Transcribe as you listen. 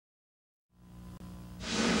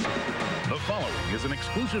The following is an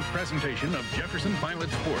exclusive presentation of Jefferson Pilot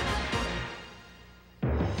Sports.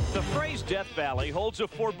 The phrase Death Valley holds a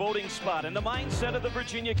foreboding spot in the mindset of the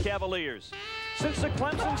Virginia Cavaliers. Since the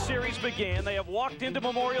Clemson series began, they have walked into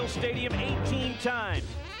Memorial Stadium 18 times,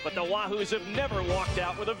 but the Wahoos have never walked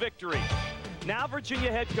out with a victory. Now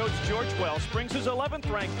Virginia head coach George Welsh brings his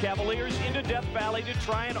 11th-ranked Cavaliers into Death Valley to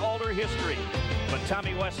try and alter history. But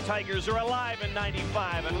Tommy West Tigers are alive in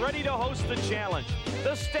 '95 and ready to host the challenge.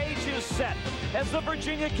 The stage is set as the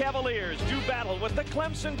Virginia Cavaliers do battle with the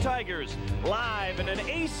Clemson Tigers, live in an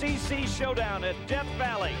ACC showdown at Death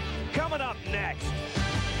Valley. Coming up next.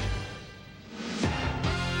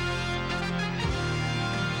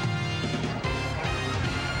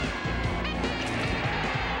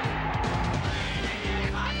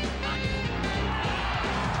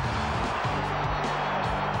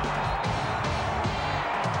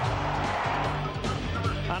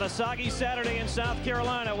 On a soggy Saturday in South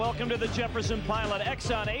Carolina, welcome to the Jefferson Pilot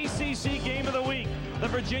Exxon ACC Game of the Week. The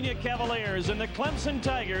Virginia Cavaliers and the Clemson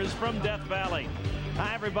Tigers from Death Valley.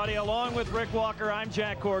 Hi, everybody. Along with Rick Walker, I'm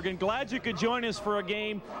Jack Corrigan. Glad you could join us for a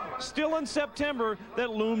game still in September that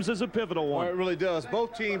looms as a pivotal one. Well, it really does.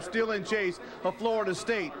 Both teams still in chase of Florida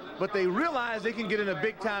State, but they realize they can get in a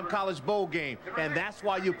big-time college bowl game, and that's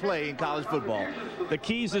why you play in college football. The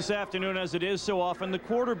keys this afternoon, as it is so often, the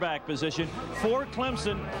quarterback position. For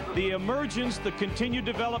Clemson, the emergence, the continued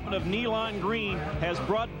development of Nealon Green has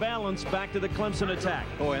brought balance back to the Clemson attack.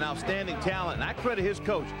 Oh, an outstanding talent, and I credit his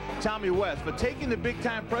coach, Tommy West, for taking the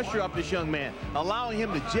big-time pressure off this young man, allowing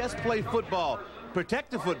him to just play football,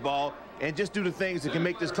 protect the football, and just do the things that can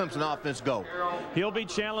make this Clemson offense go. He'll be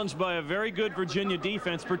challenged by a very good Virginia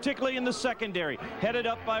defense, particularly in the secondary, headed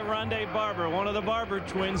up by Rondé Barber, one of the Barber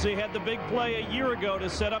twins. They had the big play a year ago to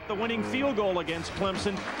set up the winning field goal against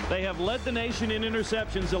Clemson. They have led the nation in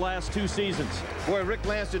interceptions the last 2 seasons. Boy, Rick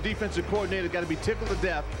Lance, the defensive coordinator, got to be tickled to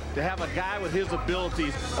death to have a guy with his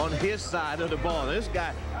abilities on his side of the ball. And this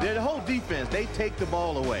guy, the whole defense, they take the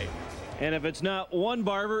ball away. And if it's not one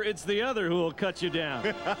Barber, it's the other who will cut you down.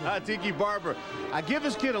 Tiki Barber. I give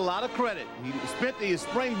this kid a lot of credit. He spent his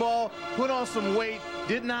spring ball, put on some weight,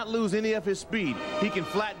 did not lose any of his speed. He can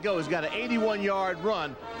flat go. He's got an 81-yard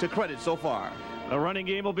run to credit so far. The running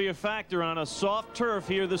game will be a factor on a soft turf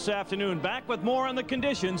here this afternoon. Back with more on the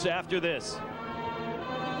conditions after this.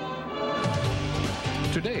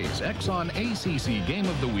 Today's Exxon ACC Game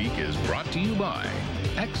of the Week is brought to you by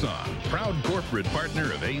Exxon, proud corporate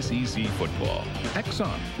partner of ACC football.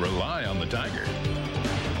 Exxon, rely on the Tiger.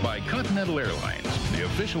 By Continental Airlines, the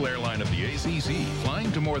official airline of the ACC,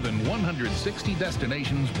 flying to more than 160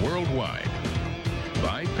 destinations worldwide.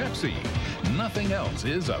 By Pepsi, nothing else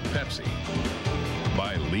is a Pepsi.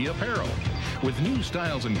 By Lee Apparel, with new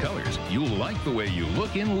styles and colors, you'll like the way you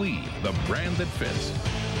look in Lee, the brand that fits.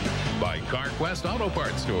 By CarQuest Auto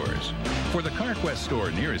Parts Stores. For the CarQuest store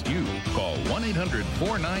nearest you, call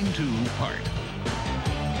 1-800-492-HEART.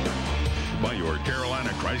 By your Carolina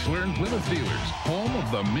Chrysler and Plymouth dealers, home of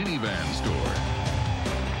the minivan store.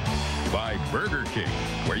 By Burger King,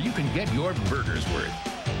 where you can get your burger's worth.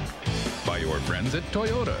 By your friends at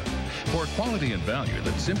Toyota. For quality and value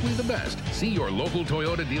that's simply the best, see your local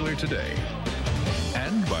Toyota dealer today.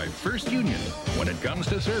 And by First Union. When it comes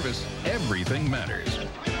to service, everything matters.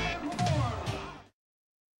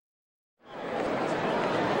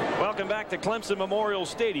 Welcome back to Clemson Memorial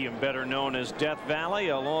Stadium, better known as Death Valley,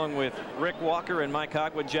 along with Rick Walker and Mike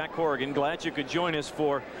Hogwood, Jack Corrigan. Glad you could join us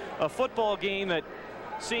for a football game that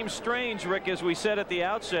seems strange, Rick, as we said at the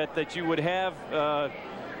outset, that you would have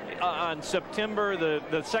on September,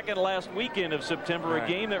 the second last weekend of September, right. A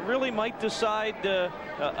game that really might decide a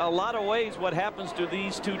lot of ways what happens to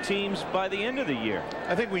these two teams by the end of the year.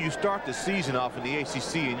 I think when you start the season off in the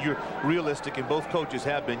ACC, and you're realistic, and both coaches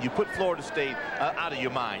have been, you put Florida State out of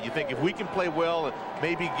your mind. You think if we can play well and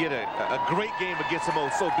maybe get a great game against them,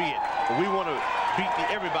 oh, so be it. But we want to beat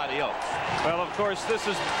everybody else. Well, of course, this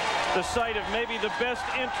is the site of maybe the best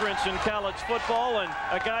entrance in college football, and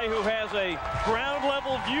a guy who has a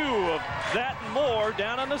ground-level view of that and more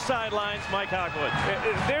down on the sidelines, Mike Hogwood.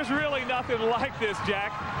 There's really nothing like this,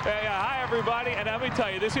 Jack. Hi, everybody, and let me tell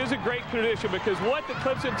you, this is a great tradition, because what the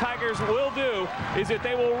Clemson Tigers will do is that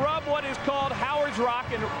they will rub what is called Howard's Rock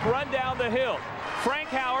and run down the hill. Frank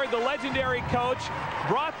Howard, the legendary coach,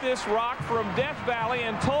 brought this rock from Death Valley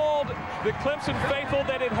and told the Clemson faithful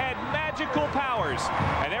that it had magical powers.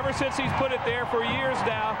 And ever since he's put it there for years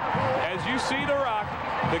now, as you see the rock,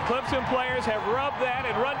 the Clemson players have rubbed that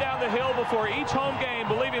and run down the hill before each home game,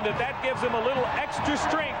 believing that that gives them a little extra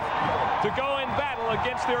strength to go in battle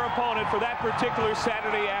against their opponent for that particular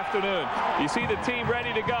Saturday afternoon. You see the team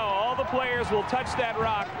ready to go. All the players will touch that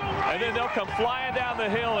rock, and then they'll come flying down the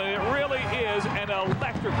hill, and it really is an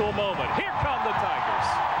electrical moment. Here come the Tigers.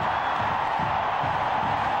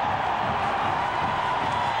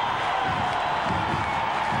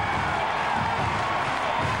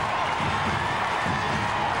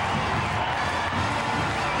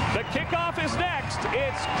 Kickoff is next.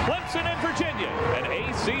 It's Clemson and Virginia, an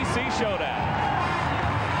ACC showdown.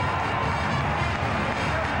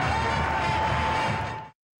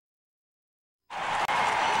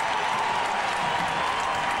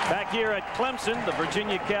 Back here at Clemson, the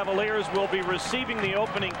Virginia Cavaliers will be receiving the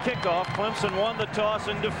opening kickoff. Clemson won the toss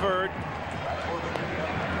and deferred.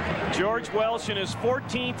 George Welsh in his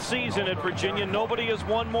 14th season at Virginia. Nobody has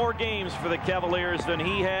won more games for the Cavaliers than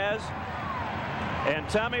he has. And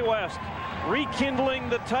Tommy West rekindling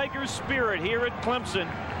the Tigers' spirit here at Clemson.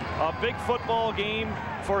 A big football game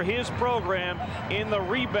for his program in the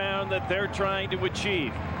rebound that they're trying to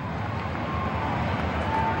achieve.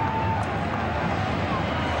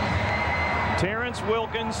 Terrence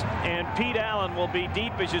Wilkins and Pete Allen will be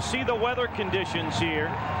deep. As you see the weather conditions here,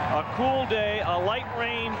 a cool day, a light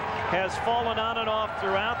rain has fallen on and off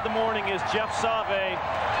throughout the morning as Jeff Save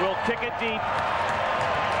will kick it deep.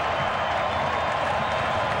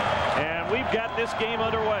 And we've got this game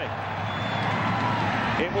underway.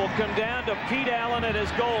 It will come down to Pete Allen at his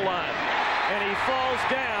goal line, and he falls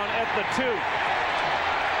down at the 2.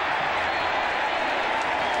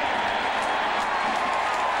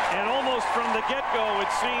 And almost from the get-go, it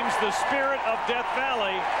seems the spirit of Death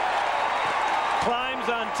Valley climbs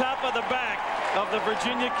on top of the back of the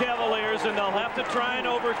Virginia Cavaliers, and they'll have to try and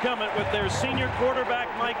overcome it with their senior quarterback,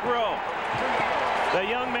 Mike Rowe. The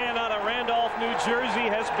young man out of Randolph, New Jersey,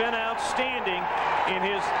 has been outstanding in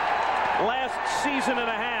his last season and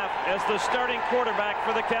a half as the starting quarterback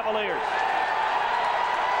for the Cavaliers.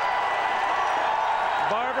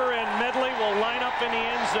 Barber and Medley will line up in the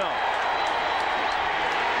end zone.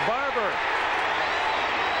 Barber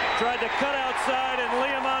tried to cut outside, and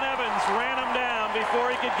Leamon Evans ran him down before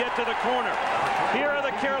he could get to the corner. Here are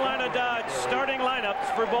the Carolina Dodge starting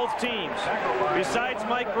lineups for both teams. Besides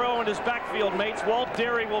Mike Rowe and his backfield mates, Walt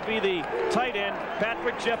Derry will be the tight end,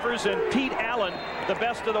 Patrick Jeffers and Pete Allen, the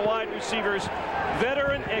best of the wide receivers.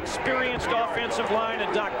 Veteran, experienced offensive line,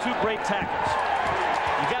 and Doc, 2 great tackles.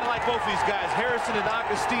 You got to like both these guys, Harrison and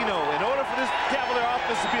Agostino. In order for this Cavalier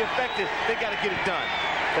offense to be effective, they got to get it done.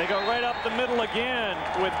 They go right up the middle again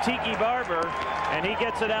with Tiki Barber, and he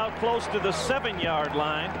gets it out close to the 7-yard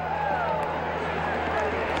line.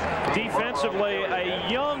 Defensively, a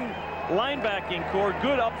young linebacking core,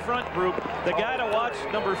 good up front group. The guy to watch,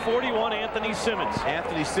 number 41, Anthony Simmons.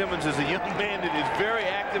 Anthony Simmons is a young man that is very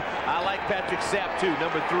active. I like Patrick Sapp, too,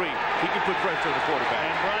 number 3. He can put pressure on the quarterback.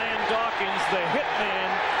 And Brian Dawkins, the hitman,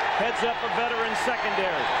 heads up a veteran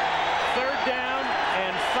secondary. 3rd down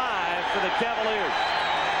and 5 for the Cavaliers.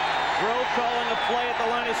 Grove calling a play at the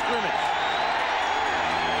line of scrimmage.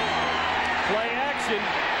 Play action.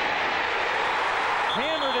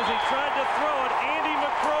 Hammered as he tried to throw it. Andy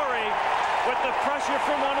McCrory with the pressure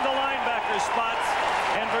from one of the linebacker spots.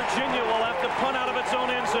 And Virginia will have to punt out of its own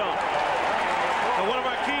end zone. And one of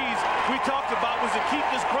our keys we talked about was to keep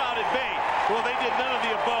this crowd at bay. Well, they did none of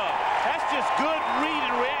the above. That's just good read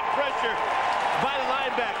and react pressure by the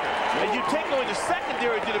linebacker. And you take away the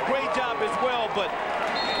secondary, did a great job as well, but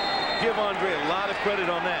give Andre a lot of credit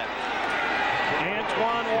on that.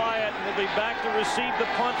 Antoine Wyatt will be back to receive the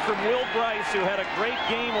punt from Will Bryce, who had a great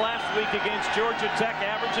game last week against Georgia Tech,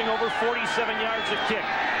 averaging over 47 yards a kick.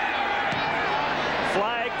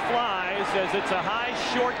 Flag flies as it's a high,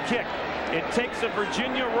 short kick. It takes a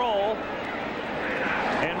Virginia roll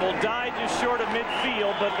and will die just short of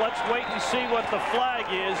midfield, but let's wait and see what the flag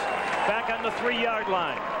is back on the 3-yard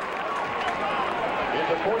line.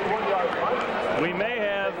 We may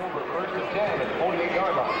have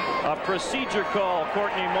a procedure call,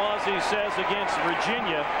 Courtney Mawsey says, against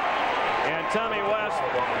Virginia. And Tommy West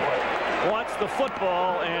wants the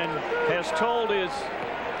football and has told his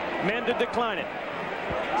men to decline it.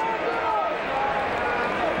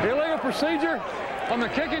 Illegal procedure on the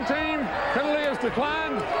kicking team. Penalty is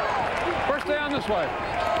declined. First down this way.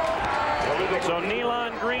 So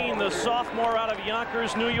Nealon Green, the sophomore out of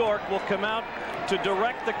Yonkers, New York, will come out to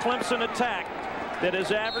direct the Clemson attack that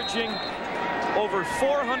is averaging over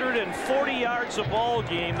 440 yards a ball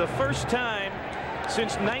game. The first time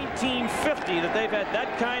since 1950 that they've had that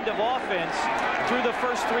kind of offense through the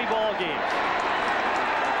first 3 ball games.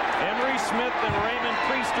 Emery Smith and Raymond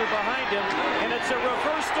Priester behind him, and it's a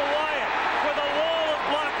reverse to Wyatt with a wall of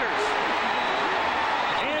blockers.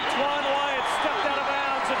 Antoine Wyatt stepped out of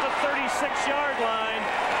bounds at the 36-yard line,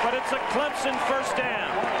 but it's a Clemson first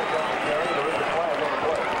down.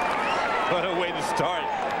 What a way to start.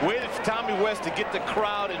 Way for Tommy West to get the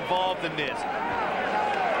crowd involved in this.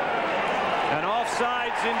 An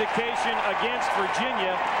offsides indication against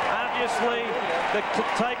Virginia. Obviously, the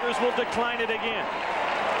Tigers will decline it again.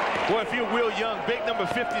 Boy, if you're Will Young, big number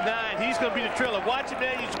 59, he's going to be the trailer. Watch him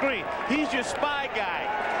there on your screen. He's your spy guy.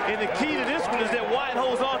 And the key to this one is that Wyatt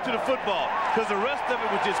holds on to the football, because the rest of it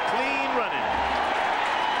was just clean running.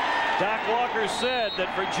 Doc Walker said that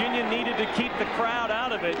Virginia needed to keep the crowd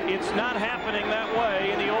out of it. It's not happening that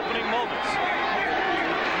way in the opening moments.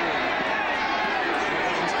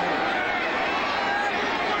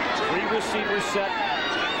 Three receivers set.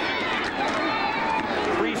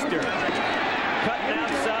 Priester cutting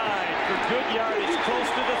outside for good yardage, close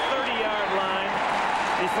to the 30-yard line,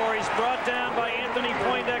 before he's brought down by Anthony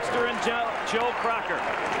Poindexter and Joe Crocker.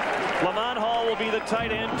 Lamont Hall will be the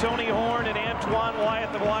tight end. Tony Horn and Antoine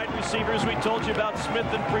Wyatt, the wide receivers. We told you about Smith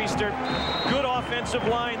and Priester. Good offensive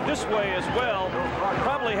line this way as well.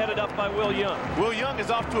 Probably headed up by Will Young. Will Young is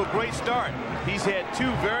off to a great start. He's had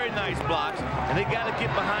 2 very nice blocks, and they got to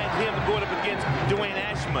get behind him and going up against Dwayne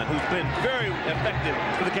Ashman, who's been very effective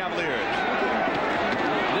for the Cavaliers.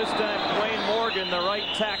 This time, Dwayne Morgan, the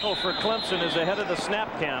right tackle for Clemson, is ahead of the snap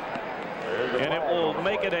count. And it will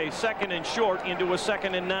make it a 2nd and short into a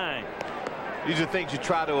 2nd and 9. These are things you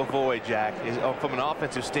try to avoid, Jack, from an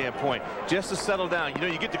offensive standpoint. Just to settle down. You know,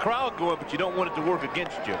 you get the crowd going, but you don't want it to work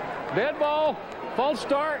against you. Dead ball, false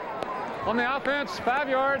start on the offense, 5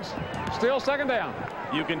 yards, still 2nd down.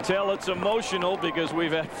 You can tell it's emotional because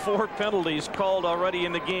we've had 4 penalties called already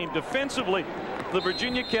in the game. Defensively, the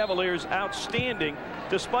Virginia Cavaliers outstanding,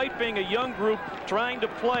 despite being a young group trying to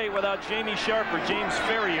play without Jamie Sharp or James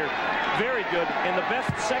Ferrier. Very good, and the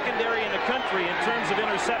best secondary in the country in terms of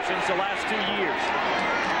interceptions the last 2 years.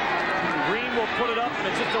 Green will put it up, and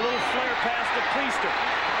it's just a little flare pass to Priester.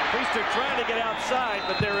 Priester trying to get outside,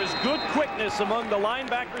 but there is good quickness among the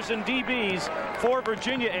linebackers and DBs for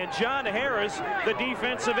Virginia, and John Harris, the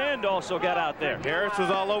defensive end, also got out there. Harris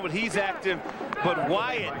was all over. He's active, but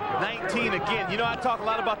Wyatt, 19 again. You know, I talk a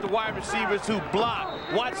lot about the wide receivers who block.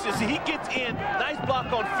 Watch this. He gets in. Nice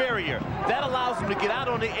block on Ferrier. That allows him to get out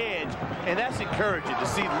on the edge, and that's encouraging to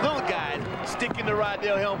see little guys sticking the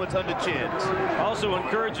Rydell helmets under chins. Also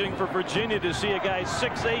encouraging for Virginia to see a guy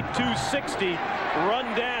 6'8", 260 run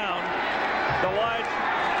down the wide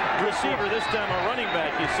receiver, this time a running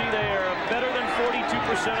back. You see they are better than 42%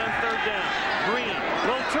 on 3rd down. Green,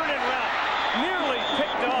 little turn-in route, nearly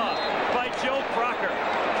picked off by Joe Crocker.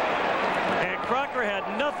 And Crocker had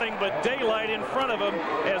nothing but daylight in front of him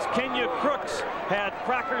as Kenya Crooks had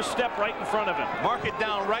Crocker's step right in front of him. Mark it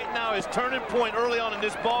down right now is turning point early on in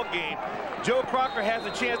this ball game. Joe Crocker has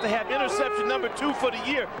a chance to have interception number 2 for the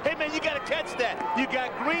year. Hey, man, you got to catch that. You got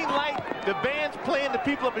green light, the band's playing, the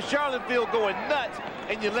people up in Charlottesville going nuts,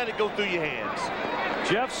 and you let it go through your hands.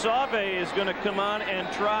 Jeff Sauve is going to come on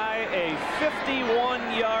and try a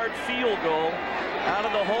 51-yard field goal out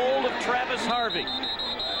of the hold of Travis Harvey.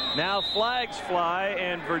 Now flags fly,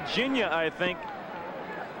 and Virginia, I think,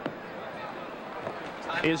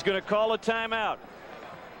 is going to call a timeout.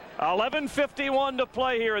 11:51 to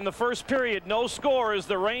play here in the first period. No score as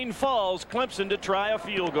the rain falls. Clemson to try a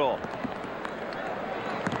field goal.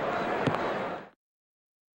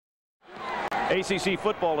 ACC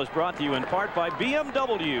football is brought to you in part by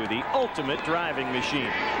BMW, the ultimate driving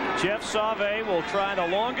machine. Jeff Sauve will try the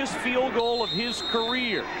longest field goal of his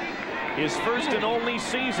career. His first and only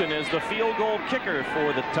season as the field goal kicker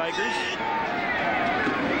for the Tigers.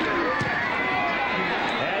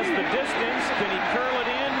 Has the distance. Can he curl it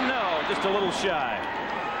in? No, just a little shy.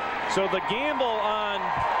 So the gamble on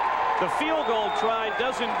the field goal try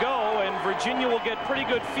doesn't go, and Virginia will get pretty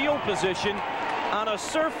good field position on a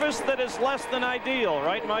surface that is less than ideal,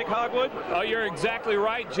 right, Mike Hogwood? Oh, you're exactly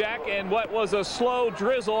right, Jack. And what was a slow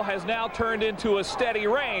drizzle has now turned into a steady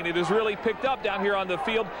rain. It has really picked up down here on the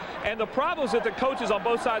field. And the problems that the coaches on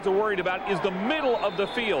both sides are worried about is the middle of the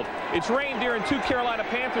field. It's rained during 2 Carolina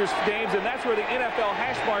Panthers games, and that's where the NFL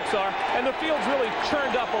hash marks are. And the field's really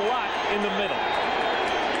churned up a lot in the middle.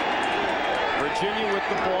 Virginia with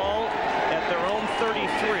the ball at their own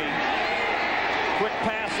 33. Quick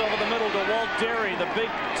pass over the middle to Walt Derry. The big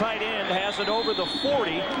tight end has it over the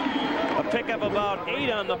 40. A pickup about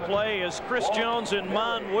 8 on the play as Chris Jones and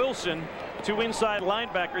Mon Wilson, 2 inside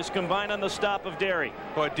linebackers, combine on the stop of Derry.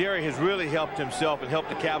 Boy, Derry has really helped himself and helped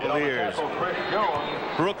the Cavaliers.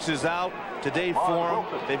 Brooks is out today for him.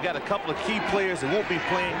 They've got a couple of key players that won't be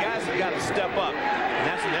playing. Guys have got to step up. And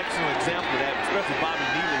that's an excellent example of that, especially Bobby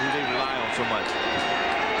Neely, who they rely on so much.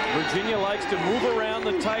 Virginia likes to move around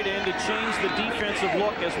the tight end to change the defensive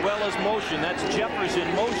look as well as motion. That's Jeffers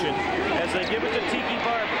in motion as they give it to Tiki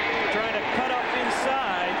Barber. Trying to cut up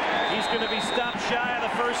inside. He's going to be stopped shy of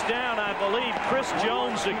the first down, I believe. Chris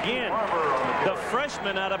Jones again, the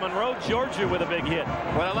freshman out of Monroe, Georgia, with a big hit.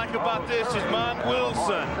 What I like about this is Mon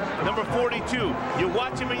Wilson, number 42. You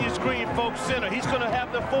watch him in your screen, folks, center. He's going to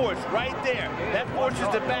have the force right there. That forces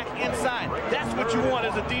the back inside. That's what you want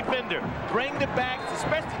as a defender. Bring the backs,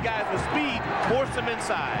 especially guys with speed, force them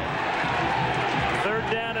inside. 3rd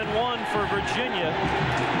down and 1 for Virginia.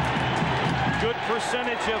 Good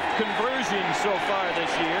percentage of conversion so far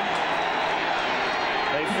this year.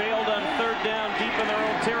 They failed on 3rd down deep in their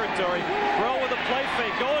own territory. Rowe with a play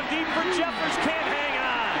fake. Going deep for Jeffers. Can't hang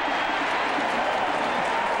on.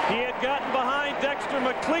 He had gotten behind Dexter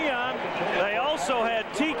McCleon. They also had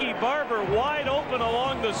Tiki Barber wide open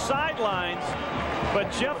along the sidelines.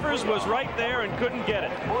 But Jeffers was right there and couldn't get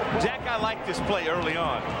it. Jack, I like this play early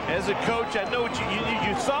on. As a coach, I know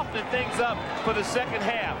you soften things up for the second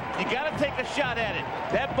half. You got to take a shot at it.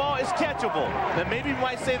 That ball is catchable. Now maybe you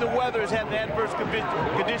might say the weather has had an adverse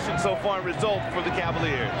condition so far in result for the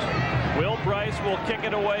Cavaliers. Will Bryce will kick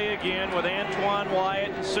it away again with Antoine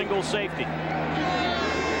Wyatt, single safety.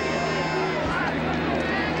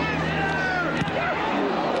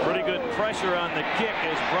 Pressure on the kick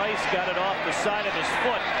as Bryce got it off the side of his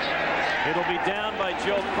foot. It'll be down by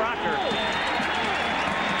Joe Crocker.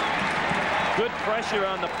 Good pressure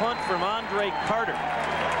on the punt from Andre Carter.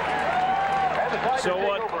 So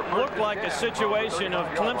what looked like a situation of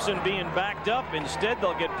Clemson being backed up, instead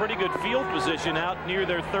they'll get pretty good field position out near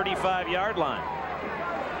their 35-yard line.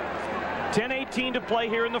 10:18 to play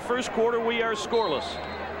here in the first quarter. We are scoreless.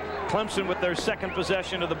 Clemson with their second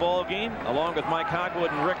possession of the ball game, along with Mike Hogwood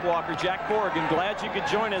and Rick Walker. Jack Corrigan, glad you could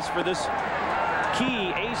join us for this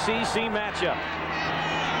key ACC matchup.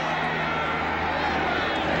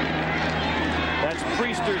 That's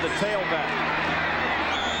Priester, the tailback.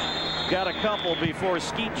 Got a couple before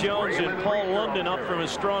Skeet Jones and Paul London up from a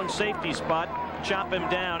strong safety spot. Chop him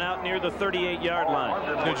down out near the 38-yard line.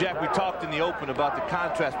 You know, Jack, we talked in the open about the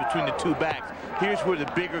contrast between the two backs. Here's where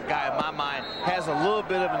the bigger guy, in my mind, has a little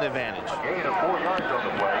bit of an advantage. Gain of 4 yards on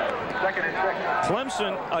the play. 2nd and 2.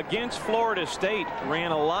 Clemson against Florida State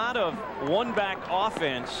ran a lot of one-back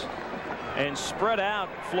offense and spread out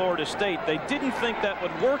Florida State. They didn't think that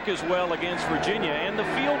would work as well against Virginia, and the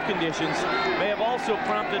field conditions may have also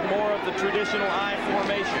prompted more of the traditional I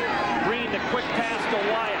formation. Green, the quick pass to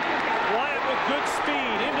Wyatt. Wyatt with good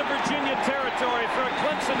speed into Virginia territory for a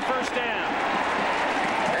Clemson first down.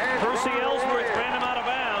 Percy Ellsworth ran him out of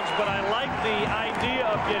bounds, but I like the idea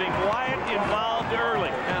of getting Wyatt involved early.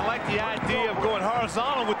 And I like the idea of going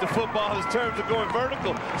horizontal with the football in terms of going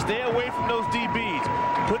vertical. Stay away from those DBs.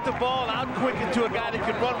 Put the ball out quick into a guy that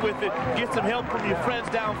can run with it, get some help from your friends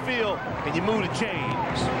downfield, and you move the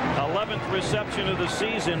chains. 11th reception of the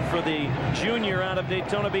season for the junior out of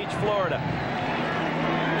Daytona Beach, Florida.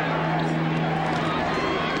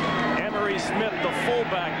 Smith, the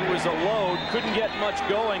fullback, who was a load, couldn't get much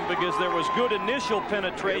going because there was good initial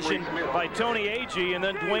penetration by Tony Agee, and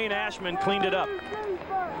then Dwayne Ashman cleaned it up.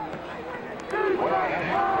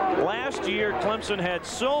 Last year, Clemson had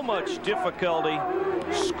so much difficulty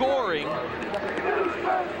scoring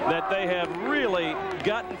that they have really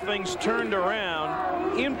gotten things turned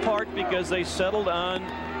around, in part because they settled on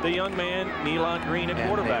the young man, Nealon Green, at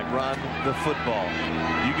quarterback. Run the football.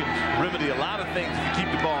 You can remedy a lot of things if you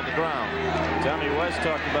keep the ball on the ground. Tommy West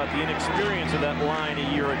talked about the inexperience of that line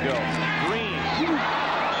a year ago. Green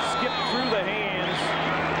skipped through the hands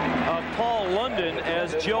of Paul London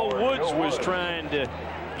as Joe Woods was trying to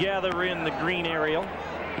gather in the Green aerial.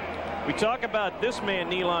 We talk about this man,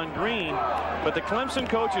 Nealon Green, but the Clemson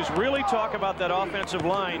coaches really talk about that offensive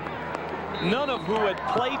line, none of who had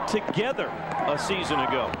played together a season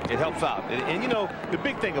ago. It helps out. And you know, the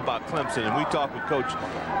big thing about Clemson, and we talked with Coach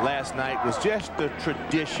last night, was just the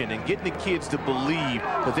tradition and getting the kids to believe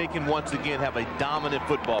that they can once again have a dominant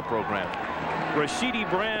football program. Rashidi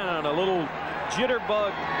Brown, a little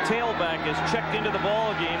jitterbug tailback, is checked into the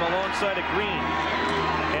ball game alongside of Green.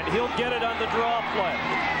 And he'll get it on the draw play.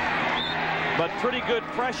 But pretty good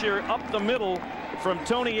pressure up the middle from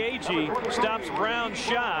Tony Agee. Stops Brown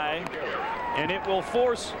shy. and it will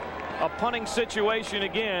force a punting situation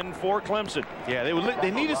again for Clemson. Yeah,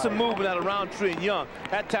 they needed some movement out of Roundtree and Young.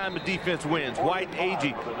 That time the defense wins. White and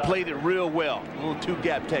Agee played it real well. A little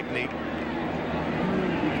two-gap technique.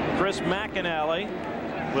 Chris McAnally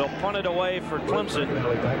will punt it away for Clemson,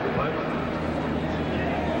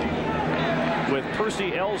 with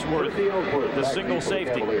Percy Ellsworth, the single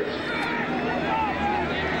safety. Good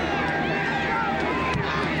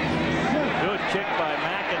kick by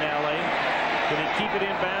McAnally. Can he keep it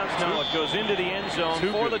in bounds? No, it goes into the end zone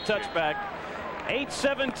for the touchback.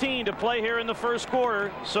 8:17 to play here in the first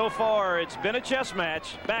quarter. So far, it's been a chess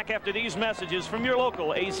match. Back after these messages from your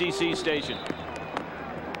local ACC station.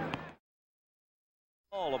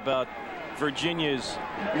 All about Virginia's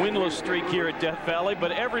winless streak here at Death Valley,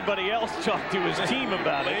 but everybody else talked to his team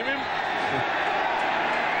about it.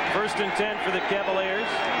 First and 10 for the Cavaliers.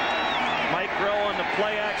 Mike Rowe on the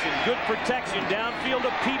play action. Good protection downfield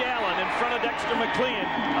to Pete Allen in front of Dexter McLean.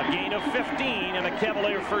 A gain of 15 and a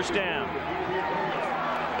Cavalier first down.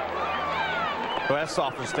 Well, that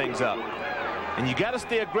softens things up. And you got to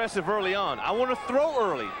stay aggressive early on. I want to throw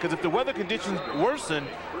early because if the weather conditions worsen,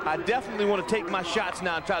 I definitely want to take my shots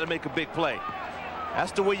now and try to make a big play.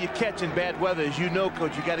 That's the way you catch in bad weather. As you know,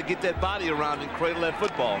 Coach, you got to get that body around and cradle that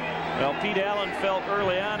football. Well, Pete Allen felt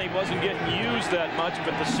early on he wasn't getting used that much,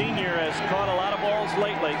 but the senior has caught a lot of balls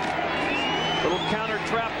lately. Little counter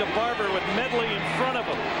trap to Barber with Medley in front of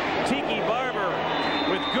him. Tiki Barber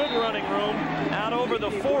with good running room out over the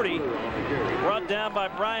 40. Brought down by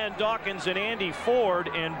Brian Dawkins and Andy Ford,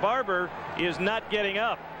 and Barber is not getting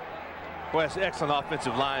up. Well, that's excellent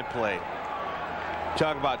offensive line play.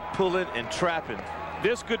 Talk about pulling and trapping.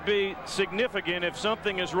 This could be significant if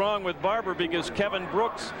something is wrong with Barber, because Kevin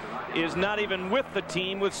Brooks is not even with the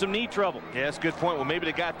team with some knee trouble. Yeah, that's a good point. Well, maybe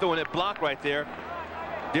the guy throwing that block right there,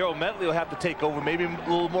 Daryl Medley, will have to take over, maybe a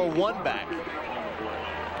little more one back.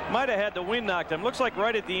 Might have had the wind knocked him. Looks like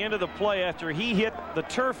right at the end of the play after he hit the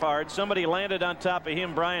turf hard, somebody landed on top of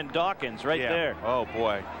him, Brian Dawkins, right there. Oh,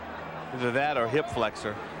 boy. Either that or hip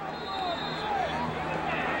flexor.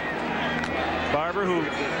 Barber, who,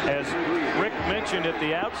 as Rick mentioned at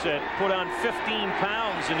the outset, put on 15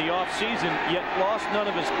 pounds in the offseason, yet lost none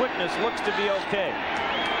of his quickness, looks to be okay.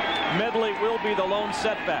 Medley will be the lone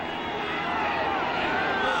setback.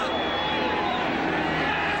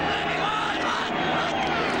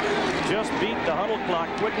 Just beat the huddle clock.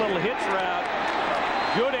 Quick little hitch route.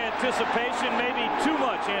 Good anticipation, maybe too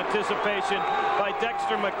much anticipation by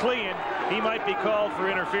Dexter McLean. He might be called for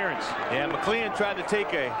interference. Yeah, McLean tried to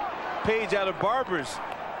take a page out of Barber's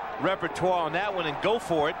repertoire on that one and go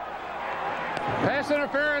for it. Pass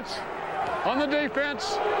interference on the defense.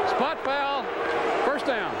 Spot foul. First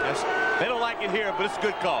down. Yes, they don't like it here, but it's a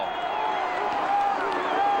good call.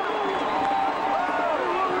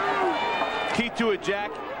 Key to it,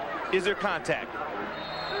 Jack, is there contact?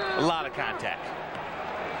 A lot of contact.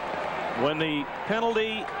 When the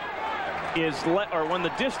penalty is when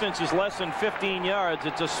the distance is less than 15 yards,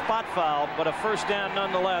 it's a spot foul, but a first down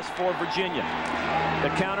nonetheless for Virginia. The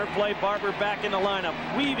counter play, Barber back in the lineup,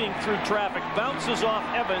 weaving through traffic, bounces off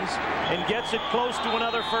Evans and gets it close to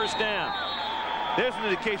another first down. There's an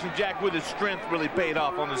indication, Jack, with his strength really paid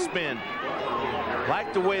off on the spin.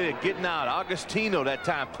 Like the way they're getting out. Augustino that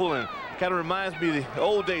time pulling. Kind of reminds me of the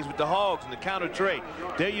old days with the Hogs and the counter tray.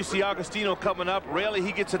 There you see Augustino coming up. Rarely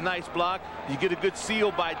he gets a nice block. You get a good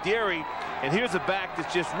seal by Derry. And here's a back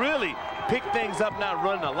that's just really picked things up now,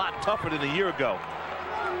 running a lot tougher than a year ago.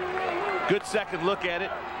 Good second look at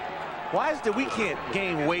it. Why is it that we can't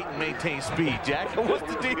gain weight and maintain speed, Jack?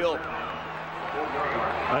 What's the deal?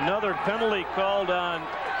 Another penalty called on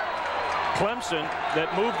Clemson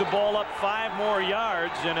that moved the ball up 5 more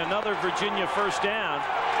yards, and another Virginia first down.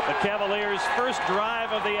 The Cavaliers' first drive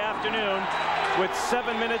of the afternoon with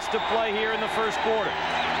 7 minutes to play here in the first quarter.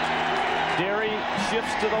 Derry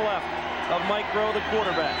shifts to the left of Mike Rowe, the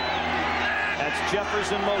quarterback. That's Jeffers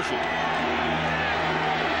in motion.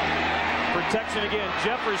 Protection again.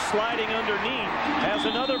 Jeffers sliding underneath has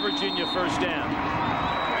another Virginia first down.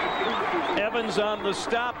 Evans on the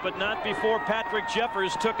stop, but not before Patrick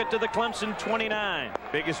Jeffers took it to the Clemson 29.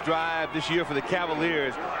 Biggest drive this year for the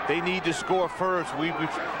Cavaliers. They need to score first.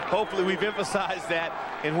 Hopefully we've emphasized that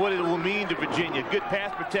and what it will mean to Virginia. Good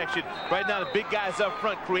pass protection. Right now the big guys up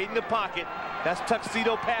front creating the pocket. That's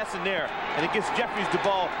tuxedo passing there. And it gets Jeffries the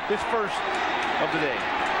ball, his first of the day.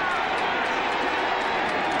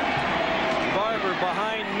 Barber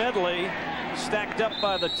behind Medley, stacked up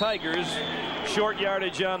by the Tigers. Short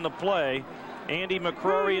yardage on the play, Andy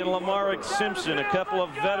McCrory and Lamarick Simpson, a couple of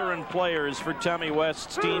veteran players for Tommy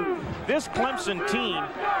West's team. This Clemson team,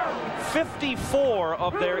 54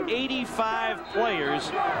 of their 85 players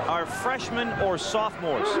are freshmen or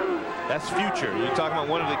sophomores. That's future. You're talking about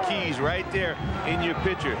one of the keys right there in your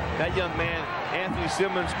picture. That young man, Anthony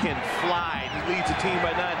Simmons, can fly. He leads the team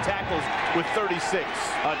by 9 tackles with 36.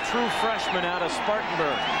 A true freshman out of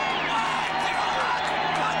Spartanburg.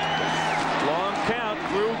 Long count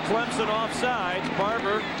through Clemson offsides.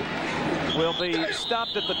 Barber will be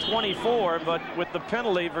stopped at the 24, but with the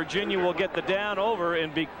penalty, Virginia will get the down over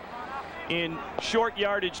and be in short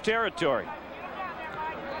yardage territory.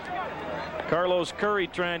 Carlos Curry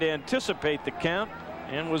trying to anticipate the count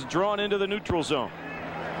and was drawn into the neutral zone.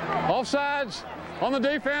 Offsides on the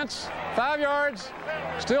defense, 5 yards,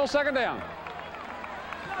 still second down.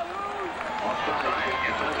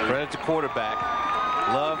 Credit to quarterback.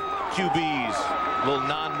 Love QBs. A little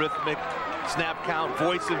non-rhythmic snap count,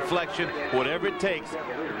 voice inflection, whatever it takes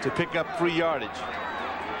to pick up free yardage.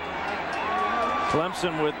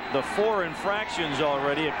 Clemson with the 4 infractions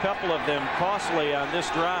already, a couple of them costly on this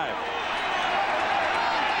drive.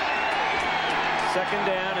 Second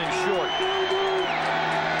down and short.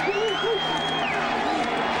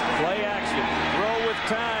 Play action. Throw with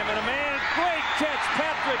time and a man. Great catch.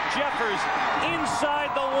 Patrick Jeffers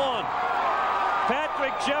inside the 1.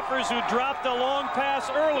 Patrick Jeffers, who dropped a long pass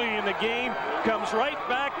early in the game, comes right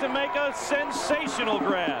back to make a sensational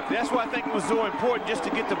grab. That's why I think it was so important just to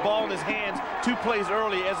get the ball in his hands 2 plays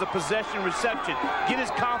early as a possession reception. Get his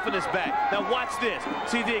confidence back. Now watch this.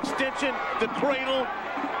 See the extension, the cradle.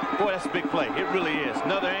 Boy, that's a big play. It really is.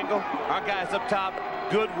 Another angle. Our guy's up top.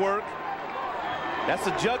 Good work. That's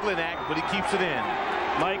a juggling act, but he keeps it in.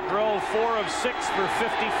 Mike Grove, 4 of 6 for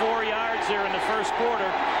 54 yards here in the first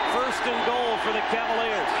quarter. First and goal for the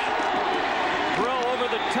Cavaliers. Grove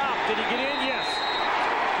over the top. Did he get in? Yes.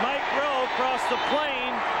 Mike Grove crossed the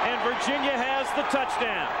plane, and Virginia has the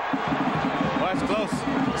touchdown. Well, that's close.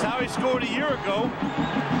 That's how he scored a year ago.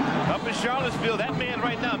 Up in Charlottesville, that man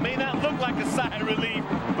right now may not look like a sigh of relief,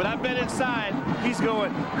 but I bet inside he's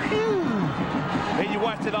going, phew. And you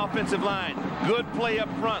watch that offensive line. Good play up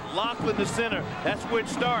front. Laughlin the center. That's where it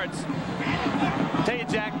starts. Tell you,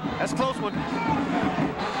 Jack, that's a close one.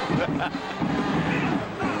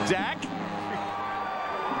 Jack?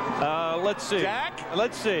 Let's see. Jack?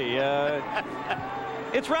 Let's see.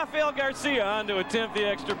 It's Rafael Garcia on to attempt the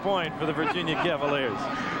extra point for the Virginia Cavaliers.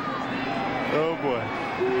 Oh, boy.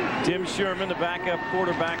 Tim Sherman, the backup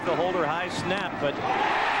quarterback, the holder, high snap, but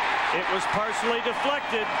it was partially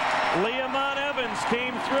deflected. Leamon Evans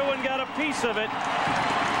came through and got a piece of it.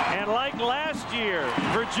 And like last year,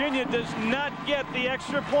 Virginia does not get the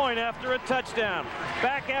extra point after a touchdown.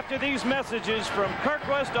 Back after these messages from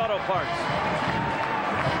Carquest Auto Parts.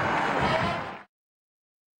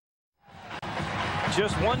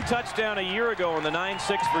 Just 1 touchdown a year ago in the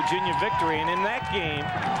 9-6 Virginia victory, and in that game,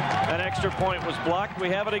 an extra point was blocked. We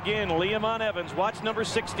have it again. Leamon Evans, watch number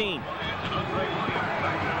 16.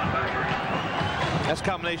 That's a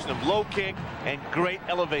combination of low kick and great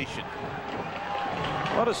elevation.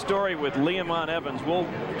 What a story with Leamon Evans. We'll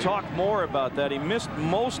talk more about that. He missed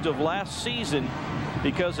most of last season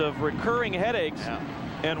because of recurring headaches. Yeah.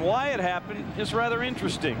 And why it happened is rather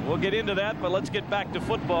interesting. We'll get into that, but let's get back to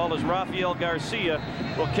football as Rafael Garcia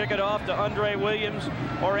will kick it off to Andre Williams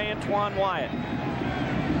or Antoine Wyatt.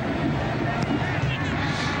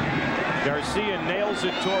 Garcia nails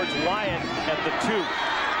it towards Wyatt at the 2.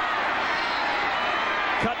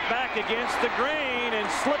 Cut back against the grain and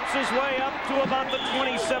slips his way up to about the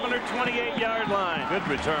 27 or 28 yard line. Good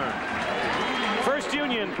return. First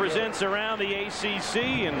Union presents Around the ACC.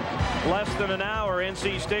 In less than an hour,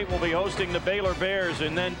 NC State will be hosting the Baylor Bears.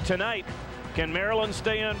 And then tonight, can Maryland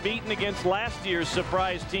stay unbeaten against last year's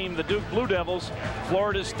surprise team, the Duke Blue Devils?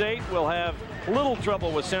 Florida State will have little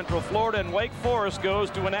trouble with Central Florida, and Wake Forest goes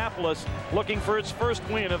to Annapolis looking for its first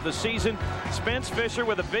win of the season. Spence Fisher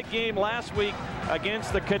with a big game last week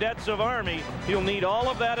against the Cadets of Army. He'll need all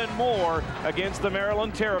of that and more against the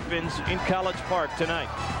Maryland Terrapins in College Park tonight.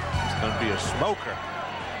 It's going to be a smoker.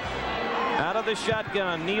 Out of the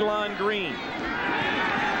shotgun, Nealon Green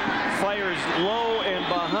fires low and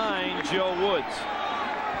behind Joe Woods.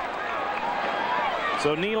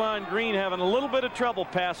 So Nealon Green having a little bit of trouble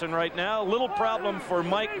passing right now. A little problem for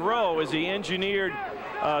Mike Rowe as he engineered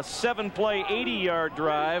a 7-play, 80-yard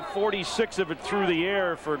drive, 46 of it through the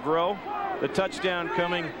air for Groh. The touchdown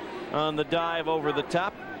coming on the dive over the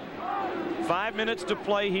top. 5 minutes to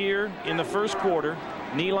play here in the first quarter.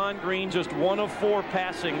 Nealon Green just 1 of 4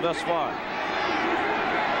 passing thus far.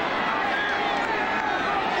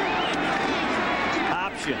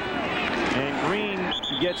 Option. And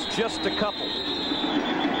gets just a couple.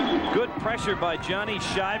 Good pressure by Johnny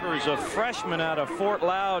Shivers, a freshman out of Fort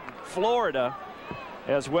Loud, Florida,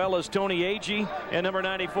 as well as Tony Agee and number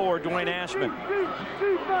 94, Dwayne Ashman.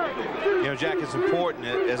 You know, Jack, it's important,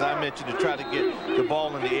 as I mentioned, to try to get the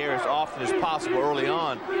ball in the air as often as possible early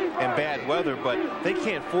on in bad weather, but they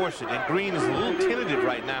can't force it. And Green is a little tentative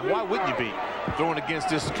right now. Why wouldn't you be throwing against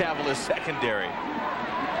this Cavaliers secondary?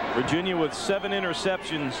 Virginia with 7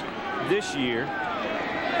 interceptions this year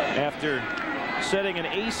after setting an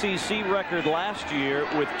ACC record last year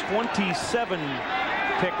with 27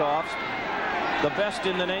 pickoffs, the best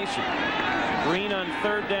in the nation. Green on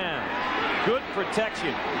 3rd down. Good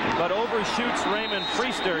protection, but overshoots Raymond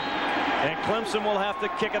Priester, and Clemson will have to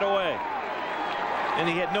kick it away. And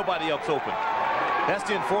he had nobody else open. That's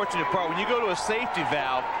the unfortunate part. When you go to a safety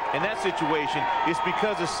valve in that situation, it's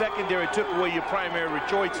because the secondary took away your primary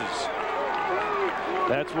choices.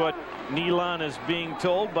 That's what Nealon is being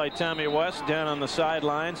told by Tommy West down on the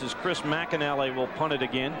sidelines as Chris McAnally will punt it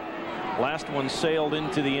again. Last one sailed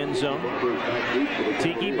into the end zone.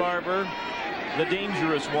 Tiki Barber, the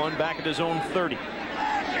dangerous one, back at his own 30.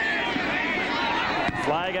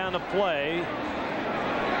 Flag on the play.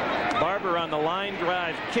 Barber on the line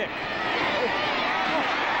drive kick.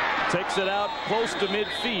 Takes it out close to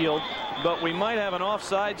midfield, but we might have an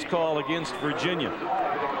offsides call against Virginia.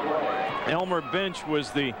 Elmer Bench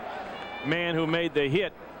was the man who made the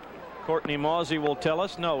hit. Courtney Mawsey will tell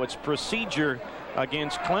us no, it's procedure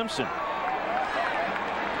against Clemson.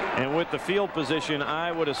 And with the field position,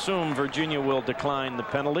 I would assume Virginia will decline the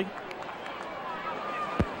penalty.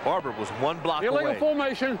 Barber was one block illegal away.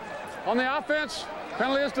 Formation on the offense.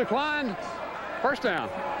 Penalty is declined. 1st down.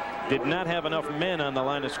 Did not have enough men on the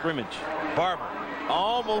line of scrimmage. Barber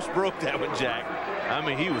almost broke that one, Jack. I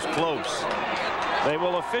mean, he was close. They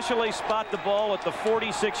will officially spot the ball at the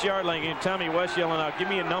 46-yard line. And Tommy West yelling out, give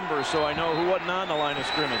me a number so I know who wasn't on the line of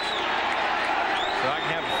scrimmage. So I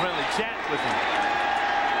can have a friendly chat with him.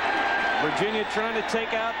 Virginia trying to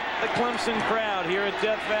take out the Clemson crowd here at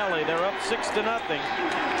Death Valley. They're up 6-0.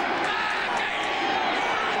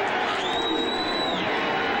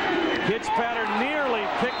 Hitch pattern nearly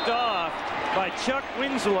picked off by Chuck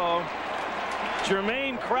Winslow.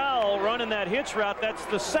 Jermaine Crowell running that hitch route. That's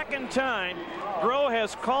the 2nd time Groh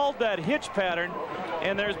has called that hitch pattern,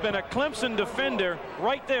 and there's been a Clemson defender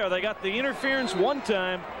right there. They got the interference one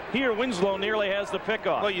time. Here, Winslow nearly has the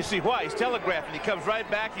pickoff. Well, you see why. He's telegraphing. He comes right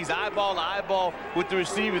back. He's eyeball to eyeball with the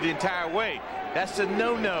receiver the entire way. That's a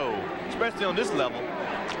no-no, especially on this level.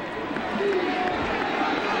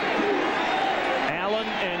 Allen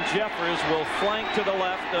and Jeffers will flank to the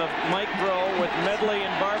left of Mike Groh with Medley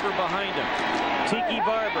and Barber behind him. Tiki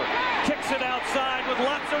Barber kicks it outside with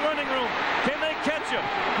lots of running room. Can they catch him?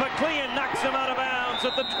 McLean knocks him out of bounds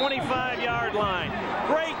at the 25-yard line.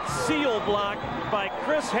 Great seal block by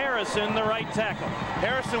Chris Harrison, the right tackle.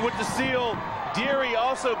 Harrison with the seal. Deary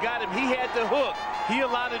also got him. He had the hook. He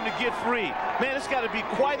allowed him to get free. Man, it's got to be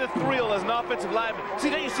quite a thrill as an offensive lineman. See,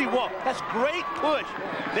 there you see Walt. That's great push.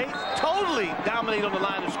 They totally dominate on the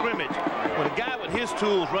line of scrimmage. When a guy with his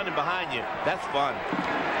tools running behind you, that's fun.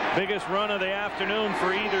 Biggest run of the afternoon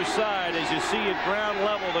for either side. As you see at ground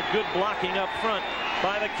level, the good blocking up front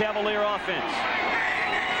by the Cavalier offense.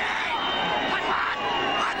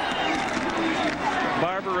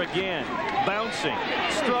 Barber again, bouncing,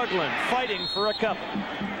 struggling, fighting for a couple.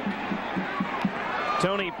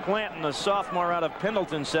 Tony Planton, a sophomore out of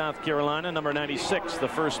Pendleton, South Carolina, number 96, the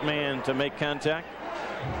first man to make contact.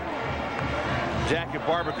 Jack, and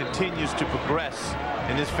Barber continues to progress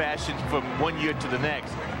in this fashion from one year to the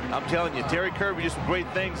next. I'm telling you, Terry Kirby did some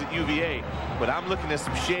great things at UVA, but I'm looking at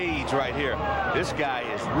some shades right here. This guy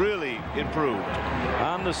is really improved.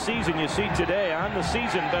 On the season, you see today, on the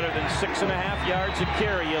season, better than 6.5 yards a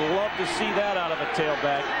carry. You love to see that out of a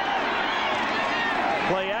tailback.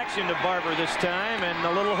 Play action to Barber this time, and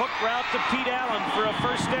a little hook route to Pete Allen for a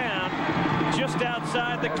 1st down just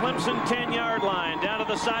outside the Clemson 10-yard line, down to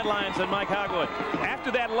the sidelines and Mike Hogwood.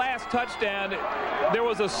 After that last touchdown, there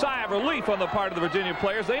was a sigh of relief on the part of the Virginia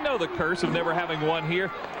players. They know the curse of never having won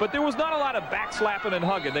here, but there was not a lot of backslapping and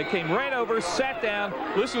hugging. They came right over, sat down,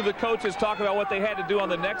 listened to the coaches talk about what they had to do on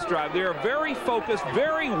the next drive. They're a very focused,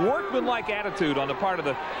 very workmanlike attitude on the part of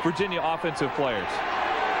the Virginia offensive players.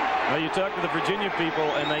 Well, you talk to the Virginia people,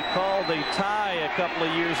 and they called a tie a couple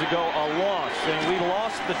of years ago a loss, and we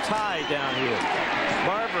lost the tie down here.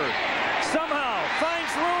 Barber somehow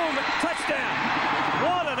finds room, touchdown.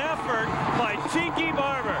 What an effort by Tiki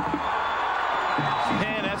Barber.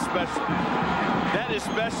 Man, that's special. That That is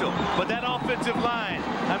special. But that offensive line,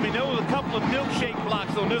 I mean, there was a couple of milkshake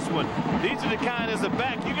blocks on this one. These are the kind as a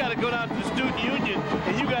back, you got to go down to the student union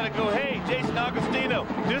and you got to go, hey, Jason Augustino,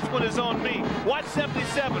 this one is on me. Watch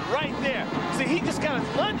 77 right there. See, he just kind of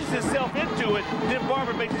plunges himself into it. Then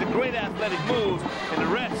Barber makes the great athletic moves, and the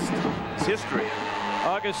rest is history.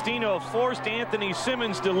 Augustino forced Anthony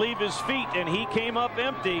Simmons to leave his feet, and he came up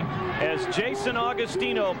empty as Jason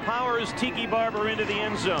Augustino powers Tiki Barber into the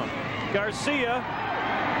end zone. Garcia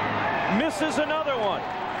misses another one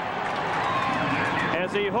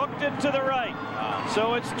as he hooked it to the right.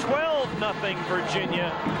 So it's 12-0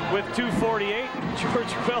 Virginia with 2:48.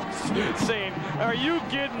 George Wells saying, are you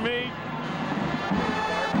kidding me?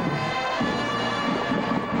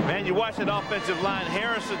 Man, you watch that offensive line.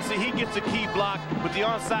 Harrison, see, he gets a key block with the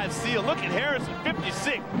onside seal. Look at Harrison,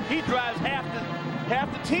 56. He drives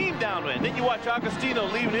half the team down there. And then you watch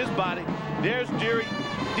Augustino leaving his body. There's Jerry.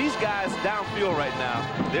 These guys downfield right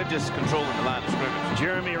now, they're just controlling the line of scrimmage.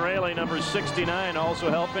 Jeremy Raley, number 69, also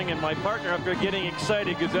helping, and my partner up there getting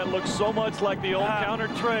excited because that looks so much like the old counter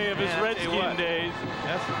tray of his Redskin days.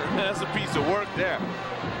 That's a piece of work there.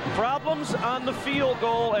 Problems on the field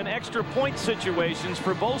goal and extra point situations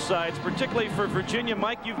for both sides, particularly for Virginia.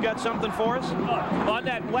 Mike, you've got something for us? On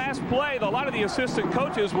that last play, a lot of the assistant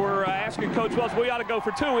coaches were asking Coach Wells, we ought to go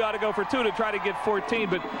for two, to try to get 14,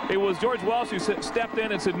 but it was George Wells who stepped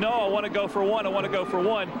in and said, no, I want to go for one,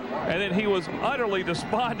 and then he was utterly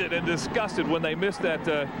despondent and disgusted when they missed that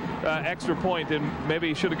extra point, and maybe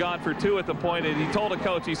he should have gone for two at the point, and he told a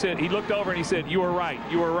coach, he looked over and he said, you were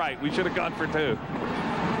right, we should have gone for two.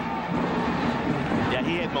 Yeah,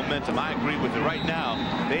 he had momentum. I agree with it. Right now,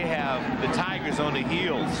 they have the Tigers on the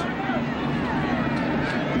heels.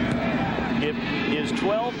 It is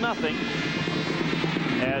 12-0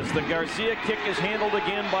 as the Garcia kick is handled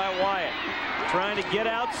again by Wyatt. Trying to get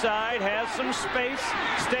outside, has some space,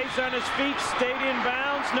 stays on his feet, stayed in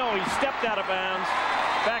bounds. No, he stepped out of bounds.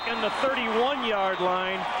 Back on the 31-yard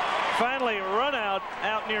line. Finally run out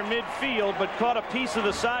near midfield, but caught a piece of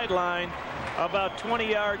the sideline about 20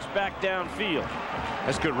 yards back downfield.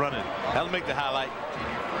 That's good running. That'll make the highlight.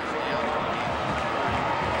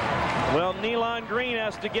 Well, Nealon Green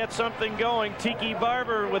has to get something going. Tiki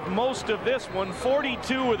Barber with most of this one.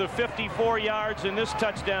 42 with the 54 yards in this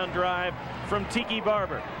touchdown drive from Tiki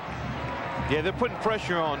Barber. Yeah, they're putting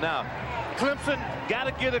pressure on now. Clemson got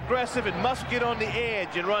to get aggressive and must get on the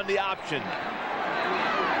edge and run the option.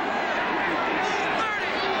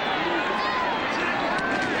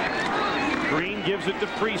 Green gives it to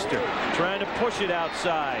Priester, trying to push it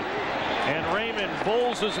outside. And Raymond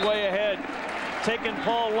bowls his way ahead, taking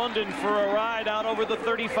Paul London for a ride out over the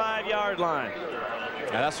 35-yard line.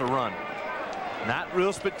 Now that's a run. Not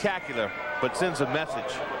real spectacular, but sends a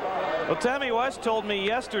message. Well, Tommy West told me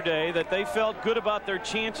yesterday that they felt good about their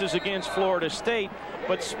chances against Florida State,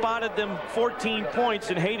 but spotted them 14 points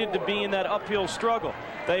and hated to be in that uphill struggle.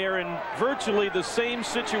 They are in virtually the same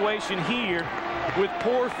situation here with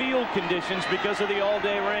poor field conditions because of the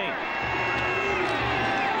all-day rain.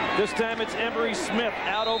 This time it's Emory Smith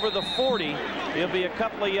out over the 40. He'll be a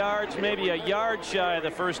couple of yards, maybe a yard shy of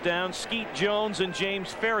the first down. Skeet Jones and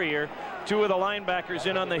James Ferrier, two of the linebackers,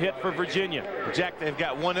 in on the hit for Virginia. Jack, they've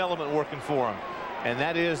got one element working for them, and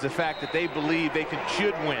that is the fact that they believe they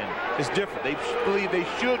should win. It's different. They believe they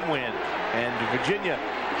should win, and Virginia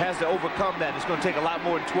has to overcome that. It's going to take a lot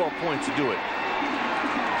more than 12 points to do it.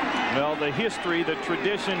 Well, the history, the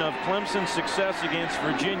tradition of Clemson's success against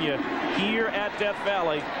Virginia here at Death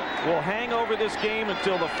Valley will hang over this game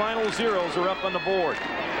until the final zeros are up on the board.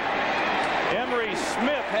 Emory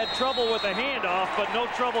Smith had trouble with the handoff, but no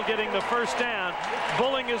trouble getting the first down,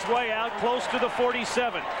 bulling his way out close to the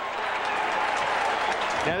 47.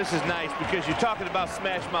 Now this is nice because you're talking about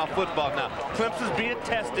smash mouth football now. Clemson's being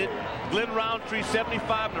tested. Glenn Roundtree,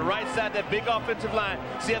 75 on the right side, that big offensive line.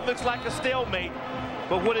 See, it looks like a stalemate.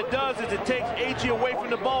 But what it does is it takes A.G. away from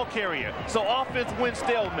the ball carrier. So offense wins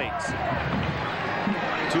stalemates.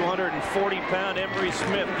 240-pound Emory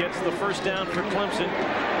Smith gets the first down for Clemson.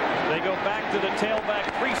 They go back to the tailback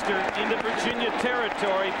Priester into Virginia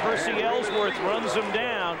territory. Percy Ellsworth runs them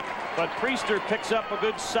down, but Priester picks up a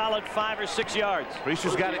good solid 5 or 6 yards.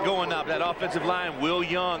 Priester's got it going up. That offensive line, Will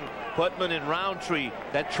Young, Putman, and Roundtree,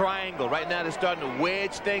 that triangle. Right now they're starting to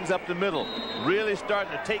wedge things up the middle. Really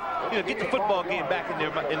starting to get the football game back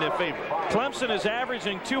in their favor. Clemson is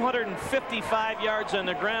averaging 255 yards on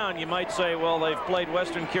the ground. You might say, well, they've played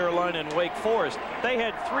Western Carolina and Wake Forest. They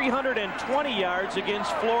had 320 yards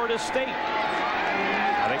against Florida State.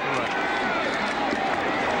 They can run.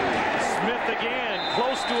 Smith again,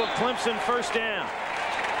 close to a Clemson first down.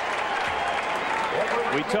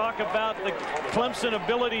 We talk about the Clemson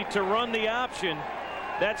ability to run the option.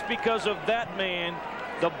 That's because of that man.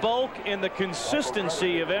 The bulk and the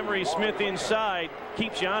consistency of Emery Smith inside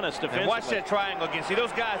keeps you honest defensively. And watch that triangle again. See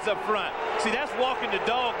those guys up front. See, that's walking the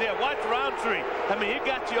dog there. Watch Roundtree. I mean, it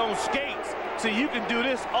got you on skates. So you can do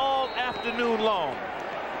this all afternoon long.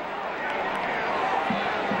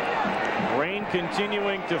 Rain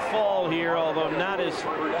continuing to fall here, although not as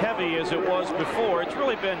heavy as it was before. It's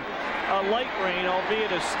really been a light rain,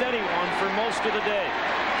 albeit a steady one for most of the day.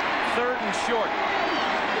 3rd and short.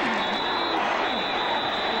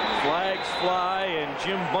 Flags fly, and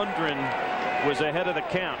Jim Bundren was ahead of the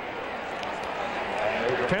count.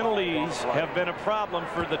 Penalties have been a problem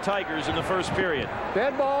for the Tigers in the first period.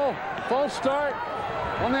 Dead ball, false start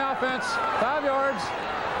on the offense, 5 yards,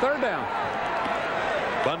 3rd down.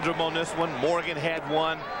 Bundren on this one. Morgan had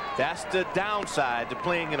one. That's the downside to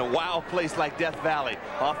playing in a wild place like Death Valley.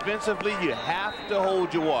 Offensively, you have to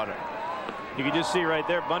hold your water. You can just see right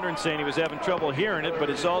there, Bundren saying he was having trouble hearing it, but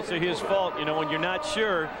it's also his fault. You know, when you're not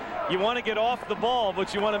sure, you want to get off the ball,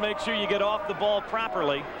 but you want to make sure you get off the ball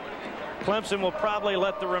properly. Clemson will probably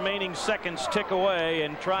let the remaining seconds tick away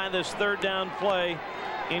and try this 3rd down play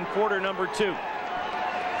in quarter number 2.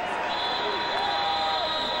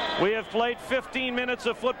 We have played 15 minutes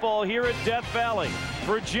of football here at Death Valley.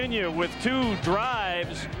 Virginia, with 2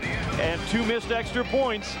 drives and 2 missed extra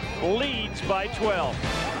points, leads by 12.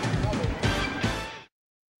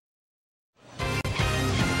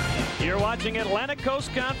 You're watching Atlantic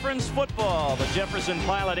Coast Conference football, the Jefferson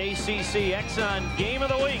Pilot ACC Exxon Game of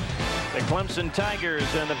the Week. The Clemson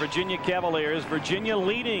Tigers and the Virginia Cavaliers. Virginia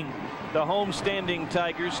leading the home-standing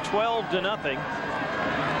Tigers 12-0.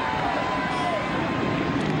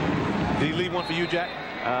 Did he leave one for you, Jack?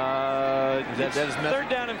 That is 3rd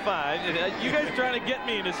down and 5. You guys trying to get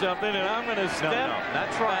me into something, and I'm going to step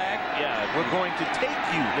not try. Yeah, we're going to take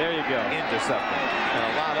you. There you go. Into something. And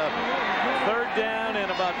a lot of it. 3rd down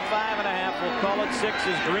and about 5.5. We'll call it 6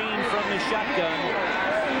 as Green from the shotgun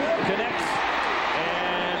connects,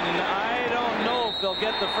 and I don't know if they'll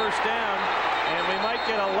get the 1st down, and we might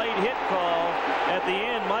get a late hit call at the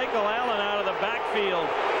end. Michael Allen out of the backfield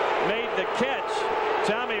made the catch.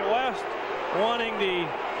 Tommy West wanting the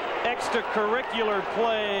extracurricular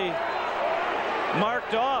play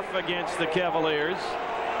marked off against the Cavaliers.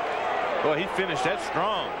 Well, he finished that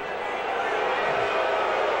strong.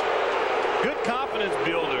 Good confidence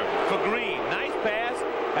builder for Green. Nice pass.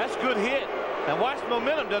 That's good hit. And watch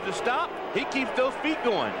momentum. Does it stop? He keeps those feet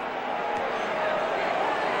going.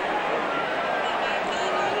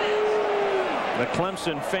 The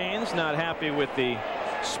Clemson fans not happy with the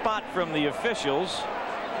spot from the officials,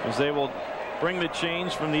 as they will bring the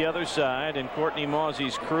change from the other side, and Courtney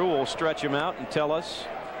Mausey's crew will stretch them out and tell us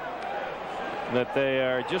that they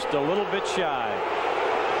are just a little bit shy.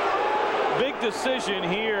 Big decision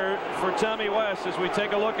here for Tommy West as we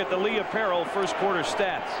take a look at the Lee Apparel 1st quarter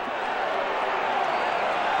stats.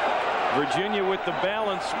 Virginia with the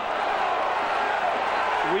balance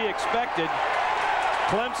we expected.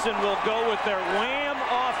 Clemson will go with their wham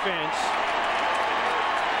offense,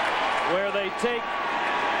 where they take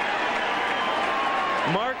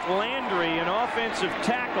Mark Landry, an offensive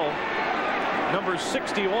tackle, number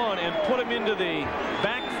 61, and put him into the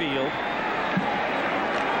backfield.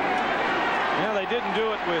 Now, they didn't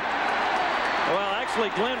do it with, well, actually,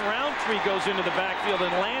 Glenn Roundtree goes into the backfield,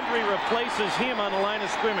 and Landry replaces him on the line of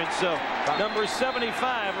scrimmage. So, number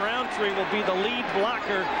 75, Roundtree, will be the lead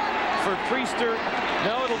blocker for Priester.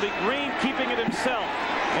 No, it'll be Green keeping it himself,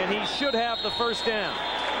 and he should have the 1st down.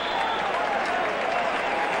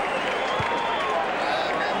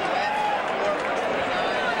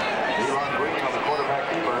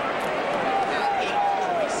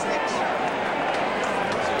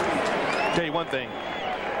 Tell you one thing,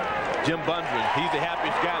 Jim Bundren, he's the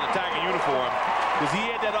happiest guy in the Tiger uniform because he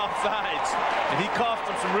had that offsides and he cost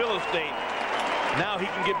him some real estate. Now he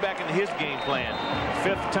can get back into his game plan.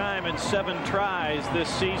 5th time in 7 tries this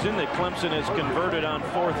season that Clemson has converted on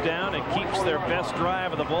 4th down and keeps their best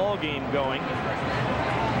drive of the ball game going,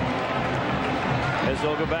 as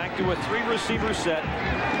they'll go back to a 3-receiver set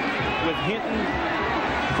with Hinton,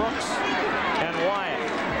 Crooks, and Wyatt.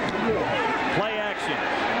 Play action.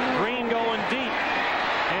 Green going deep,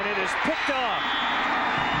 and it is picked off.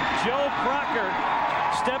 Joe Crocker,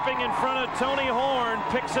 stepping in front of Tony Horn,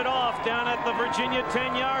 picks it off down at the Virginia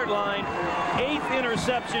 10-yard line. 8th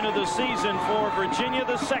interception of the season for Virginia,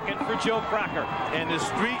 the 2nd for Joe Crocker. And the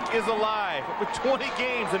streak is alive with 20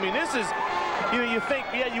 games. I mean, this is, you know, you think,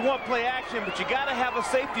 yeah, you want play action, but you got to have a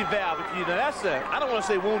safety valve. You know, that's a, I don't want to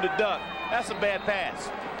say wounded duck. That's a bad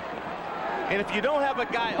pass. And if you don't have a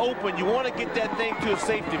guy open, you want to get that thing to a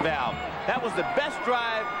safety valve. That was the best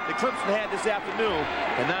drive that Clemson had this afternoon,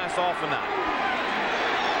 and now it's all for naught.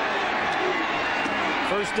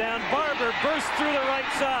 First down, Barber bursts through the right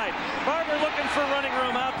side. Barber looking for running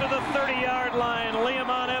room out to the 30-yard line.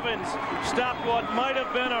 Leamon Evans stopped what might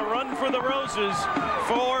have been a run for the roses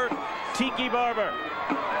for Tiki Barber.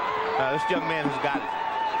 This young man has got it.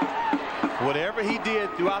 Whatever he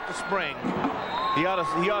did throughout the spring, he ought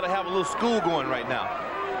to have a little school going right now.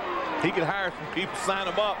 He could hire some people, sign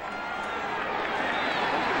them up.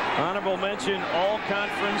 Honorable mention, all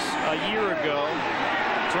conference a year ago,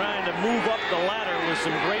 trying to move up the ladder with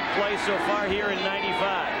some great play so far here in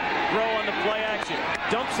 95. Throw on the play action.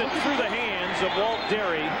 Dumps it through the hands of Walt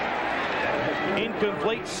Derry.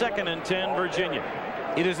 Incomplete, 2nd and 10, Virginia.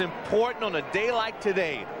 It is important on a day like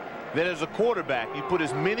today that as a quarterback, you put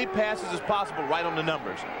as many passes as possible right on the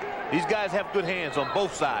numbers. These guys have good hands on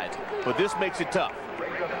both sides, but this makes it tough.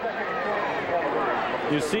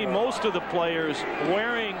 You see most of the players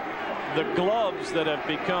wearing the gloves that have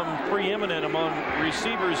become preeminent among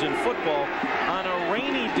receivers in football. On a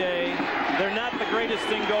rainy day, they're not the greatest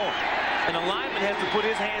thing going. And a lineman has to put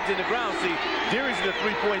his hands in the ground. See, Deary's in a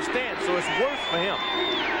 3-point stance, so it's worse for him.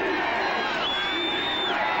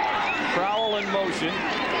 Crowell in motion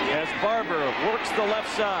as Barber works the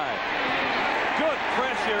left side. Good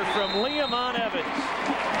pressure from Leamon Evans.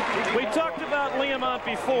 We talked about Leamon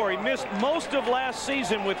before. He missed most of last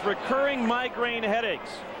season with recurring migraine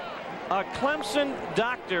headaches. A Clemson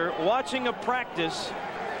doctor watching a practice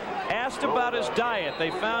asked about his diet.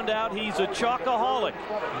 They found out he's a chocoholic.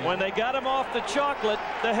 When they got him off the chocolate,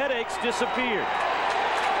 the headaches disappeared.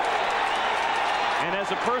 And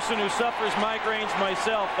as a person who suffers migraines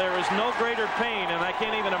myself, there is no greater pain, and I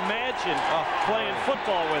can't even imagine playing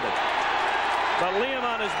football with it. But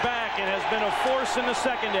Leamon is back and has been a force in the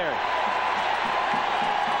secondary.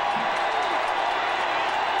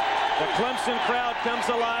 The Clemson crowd comes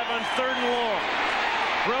alive on 3rd and long.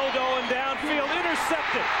 Throw going downfield,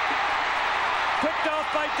 intercepted. Picked off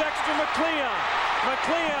by Dexter McCleon.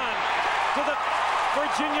 McCleon to the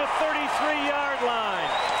Virginia 33-yard line.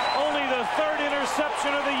 Only the 3rd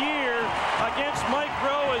interception of the year against Mike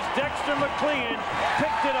Rowe as Dexter McCleon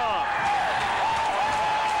picked it off.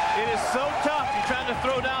 It is so tough. You're trying to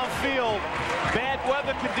throw downfield. Bad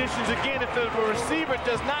weather conditions again. If the receiver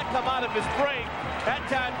does not come out of his break, that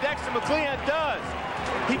time Dexter McCleon does.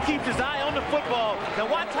 He keeps his eye on the football.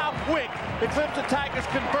 Now watch how quick the Clemson Tigers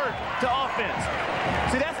convert to offense.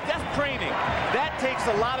 See, that's training. That takes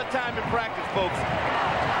a lot of time in practice, folks.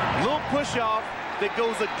 Little push off that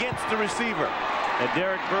goes against the receiver. And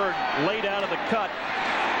Derek Berg laid out of the cut.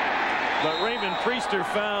 But Raymond Priester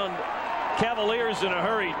found Cavaliers in a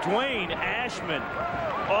hurry. Dwayne Ashman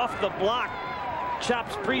off the block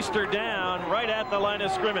chops Priester down right at the line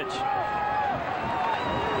of scrimmage.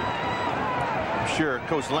 I'm sure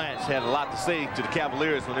Coach Lance had a lot to say to the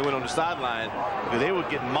Cavaliers when they went on the sideline, because they were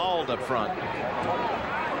getting mauled up front.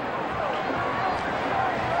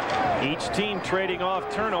 Each team trading off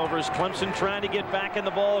turnovers. Clemson trying to get back in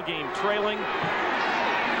the ball game, trailing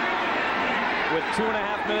with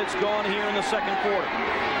 2.5 minutes gone here in the 2nd quarter.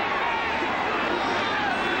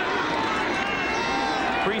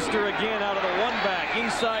 Priester again out of the 1-back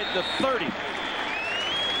inside the 30.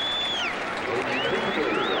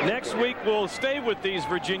 Next week we'll stay with these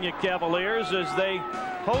Virginia Cavaliers as they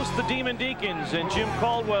host the Demon Deacons and Jim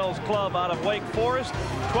Caldwell's club out of Wake Forest.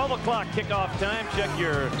 12 o'clock kickoff time. Check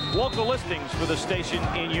your local listings for the station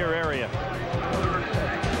in your area.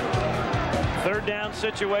 3rd down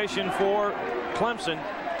situation for Clemson.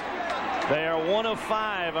 They are 1 of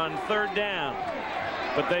 5 on 3rd down,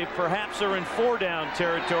 but they perhaps are in 4-down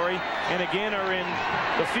territory and again are in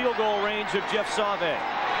the field goal range of Jeff Sauvé.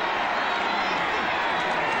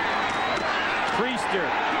 Priester,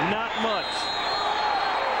 not much.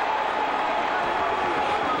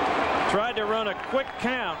 Tried to run a quick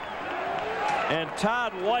count, and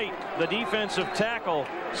Todd White, the defensive tackle,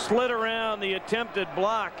 slid around the attempted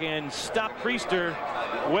block and stopped Priester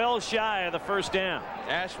well shy of the 1st down.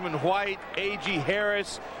 Ashman, White, A.G.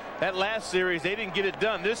 Harris, that last series, they didn't get it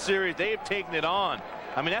done. This series, they have taken it on.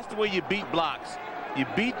 I mean, that's the way you beat blocks. You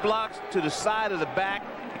beat blocks to the side of the back,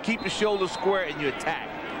 you keep the shoulders square, and you attack.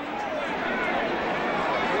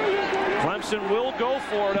 Clemson will go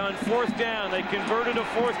for it on 4th down. They converted a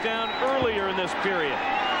 4th down earlier in this period.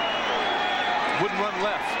 Wouldn't run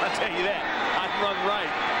left, I'll tell you that. I'd run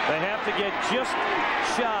right. They have to get just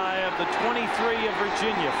shy of the 23 of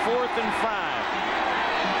Virginia. 4th and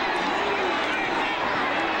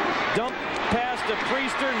 5. Dump pass to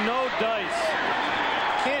Priester, no dice.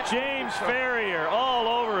 James Ferrier all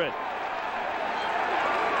over it.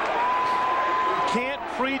 can't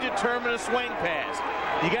predetermine a swing pass.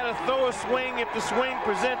 You got to throw a swing if the swing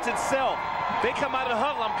presents itself. They come out of the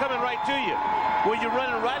huddle, I'm coming right to you. Well, you're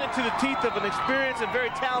running right into the teeth of an experienced and very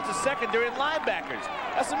talented secondary and linebackers.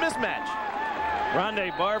 That's a mismatch.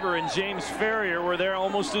 Rondé Barber and James Ferrier were there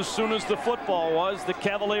almost as soon as the football was. The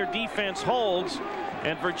Cavalier defense holds,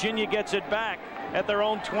 and Virginia gets it back at their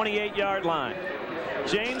own 28-yard line.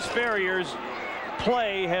 James Ferrier's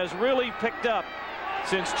play has really picked up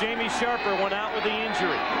since Jamie Sharper went out with the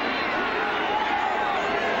injury.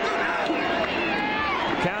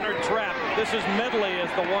 Counter trap. This is Medley as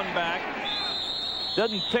the one back.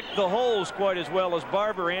 Doesn't pick the holes quite as well as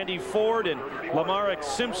Barber. Andy Ford and Lamarick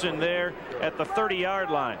Simpson there at the 30-yard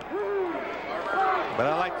line. But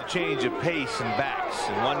I like the change of pace and backs.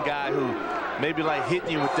 And one guy who maybe like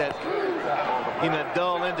hitting you with that,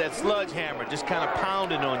 dull end, that sludge hammer, just kind of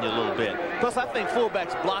pounding on you a little bit. Plus, I think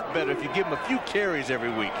fullbacks block better if you give them a few carries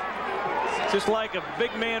every week. Just like a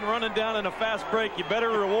big man running down in a fast break, you better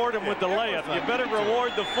reward him with the layup. You better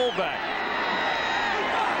reward the fullback.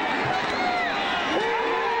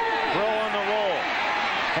 Rowe on the roll.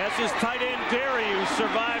 Has his tight end Derry, who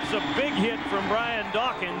survives a big hit from Brian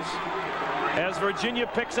Dawkins. As Virginia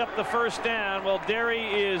picks up the first down, well, Derry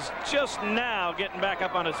is just now getting back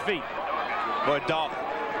up on his feet. Boy,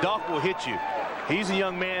 Doc will hit you. He's a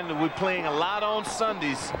young man that we're playing a lot on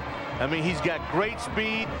Sundays. I mean, he's got great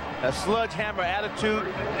speed, a sludge hammer attitude,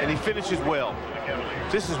 and he finishes well.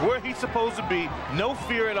 This is where he's supposed to be. No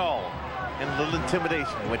fear at all. And a little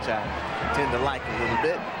intimidation, which I tend to like a little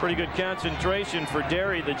bit. Pretty good concentration for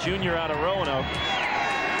Derry, the junior out of Roanoke.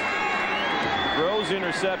 Rowe's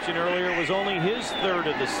interception earlier was only his third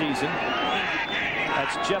of the season.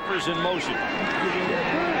 That's Jeffers in motion.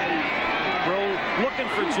 Rowe looking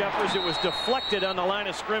for Jeffers. It was deflected on the line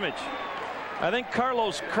of scrimmage. I think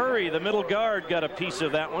Carlos Curry, the middle guard, got a piece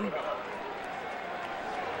of that one.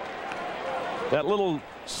 That little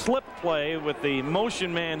slip play with the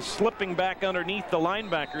motion man slipping back underneath the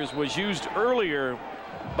linebackers was used earlier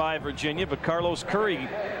by Virginia, but Carlos Curry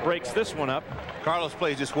breaks this one up. Carlos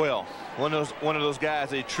plays this well. One of those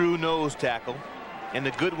guys, a true nose tackle. And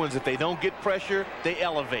the good ones, if they don't get pressure, they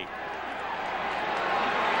elevate.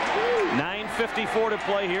 9:54 to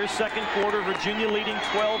play here, second quarter. Virginia leading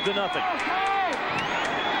 12-0.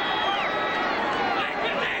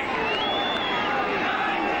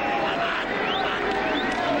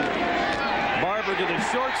 Barber to the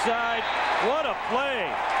short side. What a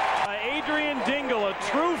play by Adrian Dingle, a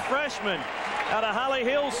true freshman out of Holly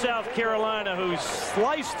Hills, South Carolina, who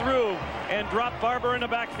sliced through and dropped Barber in the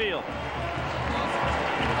backfield.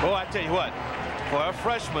 Oh, I tell you what, for a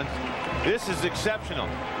freshman, this is exceptional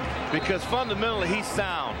because fundamentally he's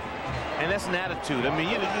sound, and that's an attitude. I mean,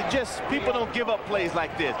 you just, people don't give up plays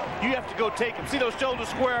like this. You have to go take him. See those shoulders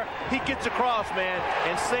square? He gets across, man,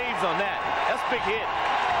 and saves on that. That's a big hit.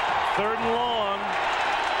 Third and long.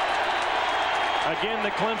 Again,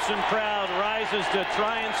 the Clemson crowd rises to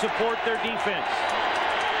try and support their defense.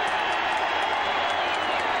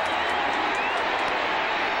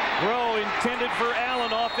 Rowe intended for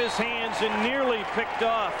Allen off his hands and nearly picked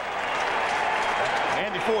off.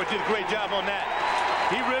 Andy Ford did a great job on that.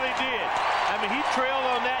 He really did. I mean, he trailed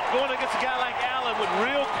on that, going against a guy like Allen with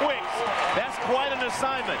real quicks. That's quite an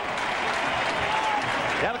assignment.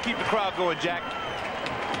 That'll keep the crowd going, Jack.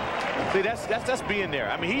 See, that's being there.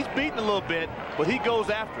 I mean, he's beaten a little bit, but he goes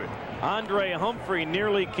after it. Andre Humphrey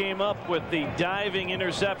nearly came up with the diving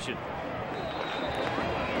interception.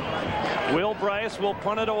 Will Bryce will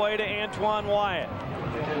punt it away to Antoine Wyatt.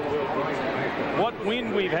 What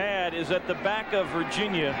wind we've had is at the back of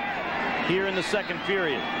Virginia here in the second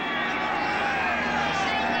period.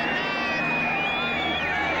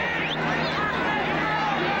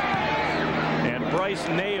 And Bryce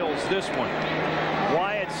nails this one.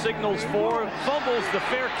 Wyatt signals for, fumbles the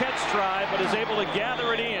fair catch try, but is able to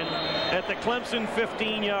gather it in at the Clemson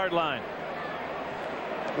 15-yard line.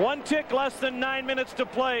 One tick less than 9 minutes to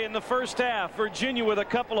play in the first half. Virginia, with a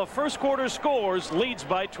couple of first quarter scores, leads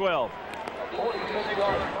by 12.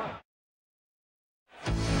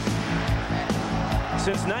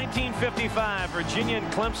 Since 1955, Virginia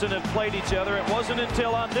and Clemson have played each other. It wasn't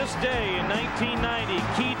until on this day in 1990,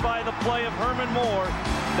 keyed by the play of Herman Moore,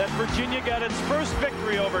 that Virginia got its first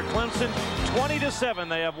victory over Clemson, 20-7.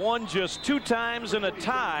 They have won just 2 times in a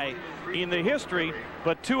tie in the history,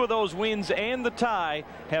 but 2 of those wins and the tie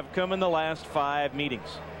have come in the last 5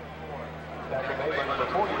 meetings.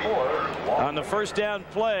 On the first down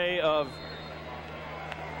play of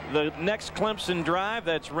the next Clemson drive,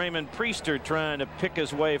 that's Raymond Priester trying to pick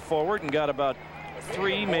his way forward and got about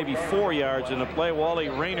 3, maybe 4 yards in the play. Wally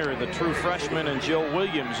Rayner, the true freshman, and Joe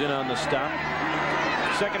Williams in on the stop.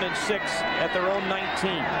 2nd and 6 at their own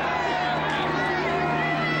 19.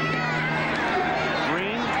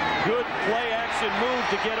 Green, good play-action move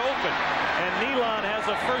to get open. And Nealon has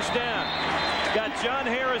a first down. Got John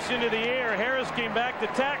Harris into the air. Harris came back to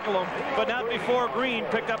tackle him, but not before Green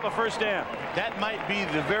picked up a first down. That might be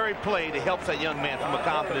the very play that helps that young man from a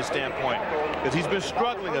confidence standpoint, because he's been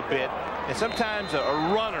struggling a bit, and sometimes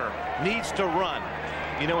a runner needs to run,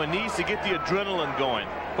 you know, and needs to get the adrenaline going.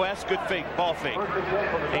 Boy, that's good fake, ball fake,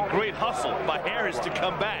 and great hustle by Harris to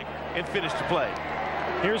come back and finish the play.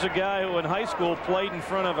 Here's a guy who in high school played in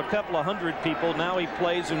front of a couple of hundred people. Now he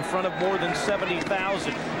plays in front of more than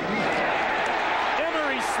 70,000.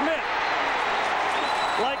 Smith,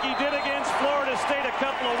 like he did against Florida State a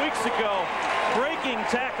couple of weeks ago, breaking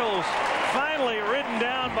tackles, finally ridden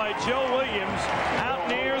down by Joe Williams out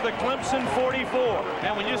near the Clemson 44.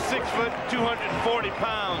 And when you're 6 foot, 240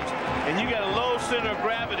 pounds, and you got a low center of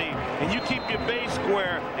gravity, and you keep your base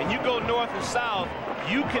square, and you go north and south,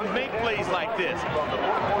 you can make plays like this.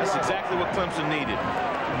 That's exactly what Clemson needed.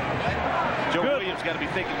 Joe Williams got to be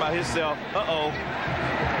thinking about himself. Uh-oh.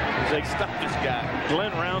 They stop this guy.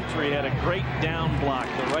 Glenn Roundtree had a great down block,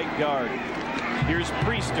 the right guard. Here's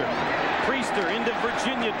Priester. Priester into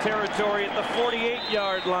Virginia territory at the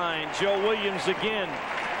 48-yard line. Joe Williams again.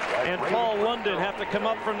 And Paul London have to come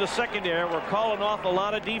up from the secondary. We're calling off a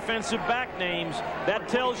lot of defensive back names. That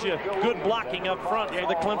tells you good blocking up front for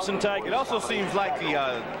the Clemson Tigers. It also seems like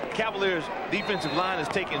the Cavaliers defensive line is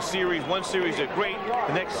taking series. One series they're great.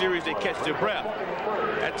 The next series they catch their breath.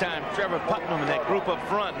 That time Trevor Putnam and that group up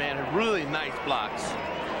front, man, are really nice blocks.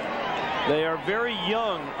 They are very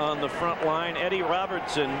young on the front line. Eddie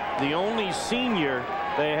Robertson, the only senior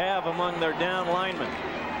they have among their down linemen.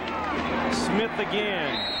 Smith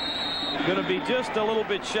again. Going to be just a little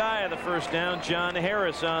bit shy of the first down. John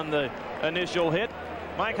Harris on the initial hit.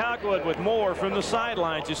 Mike Hogwood with more from the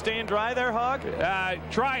sidelines. You staying dry there, Hog?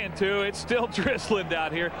 Trying to. It's still drizzling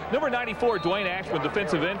down here. Number 94, Dwayne Ashman,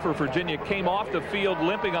 defensive end for Virginia, came off the field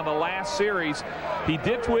limping on the last series. He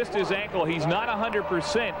did twist his ankle. He's not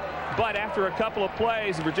 100%, but after a couple of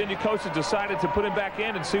plays, the Virginia coaches decided to put him back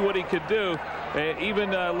in and see what he could do.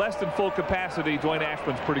 Even less than full capacity, Dwayne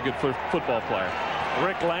Ashman's a pretty good football player.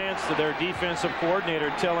 Rick Lance, their defensive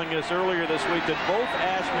coordinator, telling us earlier this week that both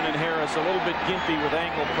Ashman and Harris a little bit gimpy with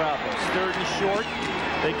ankle problems. 3rd and short.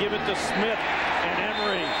 They give it to Smith, and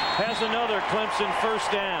Emery has another Clemson first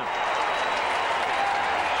down.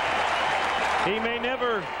 He may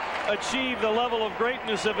never achieve the level of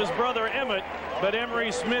greatness of his brother Emmett, but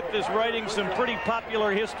Emery Smith is writing some pretty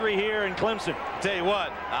popular history here in Clemson. Tell you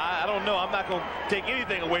what, I don't know. I'm not going to take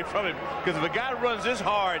anything away from him, because if a guy runs this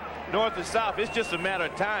hard north and south, it's just a matter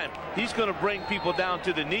of time. He's going to bring people down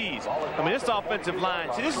to the knees. I mean, this offensive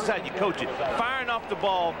line, see, this is how you coach it. Firing off the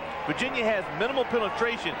ball. Virginia has minimal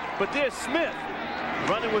penetration, but there's Smith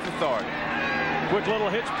running with authority. Quick little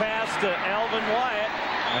hitch pass to Alvin Wyatt.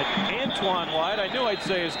 Antoine Wyatt. I knew I'd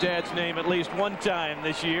say his dad's name at least one time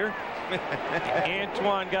this year.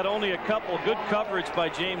 Antoine got only a couple. Good coverage by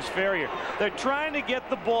James Ferrier. They're trying to get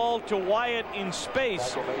the ball to Wyatt in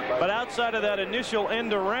space, but outside of that initial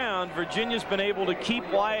end around, Virginia's been able to keep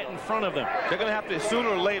Wyatt in front of them. They're going to have to, sooner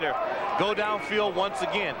or later, go downfield once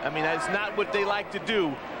again. I mean, that's not what they like to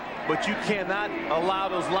do, but you cannot allow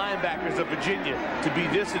those linebackers of Virginia to be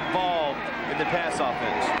this involved in the pass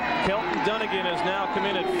offense. Kelton Dunnigan has now come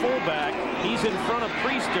in at fullback. He's in front of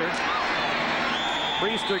Priester.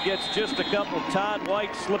 Priester gets just a couple. Todd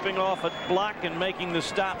White slipping off a block and making the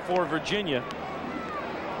stop for Virginia.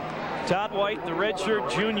 Todd White, the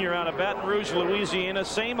redshirt junior out of Baton Rouge, Louisiana,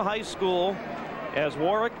 same high school as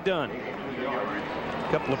Warwick Dunn. A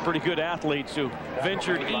couple of pretty good athletes who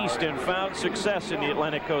ventured east and found success in the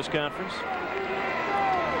Atlantic Coast Conference.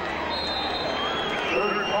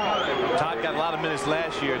 Todd got a lot of minutes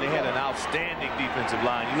last year, and they had an outstanding defensive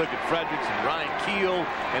line. You look at Fredericks and Ryan Keel,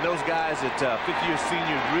 and those guys at fifth-year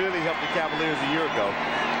seniors really helped the Cavaliers a year ago.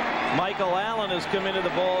 Michael Allen has come into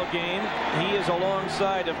the ball game. He is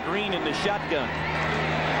alongside of Green in the shotgun.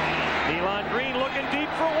 Elon Green looking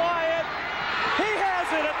deep for Wyatt. He has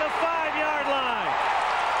it at the 5-yard line.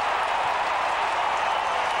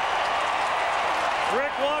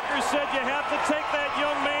 Rick Walker said you have to take that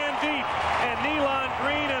young man deep, and Elon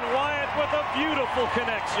Green and Wyatt with a beautiful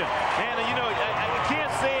connection. And you know, I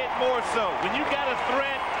can't say it more so. When you got a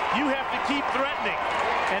threat, you have to keep threatening.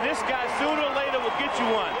 And this guy sooner or later will get you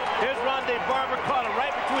one. There's Rondé Barber, caught him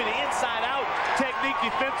right between the inside-out technique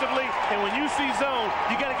defensively. And when you see zone,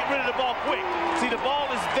 you got to get rid of the ball quick. See, the ball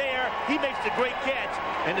is there. He makes the great catch,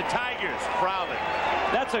 and the Tigers prowling.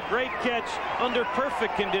 That's a great catch under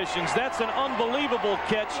perfect conditions. That's an unbelievable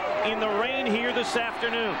catch in the rain here this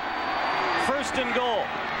afternoon. First and goal.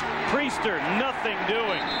 Priester, nothing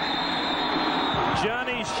doing.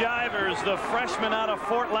 Johnny Shivers, the freshman out of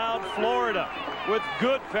Fort Loud, Florida, with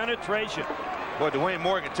good penetration. Boy, Dwayne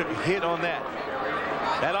Morgan took a hit on that.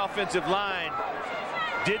 That offensive line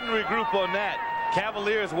didn't regroup on that.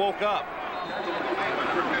 Cavaliers woke up.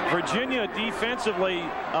 Virginia defensively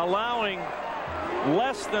allowing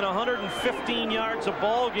less than 115 yards a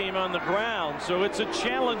ball game on the ground, so it's a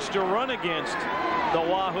challenge to run against the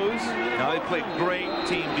Wahoos. Now, they played great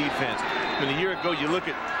team defense. I mean, a year ago, you look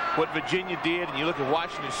at what Virginia did, and you look at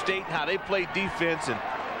Washington State and how they played defense, and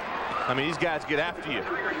I mean, these guys get after you.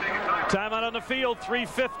 Timeout on the field,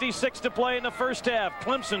 3:56 to play in the first half.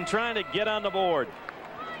 Clemson trying to get on the board.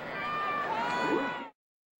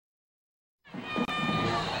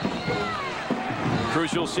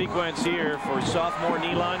 Crucial sequence here for sophomore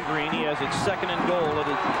Nealon Green. He has it second and goal at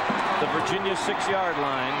the Virginia 6-yard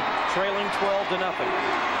line, trailing 12-0.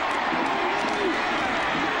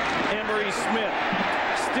 Emery Smith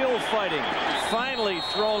still fighting, finally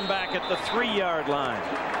thrown back at the 3-yard line.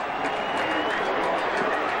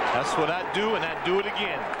 That's what I'd do, and I'd do it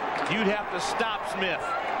again. You'd have to stop Smith.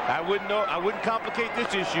 I wouldn't complicate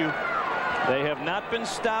this issue. They have not been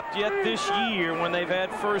stopped yet this year when they've had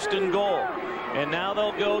first and goal. And now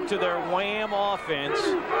they'll go to their wham offense,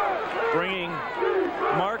 bringing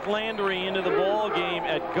Mark Landry into the ball game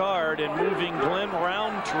at guard and moving Glenn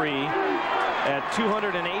Roundtree at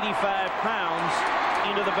 285 pounds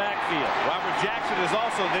into the backfield. Robert Jackson is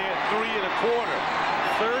also there at 3 1/4.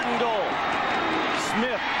 Third and goal.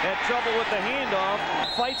 Smith had trouble with the handoff,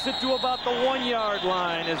 fights it to about the 1-yard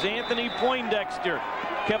line as Anthony Poindexter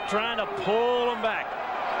kept trying to pull him back.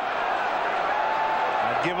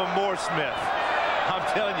 I'd give him more Smith. I'm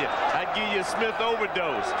telling you, I'd give you a Smith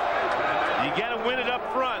overdose. You got to win it up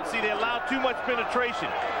front. See, they allow too much penetration.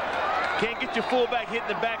 Can't get your fullback hit in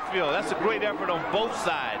the backfield. That's a great effort on both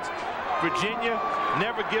sides. Virginia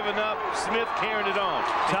never giving up. Smith carrying it on.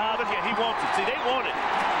 Todd, look at, he wants it. See, they want it.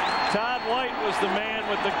 Todd White was the man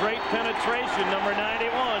with the great penetration, number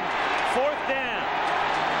 91. Fourth down.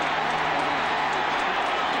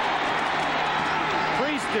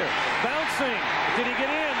 Priester bouncing. Did he get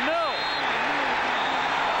in? No.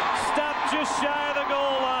 Stopped just shy of the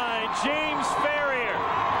goal line. James Ferrier.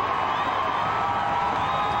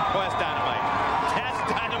 Boy, that's dynamite. That's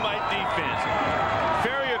dynamite defense.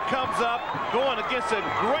 Ferrier comes up, going against a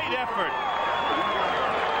great effort.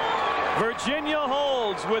 Virginia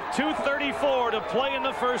holds with 2:34 to play in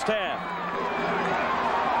the first half.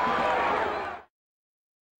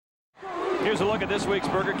 Here's a look at this week's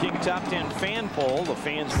Burger King Top 10 fan poll. The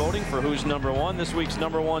fans voting for who's number one. This week's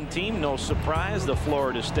number one team, no surprise, the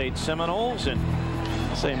Florida State Seminoles. And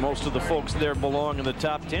I say most of the folks there belong in the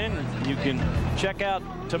top 10. You can check out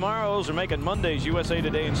tomorrow's or make it Monday's USA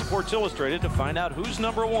Today and Sports Illustrated to find out who's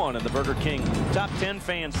number one in the Burger King Top 10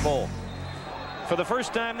 fans poll. For the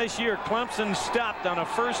first time this year, Clemson stopped on a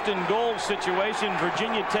first and goal situation.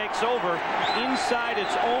 Virginia takes over inside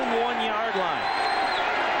its own 1-yard line.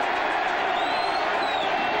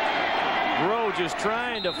 Rowe just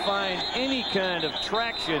trying to find any kind of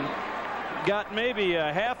traction. Got maybe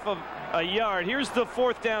a half of a yard. Here's the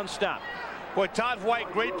fourth down stop. Boy, Todd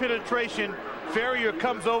White, great penetration. Ferrier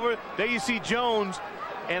comes over. There you see Jones.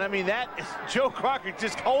 And I mean, that is Joe Crocker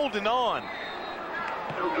just holding on.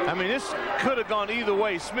 I mean, this could have gone either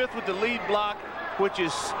way. Smith with the lead block, which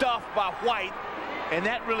is stuffed by White, and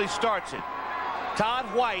that really starts it. Todd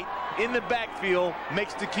White in the backfield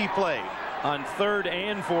makes the key play. On third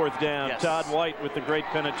and fourth down, yes. Todd White with the great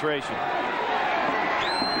penetration.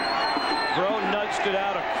 Bro nudged it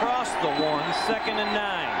out across the 1, 2nd and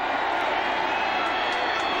 9.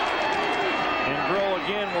 And Bro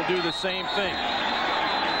again will do the same thing.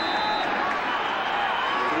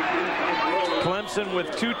 Clemson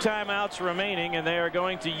with 2 timeouts remaining, and they are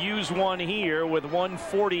going to use one here with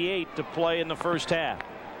 1:48 to play in the first half.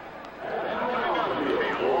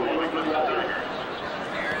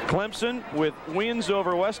 Clemson with wins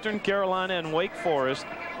over Western Carolina and Wake Forest,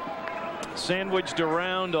 sandwiched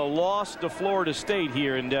around a loss to Florida State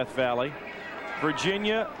here in Death Valley.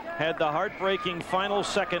 Virginia had the heartbreaking final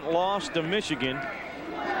second loss to Michigan,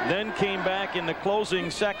 then came back in the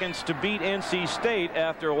closing seconds to beat NC State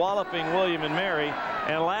after walloping William and Mary,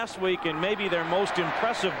 and last week in maybe their most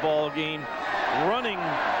impressive ball game, running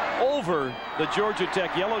over the Georgia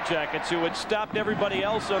Tech Yellow Jackets, who had stopped everybody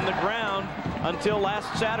else on the ground until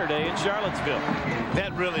last Saturday in Charlottesville.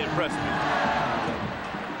 That really impressed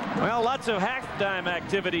me. Well, lots of halftime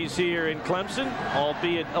activities here in Clemson,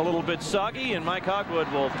 albeit a little bit soggy, and Mike Hogwood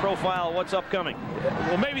will profile what's upcoming.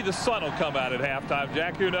 Well, maybe the sun will come out at halftime,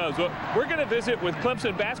 Jack. Who knows? Well, we're going to visit with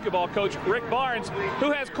Clemson basketball coach Rick Barnes,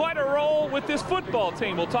 who has quite a role with this football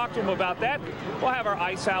team. We'll talk to him about that. We'll have our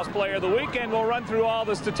Ice House Player of the Week, and we'll run through all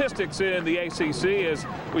the statistics in the ACC as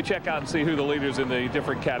we check out and see who the leaders in the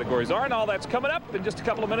different categories are. And all that's coming up in just a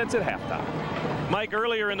couple of minutes at halftime. Mike,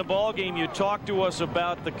 earlier in the ball game, you talked to us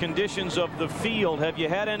about the conditions of the field. Have you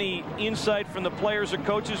had any insight from the players or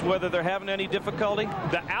coaches whether they're having any difficulty?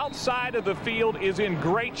 The outside of the field is in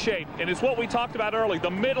great shape, and it's what we talked about early.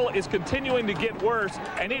 The middle is continuing to get worse,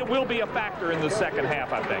 and it will be a factor in the second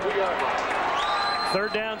half, I think.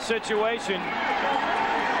 Third down situation.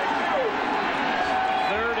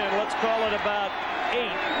 Third, and let's call it about 8.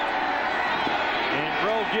 And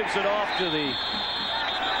Grove gives it off to the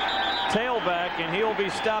tailback, and he'll be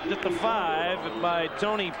stopped at the 5 by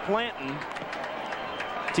Tony Planton.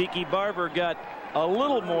 Tiki Barber got a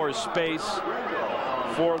little more space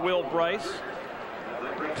for Will Bryce.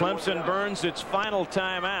 Clemson burns its final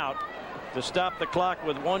timeout to stop the clock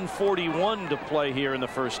with 1:41 to play here in the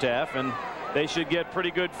first half, and they should get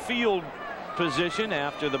pretty good field position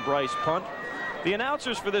after the Bryce punt. The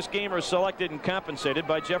announcers for this game are selected and compensated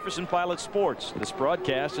by Jefferson Pilot Sports. This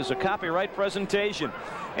broadcast is a copyright presentation.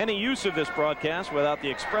 Any use of this broadcast without the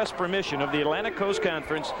express permission of the Atlantic Coast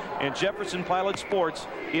Conference and Jefferson Pilot Sports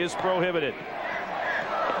is prohibited.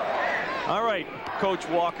 All right, Coach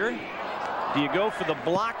Walker, do you go for the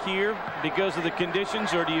block here because of the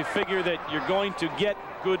conditions, or do you figure that you're going to get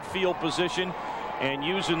good field position and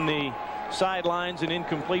using the sidelines and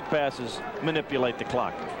incomplete passes manipulate the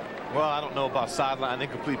clock? Well, I don't know about sideline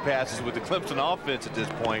incomplete passes with the Clemson offense at this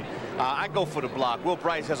point. I go for the block. Will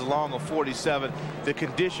Bryce has a long of 47. The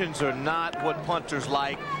conditions are not what punters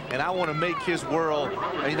like, and I want to make his world,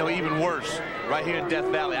 even worse. Right here in Death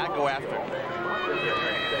Valley, I go after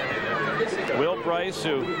it. Will Bryce,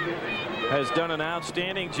 who has done an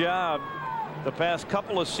outstanding job the past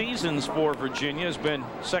couple of seasons for Virginia, has been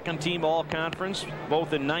second-team all-conference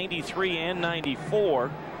both in '93 and '94.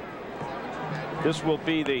 This will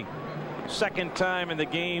be the second time in the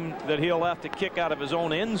game that he'll have to kick out of his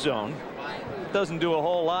own end zone. Doesn't do a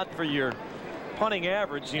whole lot for your punting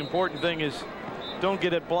average. The important thing is don't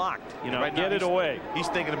get it blocked. Right, get it away. He's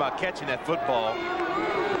thinking about catching that football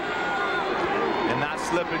and not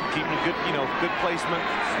slipping, keeping good, good placement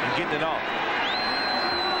and getting it off.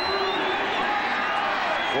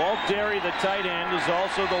 Walt Derry, the tight end, is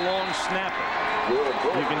also the long snapper.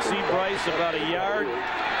 You can see Bryce about a yard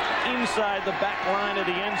inside the back line of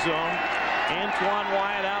the end zone. Antoine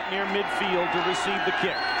Wyatt out near midfield to receive the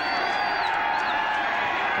kick.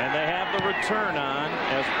 And they have the return on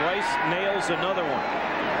as Bryce nails another one.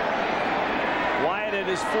 Wyatt at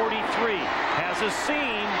his 43 has a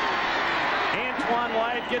seam. Antoine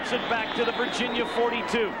Wyatt gets it back to the Virginia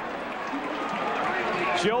 42.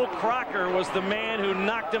 Joe Crocker was the man who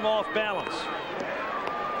knocked him off balance.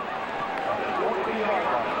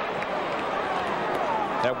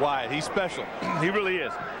 That Wyatt, he's special. He really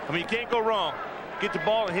is. I mean, you can't go wrong. Get the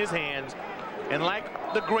ball in his hands, and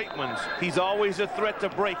like the great ones, he's always a threat to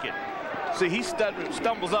break it. See, he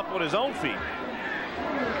stumbles up on his own feet.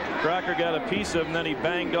 Crocker got a piece of him, then he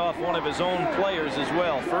banged off one of his own players as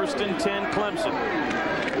well. 1st and 10, Clemson.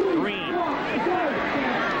 Green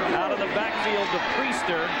out of the backfield to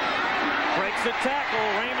Priester. Breaks a tackle.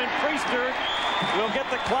 Raymond Priester will get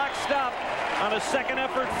the clock stopped on a second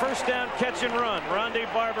effort, first down catch and run. Rondé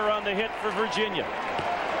Barber on the hit for Virginia.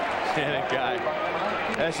 That guy,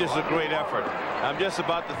 that's just a great effort. I'm just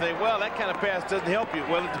about to think, well, that kind of pass doesn't help you.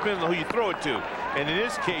 Well, it depends on who you throw it to. And in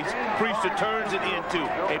this case, Priester turns it into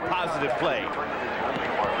a positive play.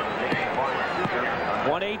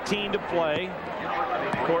 1:18 to play.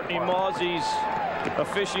 Courtney Mawsey's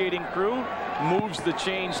officiating crew moves the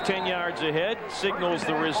chains 10 yards ahead, signals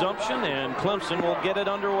the resumption, and Clemson will get it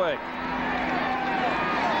underway.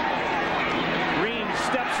 Green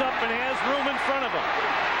steps up and has room in front of him.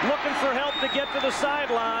 Looking for help to get to the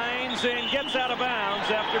sidelines and gets out of bounds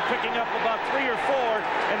after picking up about 3 or 4,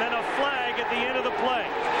 and then a flag at the end of the play.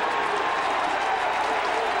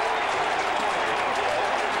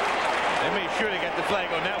 They made sure they got the flag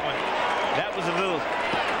on that one. That was a little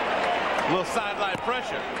sideline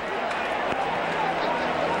pressure.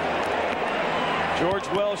 George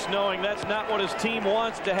Welsh, knowing that's not what his team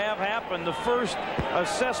wants to have happen. The first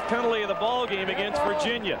assessed penalty of the ball game against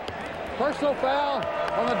Virginia. Personal foul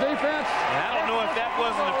on the defense. And I don't know if that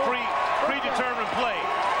wasn't a predetermined play.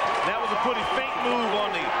 That was a pretty faint move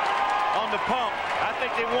on the pump. I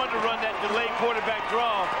think they wanted to run that delayed quarterback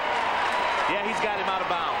draw. Yeah, he's got him out of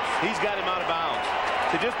bounds. He's got him out of bounds.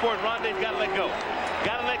 To this point, Rondé's got to let go.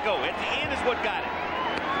 Got to let go. At the end is what got it.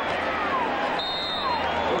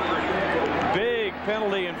 Big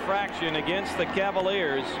penalty infraction against the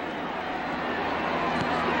Cavaliers.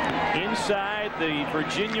 Inside the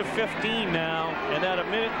Virginia 15 now, and at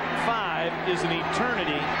 1:05 is an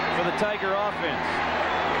eternity for the Tiger offense.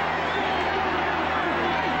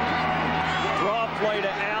 Draw play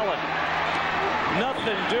to Allen.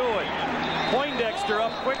 Nothing doing. Poindexter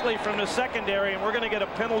up quickly from the secondary, and we're going to get a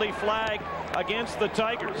penalty flag against the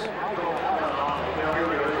Tigers.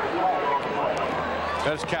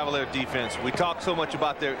 That's Cavalier defense. We talk so much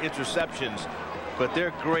about their interceptions, but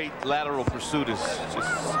their great lateral pursuit is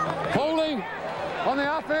just... Holding on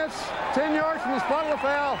the offense, 10 yards from the spot of the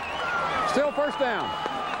foul. Still first down.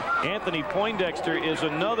 Anthony Poindexter is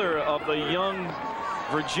another of the young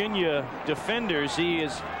Virginia defenders. He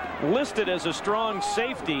is listed as a strong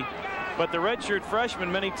safety, but the redshirt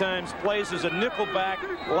freshman many times plays as a nickelback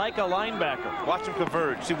like a linebacker. Watch him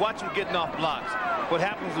converge. See, watch him getting off blocks. What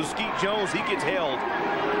happens with Skeet Jones, he gets held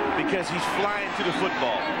because he's flying to the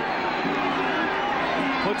football.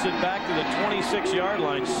 Puts it back to the 26-yard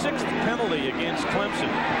line. 6th penalty against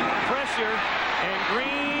Clemson. Pressure, and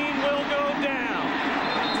Green will go down.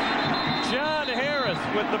 John Harris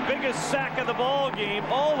with the biggest sack of the ball game,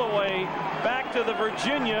 all the way back to the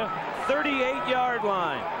Virginia 38-yard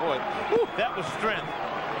line. Boy, whew, that was strength.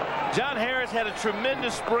 John Harris had a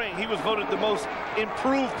tremendous spring. He was voted the most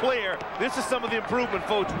improved player. This is some of the improvement,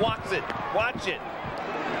 folks. Watch it. Watch it.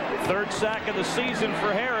 3rd sack of the season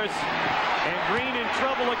for Harris. And Green in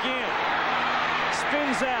trouble again.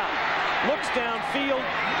 Spins out. Looks downfield.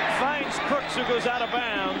 Finds Crooks, who goes out of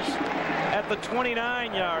bounds at the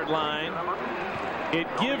 29-yard line. It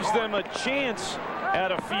gives them a chance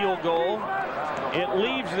at a field goal. It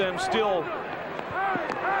leaves them still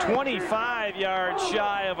 25 yards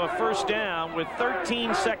shy of a first down with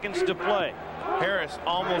 13 seconds to play. Harris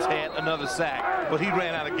almost had another sack, but he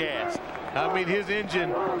ran out of gas. I mean, his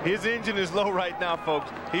engine is low right now, folks.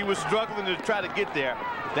 He was struggling to try to get there.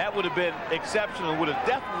 That would have been exceptional. Would have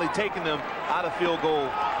definitely taken them out of field goal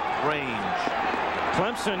range.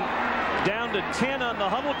 Clemson down to 10 on the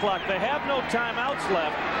huddle clock. They have no timeouts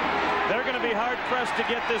left. They're going to be hard-pressed to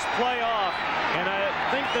get this play off, and I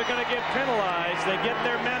think they're going to get penalized. They get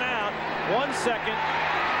their men out. 1 second.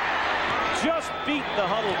 Just beat the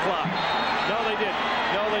huddle clock. No, they didn't.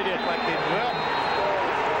 No, they didn't. Well,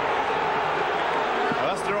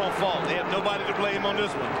 that's their own fault. They have nobody to blame on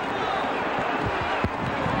this one.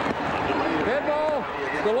 Dead ball,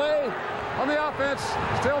 delay on the offense,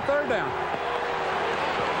 still 3rd down.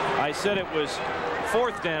 I said it was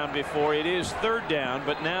 4th down before. It is 3rd down,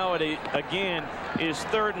 but now it again is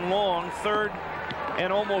 3rd and long, 3rd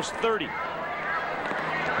and almost 30.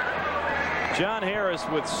 John Harris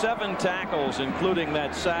with 7 tackles, including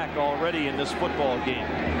that sack already in this football game.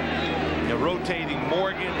 They're rotating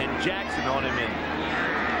Morgan and Jackson on him, and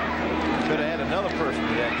could have had another person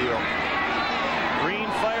to that deal. Green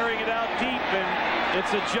firing it out deep, and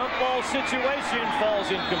it's a jump ball situation.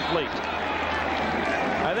 Falls incomplete.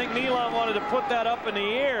 I think Nealon wanted to put that up in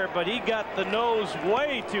the air, but he got the nose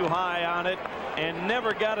way too high on it and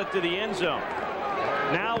never got it to the end zone.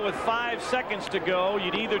 Now with 5 seconds to go,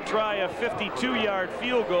 you'd either try a 52-yard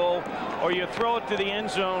field goal or you throw it to the end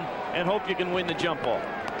zone and hope you can win the jump ball.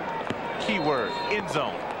 Key word, end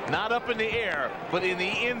zone. Not up in the air, but in the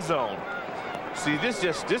end zone. See, this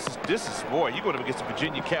is boy, you're going to get some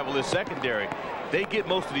Virginia Cavaliers secondary. They get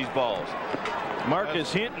most of these balls.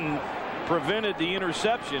 Marcus Hinton prevented the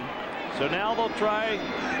interception, so now they'll try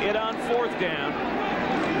it on 4th down.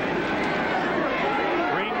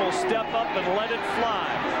 Green will step up and let it fly,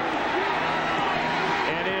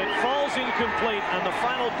 and it falls incomplete on the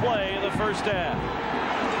final play of the first half.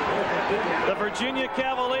 The Virginia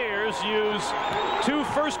Cavaliers use 2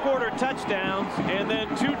 first-quarter touchdowns and then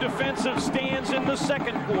 2 defensive stands in the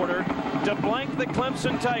second quarter to blank the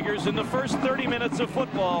Clemson Tigers in the first 30 minutes of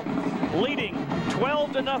football, leading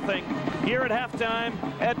 12-0 here at halftime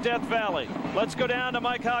at Death Valley. Let's go down to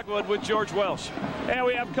Mike Hogwood with George Welsh. And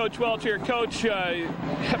we have Coach Welch here. Coach,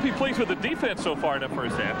 happy pleased with the defense so far in the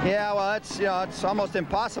first half. Yeah, well, it's almost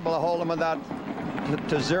impossible to hold them without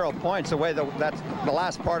to 0 points the way that's the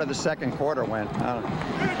last part of the second quarter went.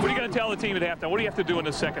 What are you going to tell the team at halftime? What do you have to do in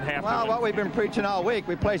the second half? Well, what we've been preaching all week.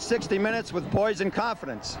 We play 60 minutes with poise and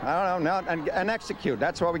confidence. I don't know, and execute.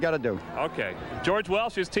 That's what we got to do. Okay. George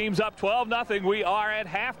Welch's team's up 12-0. We are at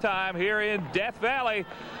halftime here in Death Valley.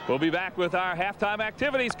 We'll be back with our halftime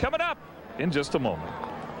activities coming up in just a moment.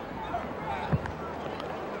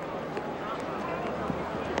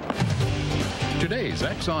 Today's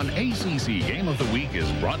Exxon ACC Game of the Week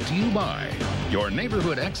is brought to you by your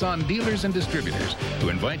neighborhood Exxon dealers and distributors, who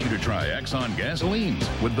invite you to try Exxon gasolines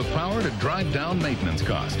with the power to drive down maintenance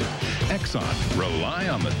cost. Exxon, rely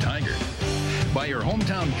on the Tiger. By your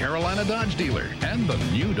hometown Carolina Dodge dealer and the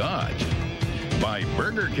new Dodge. By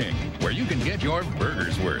Burger King, where you can get your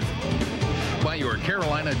burger's worth. By your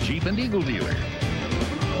Carolina Jeep and Eagle dealer.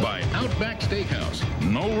 By Outback Steakhouse,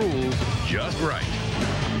 no rules, just right.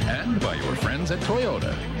 And by your friends at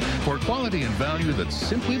Toyota. For quality and value that's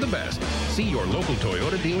simply the best, see your local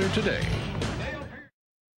Toyota dealer today.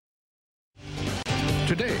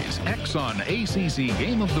 Today's Exxon ACC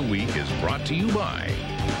Game of the Week is brought to you by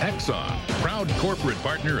Exxon, proud corporate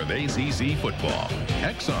partner of ACC football.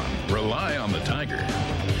 Exxon, rely on the Tiger.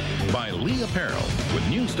 By Lee Apparel, with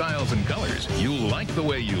new styles and colors, you'll like the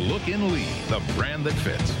way you look in Lee, the brand that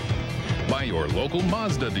fits. By your local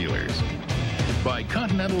Mazda dealers. By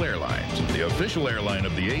Continental Airlines, the official airline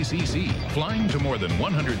of the ACC, flying to more than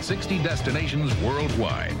 160 destinations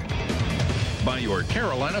worldwide. By your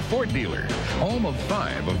Carolina Ford dealer, home of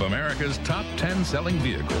 5 of America's top 10 selling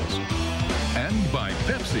vehicles. And by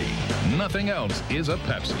Pepsi, nothing else is a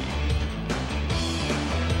Pepsi.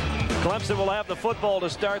 Clemson will have the football to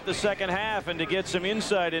start the second half, and to get some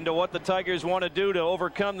insight into what the Tigers want to do to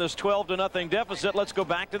overcome this 12-0 deficit, let's go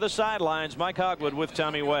back to the sidelines. Mike Hogwood with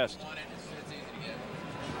Tommy West.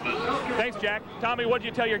 Thanks, Jack. Tommy, what did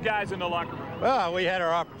you tell your guys in the locker room? Well, we had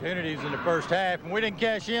our opportunities in the first half, and we didn't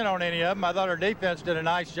cash in on any of them. I thought our defense did a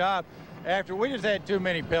nice job. After we just had too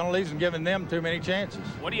many penalties and given them too many chances.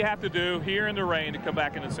 What do you have to do here in the rain to come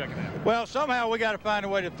back in the second half? Well, somehow we got to find a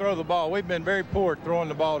way to throw the ball. We've been very poor at throwing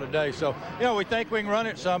the ball today. So, you know, we think we can run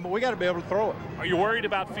it some, but we got to be able to throw it. Are you worried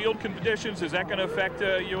about field conditions? Is that going to affect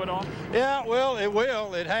you at all? Yeah, well, it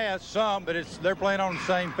will. It has some, but they're playing on the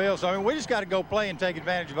same field. So, I mean, we just got to go play and take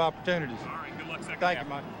advantage of opportunities. All right, good luck second Thank half.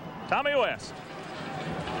 you, Mike. Tommy West.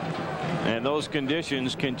 And those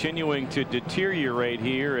conditions continuing to deteriorate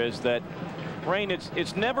here as that rain,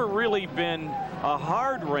 it's never really been a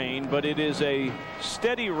hard rain, but it is a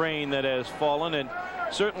steady rain that has fallen and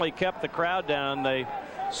certainly kept the crowd down. They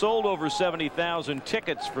sold over 70,000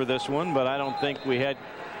 tickets for this one, but I don't think we had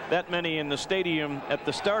that many in the stadium at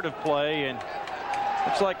the start of play, and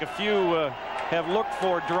looks like a few have looked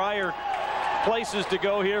for drier places to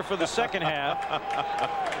go here for the second half.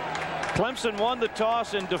 Clemson won the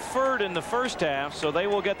toss and deferred in the first half, so they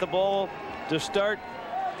will get the ball to start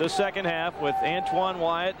the second half with Antoine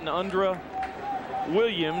Wyatt and Undra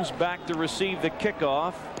Williams back to receive the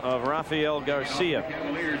kickoff of Rafael Garcia.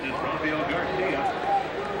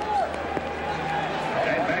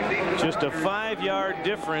 Just a 5-yard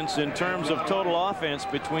difference in terms of total offense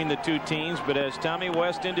between the two teams, but as Tommy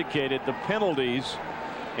West indicated, the penalties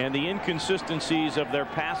and the inconsistencies of their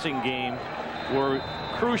passing game were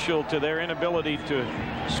crucial to their inability to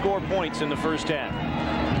score points in the first half.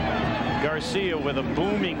 Garcia with a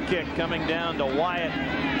booming kick coming down to Wyatt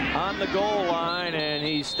on the goal line, and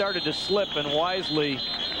he started to slip and wisely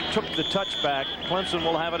took the touchback. Clemson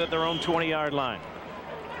will have it at their own 20-yard line.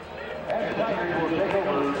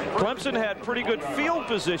 Clemson had pretty good field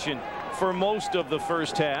position for most of the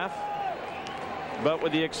first half, but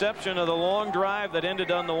with the exception of the long drive that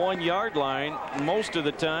ended on the 1-yard line, most of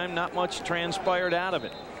the time not much transpired out of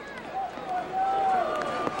it.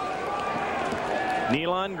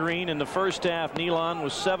 Nealon Green in the first half. Nealon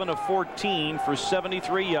was 7 of 14 for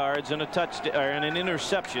 73 yards and a touchdown and an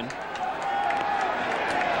interception.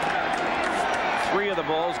 3 of the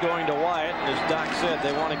balls going to Wyatt, and as Doc said,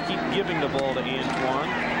 they want to keep giving the ball to Antoine.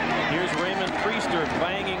 Here's Raymond Priester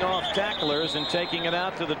banging off tacklers and taking it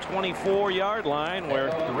out to the 24-yard line, where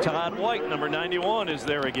Todd White, number 91, is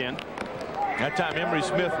there again. That time Emery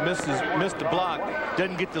Smith missed the block,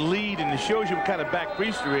 doesn't get the lead, and it shows you what kind of back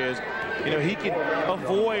Priester is. You know, he can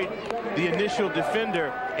avoid the initial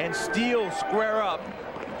defender and still square up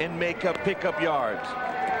and pick up yards.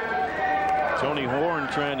 Tony Horn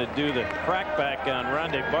trying to do the crackback on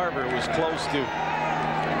Rondé Barber was close to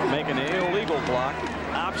making an illegal block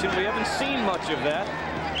option. We haven't seen much of that.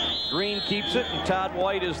 Green keeps it, and Todd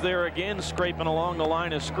White is there again, scraping along the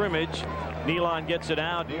line of scrimmage. Nealon gets it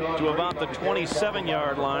out to about the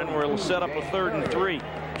 27-yard line, where it'll set up a 3rd and 3.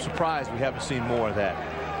 I'm surprised we haven't seen more of that.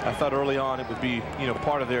 I thought early on it would be, you know,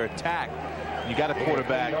 part of their attack. You got a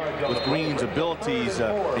quarterback with Green's abilities,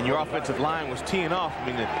 and your offensive line was teeing off. I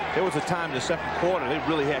mean, there was a time in the second quarter they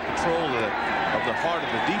really had control of the heart of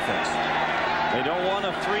the defense. They don't want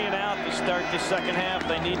a 3-and-out to start the second half.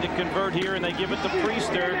 They need to convert here, and they give it to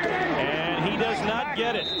Priester, and he does not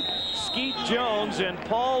get it. Skeet Jones and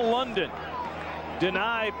Paul London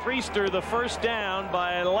deny Priester the first down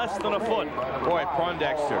by less than a foot. Boy,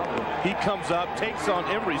 Poindexter, he comes up, takes on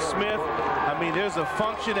Emery Smith. I mean, there's a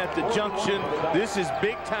function at the junction. This is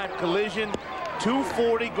big-time collision.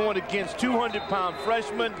 240 going against 200-pound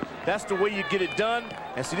freshman. That's the way you get it done.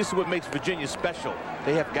 And see, this is what makes Virginia special.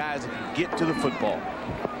 They have guys that can get to the football.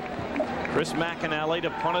 Chris McAnally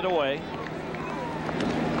to punt it away.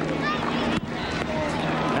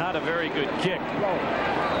 Not a very good kick,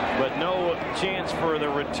 but no chance for the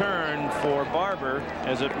return for Barber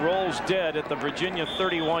as it rolls dead at the Virginia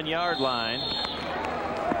 31-yard line.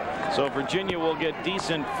 So Virginia will get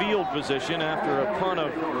decent field position after a punt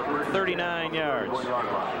of 39 yards.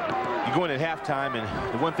 You go in at halftime,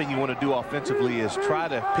 and the one thing you want to do offensively is try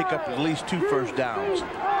to pick up at least 2 first downs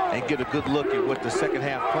and get a good look at what the second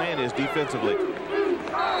half plan is defensively.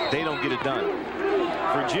 They don't get it done.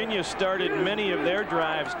 Virginia started many of their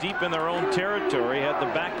drives deep in their own territory, had the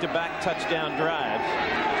back-to-back touchdown drives.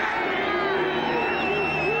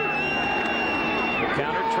 The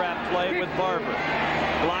counter trap play with Barber.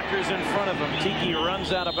 Blockers in front of him. Tiki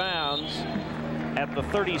runs out of bounds at the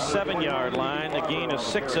 37-yard line. A gain of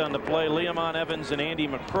 6 on the play. Leamon Evans and Andy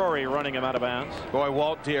McCrory running him out of bounds. Boy,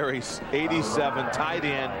 Walt Derry's 87, tight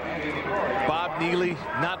end. Bob Neely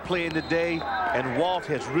not playing today, and Walt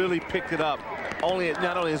has really picked it up.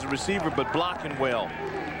 Not only as a receiver, but blocking well.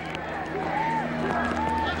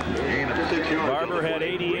 Barber had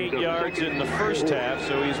 88 yards in the first half,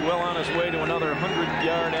 so he's well on his way to another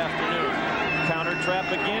 100-yard afternoon. Counter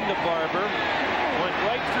trap again to Barber. Went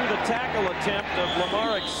right through the tackle attempt of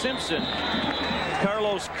Lamarick Simpson.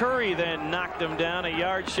 Carlos Curry then knocked him down a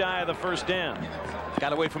yard shy of the first down.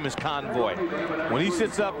 Got away from his convoy. When he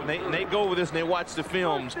sits up and they go over this and they watch the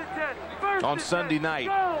films on Sunday night,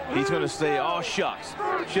 he's going to say, oh, shucks,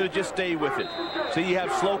 should have just stayed with it. So you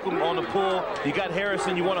have Slocum on the pull. You got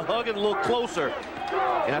Harrison. You want to hug it a little closer.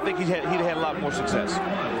 And I think he'd have had a lot more success.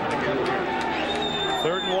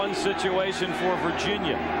 3rd and 1 situation for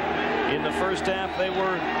Virginia. In the first half, they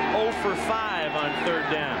were 0 for 5 on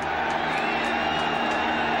 3rd down.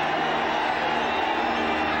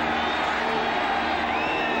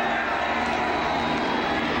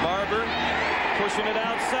 Barber pushing it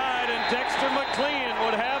outside, and Dexter McLean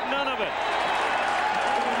would have none of it.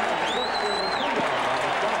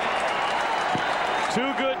 2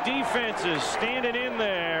 good defenses standing in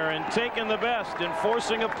there and taking the best and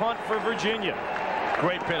forcing a punt for Virginia.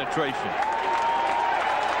 Great penetration.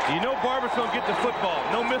 You know Barber's going to get the football.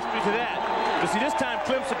 No mystery to that. But see, this time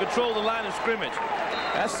Clemson controlled the line of scrimmage.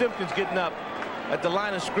 That's Simpkins getting up at the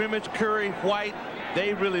line of scrimmage. Curry, White,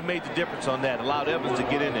 they really made the difference on that. Allowed Evans to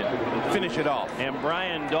get in and finish it off. And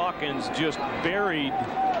Brian Dawkins just buried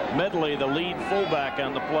Medley, the lead fullback,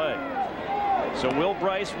 on the play. So Will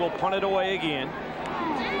Bryce will punt it away again.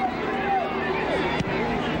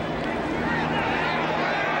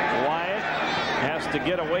 Has to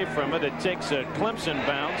get away from it. It takes a Clemson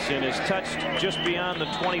bounce and is touched just beyond the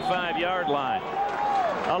 25-yard line.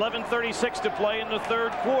 11:36 to play in the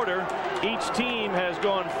 3rd quarter. Each team has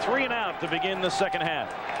gone 3 and out to begin the second half.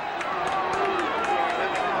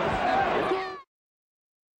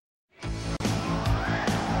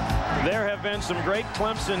 There have been some great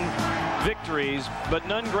Clemson victories, but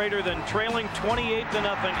none greater than trailing 28-0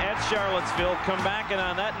 at Charlottesville. Come back, and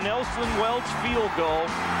on that Nelson Welch field goal,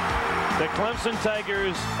 the Clemson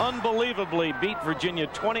Tigers unbelievably beat Virginia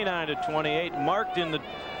 29-28, marked in the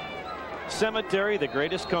cemetery the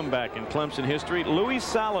greatest comeback in Clemson history. Louis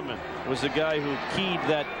Solomon was the guy who keyed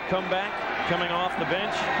that comeback coming off the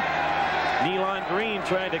bench. Nealon Green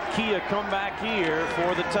trying to key a comeback here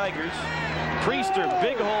for the Tigers. Priester,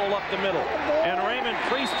 big hole up the middle, and Raymond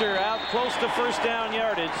Priester out close to first down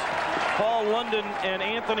yardage. Paul London and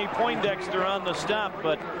Anthony Poindexter on the stop,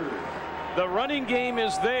 but the running game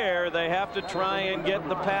is there. They have to try and get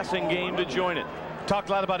the passing game to join it. Talked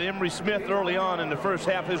a lot about Emery Smith early on in the first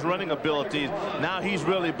half, his running abilities. Now he's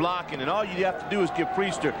really blocking, and all you have to do is give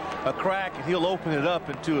Priester a crack, and he'll open it up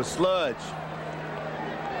into a sludge.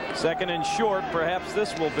 2nd and short. Perhaps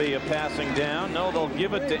this will be a passing down. No, they'll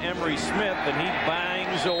give it to Emery Smith, and he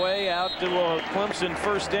bangs away out to a Clemson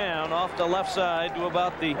first down off the left side to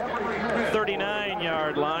about the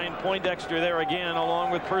 39-yard line. Poindexter there again,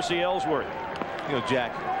 along with Percy Ellsworth. You know,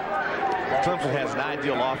 Jack, Clemson has an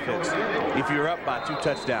ideal offense if you're up by 2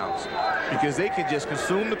 touchdowns, because they can just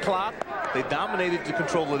consume the clock. They dominated the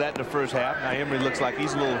control of that in the first half. Now Emery looks like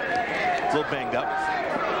he's a little banged up.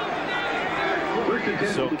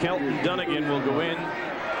 So Kelton Dunnigan will go in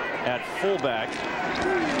at fullback,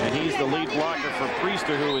 and he's the lead blocker for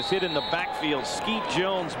Priester, who is hit in the backfield. Skeet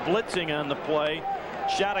Jones blitzing on the play,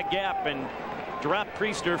 shot a gap and dropped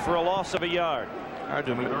Priester for a loss of a yard. Hard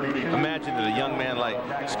to imagine that a young man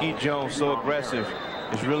like Skeet Jones, so aggressive,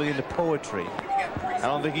 is really into poetry. I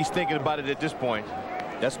don't think he's thinking about it at this point.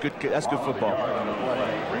 That's good football.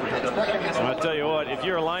 And I'll tell you what, if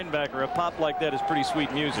you're a linebacker, a pop like that is pretty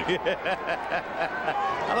sweet music.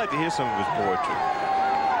 I like to hear some of his poetry.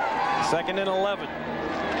 2nd and 11.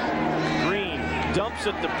 Green dumps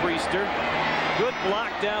it to Priester. Good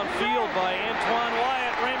block downfield by Antoine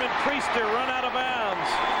Wyatt. Raymond Priester run out of bounds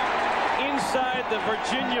inside the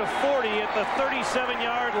Virginia 40 at the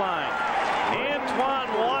 37-yard line.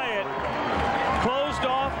 Antoine Wyatt closed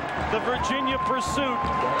off the Virginia pursuit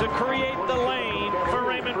to create the lane for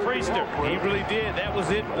Raymond Priester. He really did. That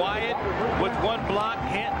was it. Wyatt with one block,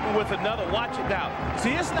 Hampton with another. Watch it now.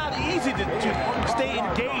 See, it's not easy to stay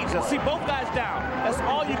engaged. I see both guys down. That's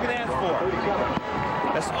all you can ask for.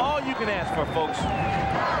 That's all you can ask for, folks.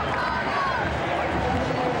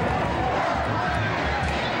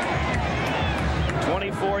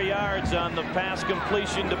 24 yards on the pass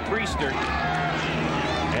completion to Priester.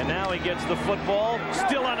 And now he gets the football,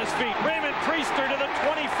 still on his feet. Raymond Priester to the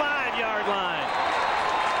 25-yard line.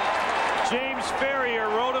 James Ferrier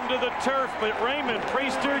rode him to the turf, but Raymond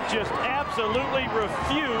Priester just absolutely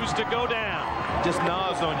refused to go down. Just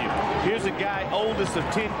gnaws on you. Here's a guy, oldest of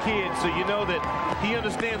 10 kids, so you know that he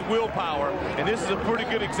understands willpower, and this is a pretty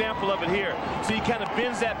good example of it here. So he kind of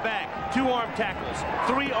bends that back. 2 arm tackles,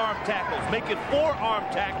 3 arm tackles, make it 4 arm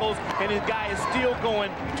tackles, and his guy is still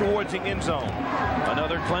going towards the end zone.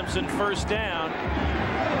 Another Clemson first down.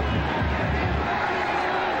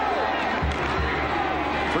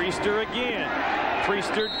 Priester again.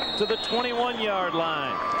 Priester to the 21-yard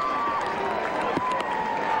line.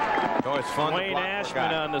 Oh, it's fun Wayne to block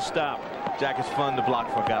Ashman on the stop. Jack, it's fun to block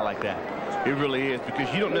for a guy like that. It really is,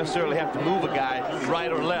 because you don't necessarily have to move a guy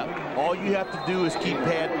right or left. All you have to do is keep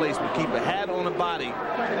pad placement, keep a hat on the body,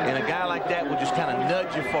 and a guy like that will just kind of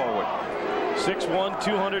nudge you forward. 6'1",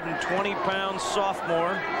 220-pound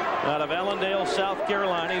sophomore out of Allendale, South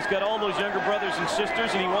Carolina. He's got all those younger brothers and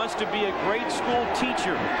sisters, and he wants to be a grade school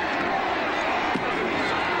teacher.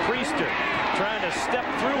 Priester trying to step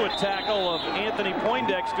through a tackle of Anthony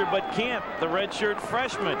Poindexter, but can't. The redshirt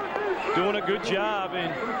freshman doing a good job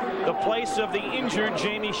in the place of the injured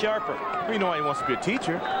Jamie Sharper. You know why he wants to be a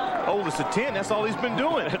teacher. Oldest of 10, that's all he's been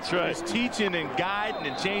doing. That's right. He's teaching and guiding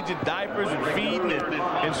and changing diapers and feeding and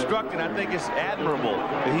instructing. I think it's admirable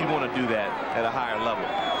that he'd want to do that at a higher level.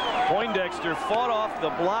 Poindexter fought off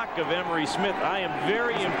the block of Emery Smith. I am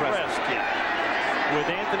very impressed with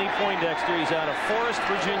Anthony Poindexter. He's out of Forest,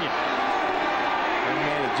 Virginia. And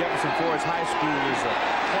man, at Jefferson Forest High School is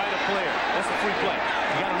quite a player. That's a free play.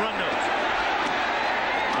 You got to run those.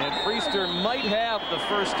 And Priester might have the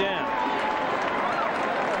first down.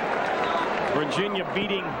 Virginia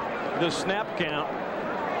beating the snap count,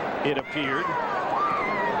 it appeared.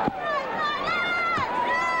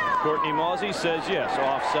 Courtney Mawsey says yes,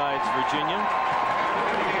 offsides Virginia.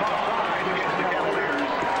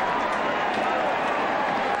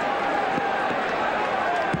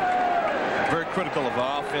 Very critical of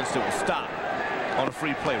our offense that will stop on a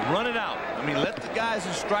free play. Run it out. I mean, let the guys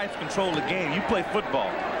in stripes control the game. You play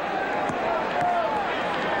football.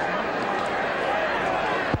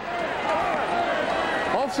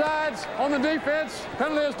 Offsides on the defense.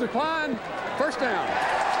 Penalty is declined. First down.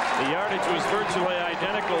 The yardage was virtually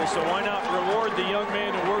identical, so why not reward the young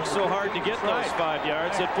man who worked so hard to get those 5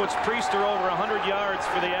 yards? It puts Priester over 100 yards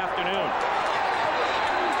for the afternoon.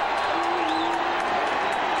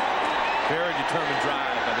 Very determined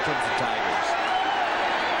drive by the Clemson Tigers.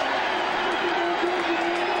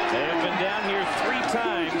 They have been down here 3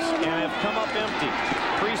 times and have come up empty.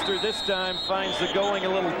 Priester this time finds the going a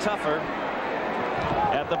little tougher.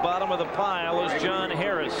 At the bottom of the pile is John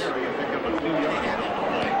Harris.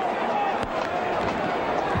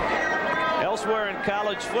 Elsewhere in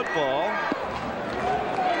college football,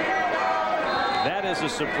 that is a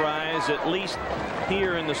surprise, at least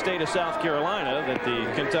here in the state of South Carolina, that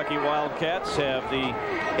the Kentucky Wildcats have the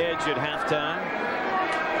edge at halftime.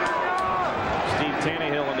 Steve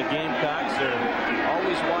Tannehill and the Gamecocks are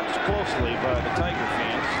always watched closely by the Tiger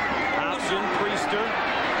fans. Option, Priester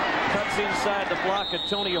cuts inside the block of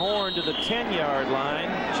Tony Horn to the 10-yard line.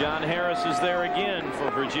 John Harris is there again for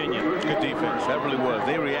Virginia. Good defense. That really was.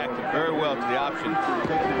 They reacted very well to the option.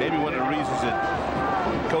 Maybe one of the reasons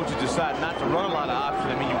that coaches decide not to run a lot of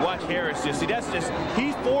options. I mean, you watch Harris just see, that's just,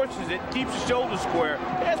 he forces it, keeps his shoulders square.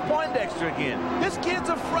 There's Poindexter again. This kid's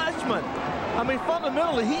a freshman. I mean,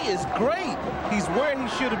 fundamentally, he is great. He's where he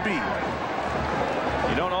should be.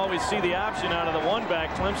 You don't always see the option out of the one back.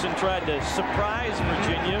 Clemson tried to surprise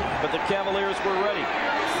Virginia, but the Cavaliers were ready.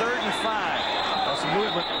 3rd and 5. That's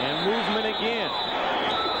movement. And movement again.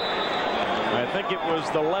 I think it was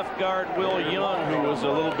the left guard, Will Young, who was a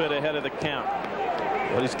little bit ahead of the count.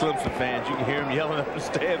 Well, these Clemson fans, you can hear them yelling up the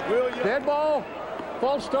stands. Will Young. Dead ball,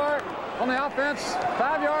 false start on the offense,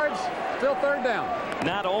 5 yards, still 3rd down.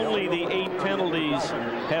 Not only the 8 penalties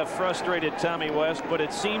have frustrated Tommy West, but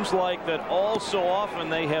it seems like that all so often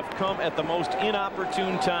they have come at the most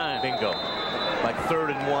inopportune time. Bingo. Like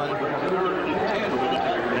 3rd and 1.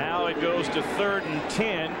 Now it goes to 3rd and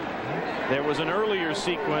 10. There was an earlier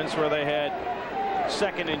sequence where they had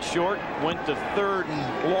 2nd and short, went to 3rd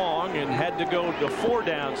and long, and had to go to 4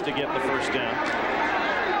 downs to get the 1st down.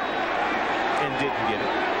 And didn't get it.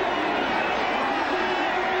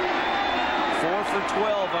 4 for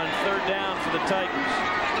 12 on 3rd down for the Tigers.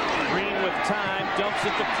 Green with time, dumps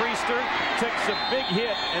it to Priester, takes a big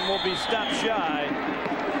hit and will be stopped shy.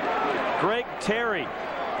 Greg Terry,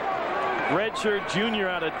 redshirt junior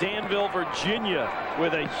out of Danville, Virginia,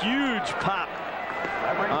 with a huge pop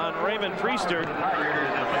on Raymond Priester.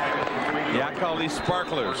 Yeah, I call these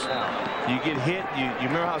sparklers. You get hit, you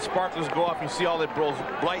remember how sparklers go off, you see all that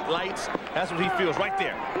bright lights? That's what he feels right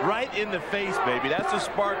there. Right in the face, baby. That's a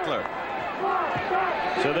sparkler.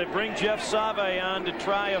 So they bring Jeff Save on to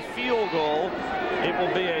try a field goal. It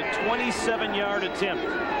will be a 27-yard attempt.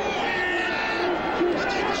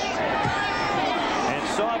 And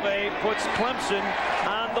Save puts Clemson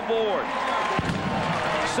on the board.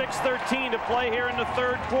 6:13 to play here in the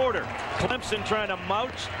 3rd quarter. Clemson trying to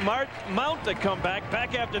mount a comeback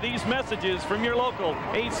back after these messages from your local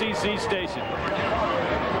ACC station.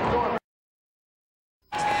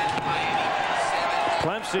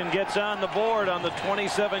 Clemson gets on the board on the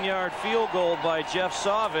 27-yard field goal by Jeff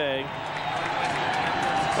Save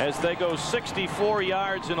as they go 64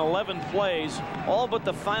 yards in 11 plays, all but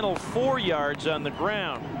the final 4 yards on the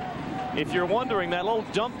ground. If you're wondering, that little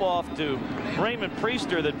dump off to Raymond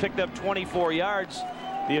Priester that picked up 24 yards,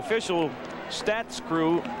 the official stats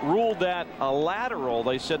crew ruled that a lateral.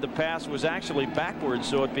 They said the pass was actually backwards,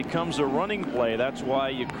 so it becomes a running play. That's why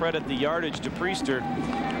you credit the yardage to Priester,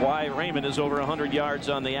 why Raymond is over 100 yards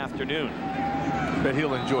on the afternoon. Bet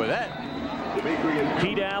he'll enjoy that.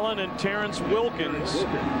 Pete Allen and Terrence Wilkins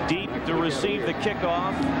deep to receive the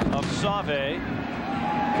kickoff of Save.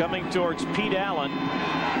 Coming towards Pete Allen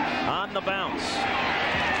on the bounce.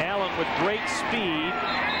 Allen with great speed,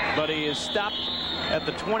 but he is stopped at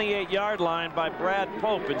the 28-yard line by Brad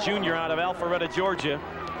Pope, a junior out of Alpharetta, Georgia.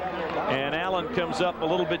 And Allen comes up a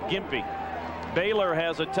little bit gimpy. Baylor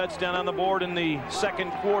has a touchdown on the board in the 2nd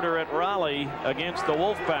quarter at Raleigh against the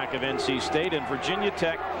Wolfpack of NC State, and Virginia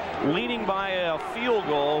Tech leading by a field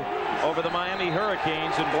goal over the Miami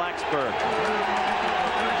Hurricanes in Blacksburg.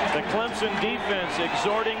 The Clemson defense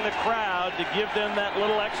exhorting the crowd to give them that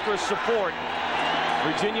little extra support.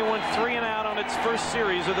 Virginia went 3 and out on its first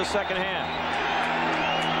series of the 2nd half.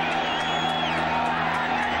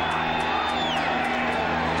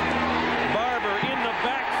 Barber in the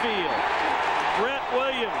backfield. Brett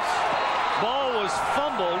Williams. Ball was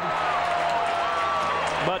fumbled,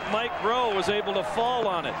 but Mike Rowe was able to fall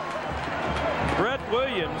on it. Brett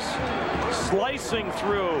Williams slicing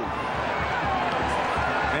through.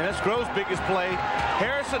 And that's Grove's biggest play.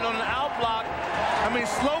 Harrison on an out block. I mean,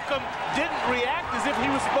 Slocum didn't react as if he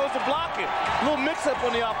was supposed to block it. A little mix-up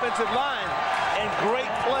on the offensive line. And great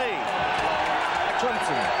play.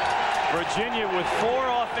 Clemson. Virginia with 4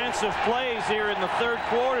 offensive plays here in the 3rd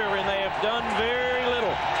quarter, and they have done very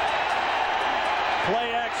little.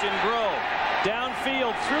 Play action Grove.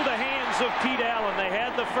 Downfield through the hands of Pete Allen. They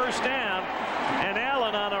had the 1st down, and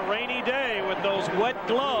Allen on a rainy day with those wet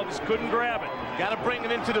gloves couldn't grab it. Got to bring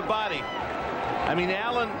it into the body. I mean,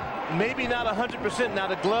 Allen maybe not 100%. Now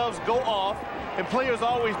the gloves go off, and players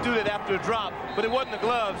always do that after a drop, but it wasn't the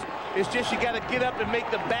gloves. It's just you got to get up and make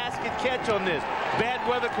the basket catch on this. Bad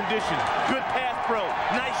weather conditions, good pass pro,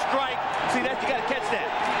 nice strike. See, that you got to catch that.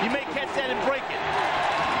 You may catch that and break it.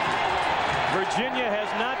 Virginia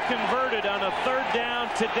has not converted on a 3rd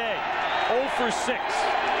down today. 0 for 6.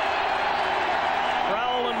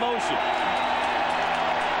 Rowell in motion.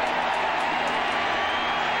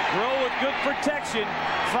 Rowe with good protection.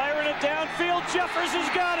 Firing it downfield. Jeffers has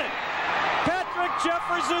got it. Patrick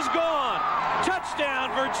Jeffers is gone.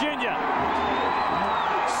 Touchdown, Virginia.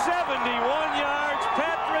 71 yards,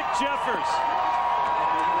 Patrick Jeffers.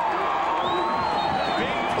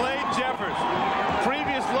 Big play, Jeffers.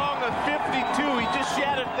 Previous long of 52. He just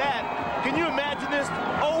shattered that. Can you imagine this?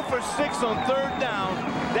 0 for 6 on 3rd down.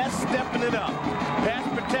 That's stepping it up. Pass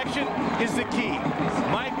protection is the key.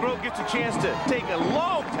 Mike Rowe gets a chance to take a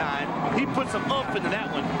long time. He puts some oomph into that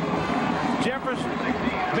one. Jeffers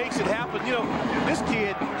makes it happen. You know, this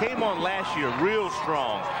kid Came on last year real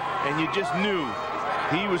strong, and you just knew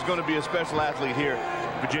he was going to be a special athlete here,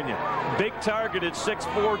 Virginia. Big target at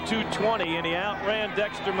 6'4", 220, and he outran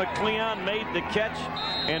Dexter McCleon, made the catch,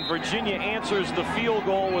 and Virginia answers the field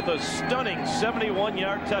goal with a stunning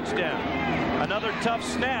 71-yard touchdown. Another tough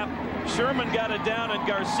snap. Sherman got it down, and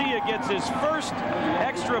Garcia gets his first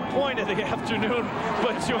extra point of the afternoon,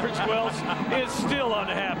 but George Wells is still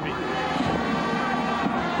unhappy.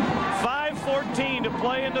 5:14 to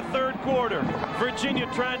play in the third quarter. Virginia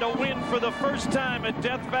trying to win for the first time at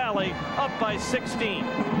Death Valley, up by 16.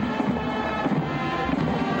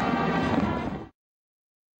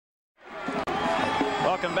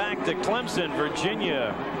 Welcome back to Clemson.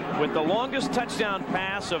 Virginia with the longest touchdown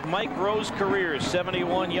pass of Mike Rowe's career,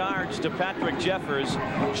 71 yards to Patrick Jeffers,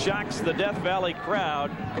 shocks the Death Valley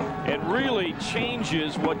crowd. It really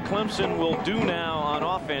changes what Clemson will do now on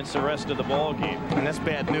offense the rest of the ball game. And that's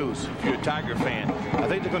bad news if you're a Tiger fan. I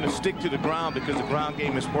think they're going to stick to the ground because the ground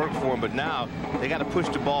game has worked for them, but now they got to push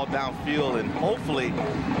the ball downfield and hopefully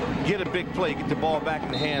get a big play, get the ball back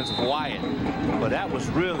in the hands of Wyatt. But that was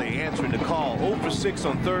really answering the call. 0 for 6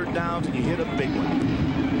 on third downs, and you hit a big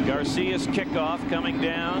one. Garcia's kickoff coming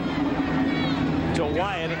down to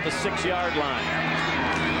Wyatt at the 6-yard line.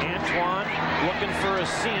 Antoine looking for a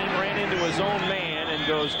seam, ran into his own man and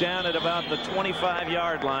goes down at about the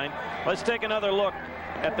 25-yard line. Let's take another look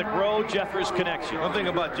at the Groh-Jeffers connection. One thing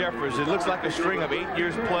about Jeffers, it looks like a string of 8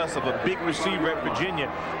 years plus of a big receiver at Virginia.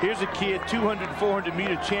 Here's a kid, 200,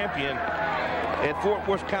 400-meter champion at Fort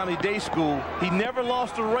Worth County Day School. He never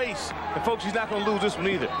lost a race. And folks, he's not going to lose this one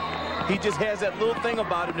either. He just has that little thing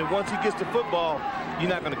about him that once he gets to football, you're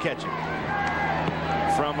not going to catch him.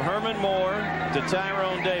 From Herman Moore to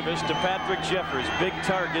Tyrone Davis to Patrick Jeffers, big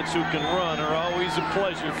targets who can run are always a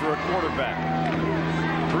pleasure for a quarterback.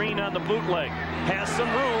 Green on the bootleg, has some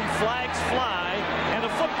room, flags fly, and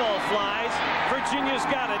the football flies. Virginia's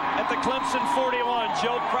got it at the Clemson 41,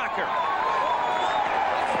 Joe Crocker.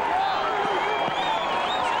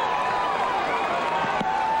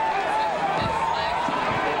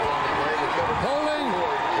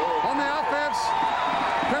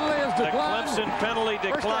 The Clemson penalty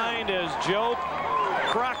declined as Joe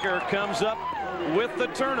Crocker comes up with the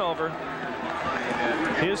turnover.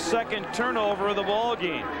 His second turnover of the ball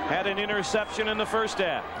game. Had an interception in the first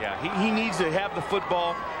half. Yeah, he needs to have the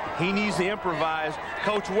football. He needs to improvise.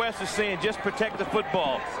 Coach West is saying just protect the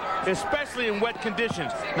football, especially in wet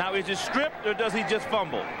conditions. Now, is it stripped or does he just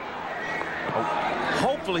fumble?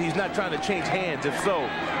 Hopefully he's not trying to change hands. If so,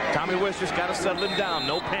 Tommy West just got to settle him down.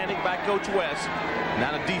 No panic by Coach West.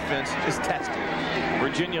 Not a defense, just testing.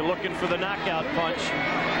 Virginia looking for the knockout punch.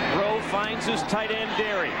 Rowe finds his tight end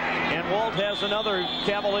Derry, and Walt has another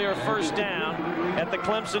Cavalier first down at the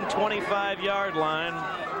Clemson 25-yard line.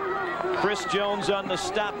 Chris Jones on the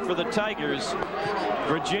stop for the Tigers.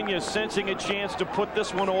 Virginia sensing a chance to put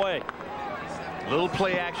this one away. Little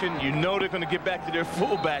play action. You know they're going to get back to their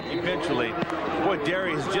fullback eventually. Boy,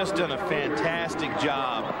 Derry has just done a fantastic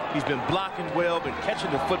job. He's been blocking well, been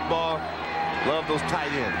catching the football. Love those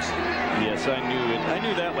tight ends. Yes, I knew it. I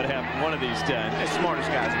knew that would happen one of these times. The smartest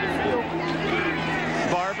guys in the field.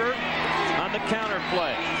 Barber on the counter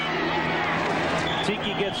play.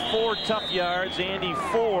 Tiki gets 4 tough yards. Andy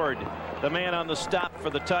Ford, the man on the stop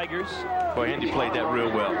for the Tigers. Boy, Andy played that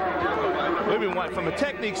real well. From a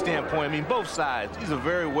technique standpoint, I mean, both sides, these are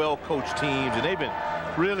very well-coached teams, and they've been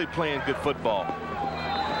really playing good football.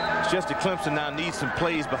 It's just that Clemson now needs some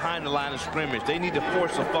plays behind the line of scrimmage. They need to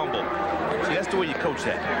force a fumble. See, that's the way you coach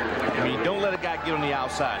that. I mean, don't let a guy get on the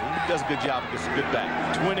outside. He does a good job against a good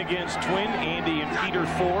back. Twin against twin, Andy and Peter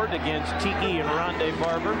Ford against Tiki and Rondé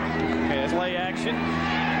Barber. Play action.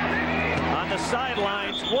 On the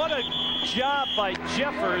sidelines, what a job by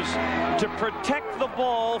Jeffers to protect the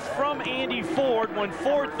ball from Andy Ford when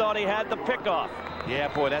Ford thought he had the pickoff. Yeah,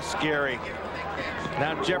 boy, that's scary.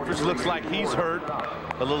 Now Jeffers looks like he's hurt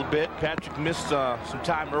a little bit. Patrick missed some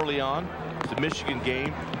time early on, the Michigan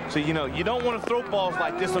game. So, you know, you don't want to throw balls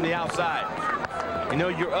like this on the outside. You know,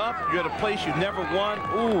 you're up, you're at a place you've never won.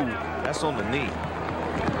 Ooh, that's on the knee.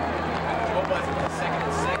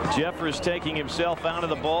 Jeffers taking himself out of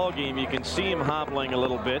the ball game. You can see him hobbling a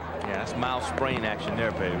little bit. Yeah, that's mild sprain action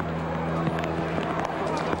there, baby.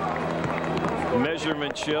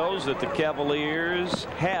 Measurement shows that the Cavaliers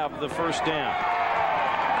have the first down.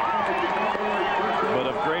 But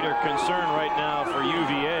of greater concern right now for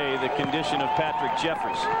UVA, the condition of Patrick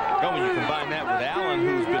Jeffers. Oh, when you combine that with Allen,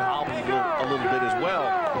 who's been hobbling a little bit as well.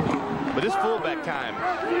 But it's fullback time.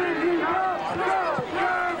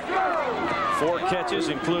 4 catches,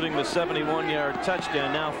 including the 71-yard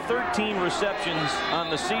touchdown. Now 13 receptions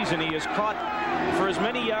on the season. He has caught for as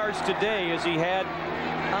many yards today as he had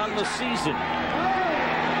on the season.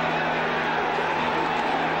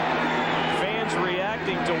 Fans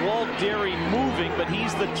reacting to Walt Derry moving, but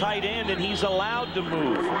he's the tight end and he's allowed to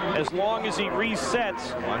move as long as he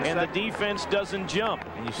resets and the defense doesn't jump.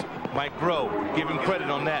 And you see Mike Groh, give him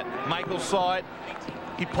credit on that. Michael saw it.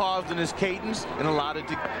 He paused in his cadence and allowed it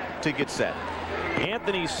to get set.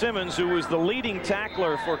 Anthony Simmons, who was the leading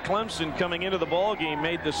tackler for Clemson coming into the ball game,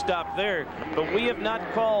 made the stop there, but we have not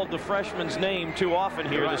called the freshman's name too often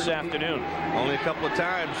here this afternoon. Only a couple of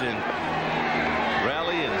times, and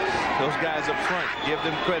Rally and those guys up front, give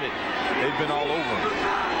them credit. They've been all over him.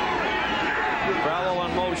 Crowell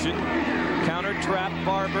on motion, counter trap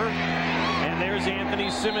Barber, and there's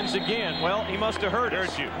Anthony Simmons again. Well, he must have heard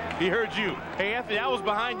us. He heard you. Hey, Anthony, I was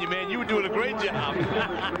behind you, man. You were doing a great job.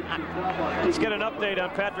 Let's get an update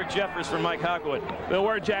on Patrick Jeffers from Mike Hogwood. Well,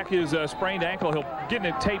 where Jack is sprained ankle, he'll getting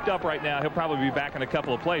it taped up right now. He'll probably be back in a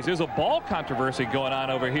couple of plays. There's a ball controversy going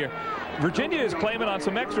on over here. Virginia is claiming on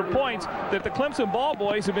some extra points that the Clemson ball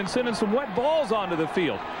boys have been sending some wet balls onto the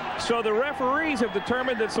field. So the referees have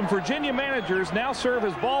determined that some Virginia managers now serve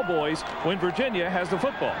as ball boys when Virginia has the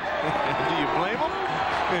football. Do you blame them?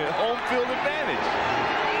 Home field advantage.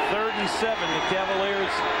 3rd and 7. The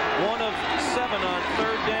Cavaliers 1 of 7 on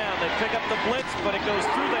 3rd down. They pick up the blitz, but it goes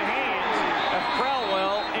through the hands of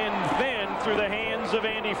Crowell and then through the hands of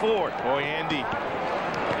Andy Ford. Boy, Andy,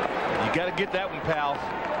 you got to get that one, pal.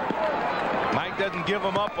 Mike doesn't give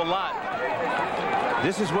them up a lot.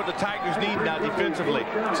 This is what the Tigers need now defensively.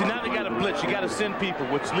 See, now they got to blitz. You got to send people,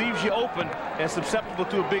 which leaves you open and susceptible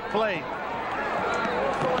to a big play.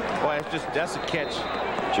 Boy, that's a catch.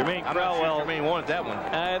 Jermaine Crowell. Sure Jermaine wanted that one.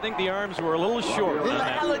 I think the arms were a little short. A little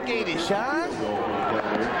alligator, Sean.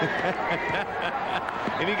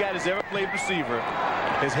 Any guy that's ever played receiver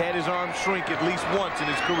has had his arms shrink at least once in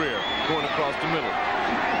his career going across the middle.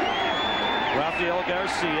 Rafael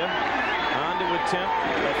Garcia on to attempt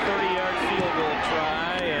a 30-yard field goal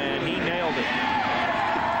try, and he nailed it.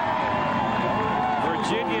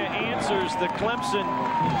 Virginia answers the Clemson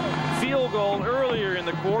field goal earlier in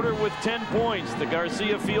the quarter with 10 points. The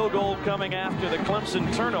Garcia field goal coming after the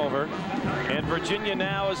Clemson turnover, and Virginia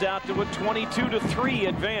now is out to a 22-3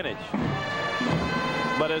 advantage.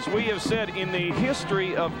 But as we have said, in the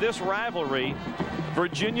history of this rivalry,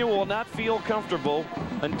 Virginia will not feel comfortable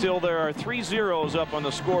until there are 3 zeros up on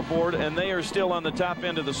the scoreboard and they are still on the top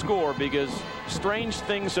end of the score, because strange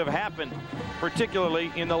things have happened,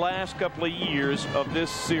 particularly in the last couple of years of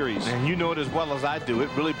this series. And you know it as well as I do. It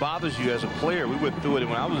really bothers you as a player. We went through it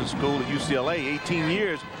when I was in school at UCLA, 18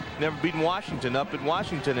 years, never beaten Washington up in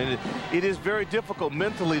Washington, and it is very difficult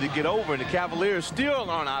mentally to get over, and the Cavaliers still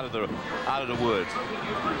aren't out of the woods.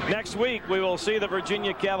 Next week we will see the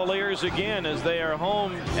Virginia Cavaliers again as they are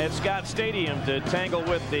home at Scott Stadium to tangle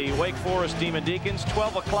with the Wake Forest Demon Deacons.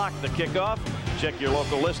 12 o'clock the kickoff. Check your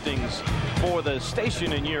local listings for the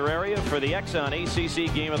station in your area for the Exxon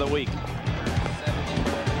ACC Game of the Week.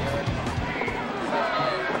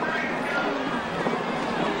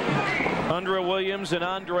 Andra Williams and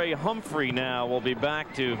Andre Humphrey now will be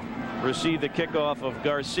back to receive the kickoff of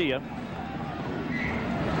Garcia.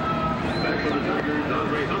 Back for the Tigers,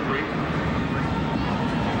 Andre Humphrey.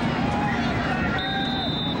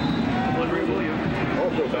 Andre Williams.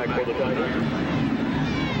 Also back for the Tigers.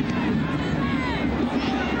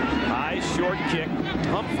 High short kick.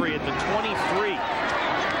 Humphrey at the 23.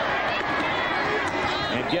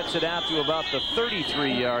 And gets it out to about the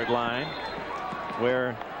 33-yard line,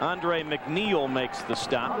 where Andre McNeil makes the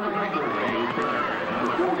stop.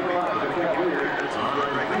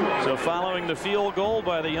 So following the field goal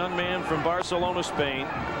by the young man from Barcelona, Spain,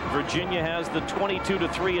 Virginia has the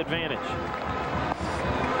 22-3 advantage.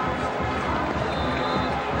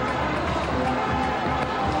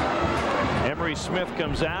 Emery Smith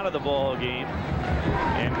comes out of the ball game,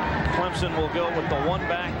 and Clemson will go with the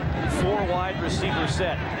 1-back, 4-wide receiver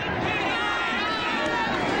set.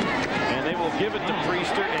 And they will give it to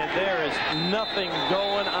Priester, and there is nothing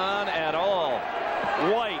going on at all.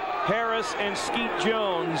 White, Harris, and Skeet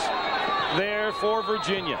Jones there for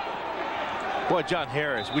Virginia. Boy, John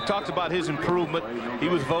Harris, we talked about his improvement. He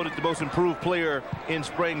was voted the most improved player in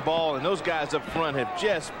spring ball, and those guys up front have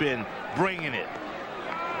just been bringing it.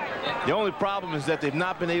 The only problem is that they've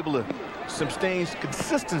not been able to sustain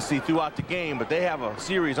consistency throughout the game, but they have a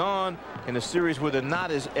series on and a series where they're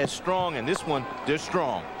not as strong, and this one, they're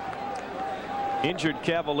strong. Injured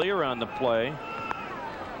Cavalier on the play.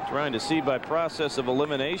 Trying to see by process of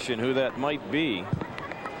elimination who that might be.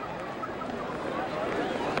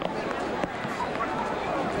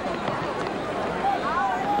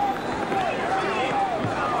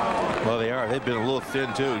 are. They've been a little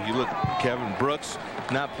thin, too. You look, Kevin Brooks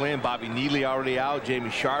not playing. Bobby Neely already out. Jamie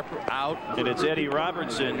Sharper out. And it's Eddie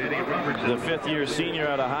Robertson, the fifth-year senior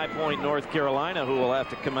out of High Point, North Carolina, who will have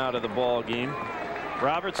to come out of the ball game.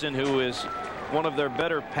 Robertson, who is one of their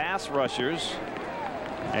better pass rushers,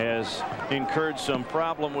 has incurred some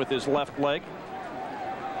problem with his left leg.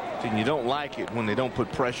 And you don't like it when they don't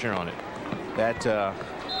put pressure on it. That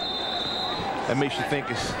makes you think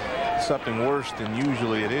it's something worse than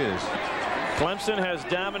usually it is. Clemson has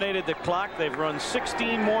dominated the clock. They've run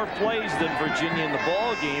 16 more plays than Virginia in the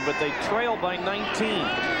ball game, but they trail by 19.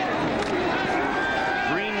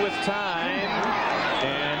 Green with time,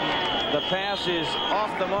 and the pass is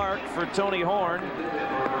off the mark for Tony Horn.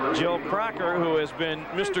 Joe Crocker, who has been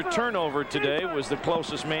Mr. Turnover today, was the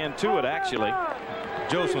closest man to it, actually.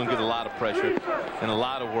 Joe's going to get a lot of pressure and a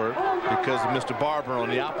lot of work because of Mr. Barber on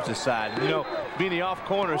the opposite side. You know, being the off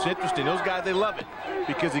corner is interesting. Those guys, they love it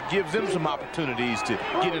because it gives them some opportunities to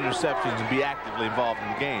get interceptions and be actively involved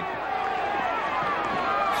in the game.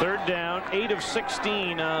 Third down, 8 of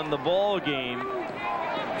 16 on the ball game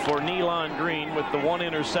for Nealon Green with the one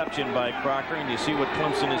interception by Crocker. And you see what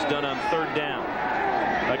Clemson has done on third down.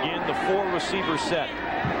 Again, the 4-receiver set.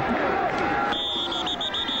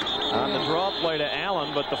 On the draw play to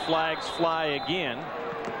Allen, but the flags fly again.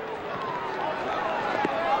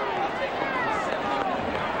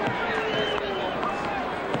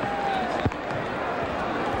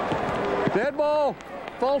 Dead ball,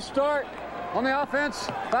 false start on the offense,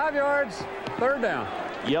 5 yards, third down.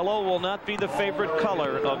 Yellow will not be the favorite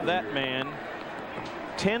color of that man.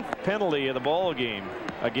 10th penalty of the ball game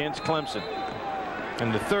against Clemson.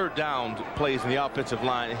 And the third down plays in the offensive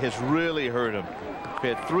line has really hurt him.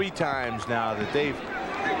 We've had 3 times now that they've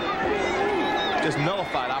just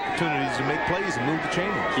nullified opportunities to make plays and move the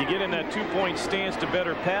chains. You get in that 2-point stance to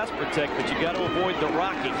better pass protect, but you got to avoid the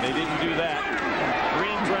rocking. They didn't do that.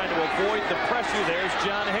 Green trying to avoid the pressure. There's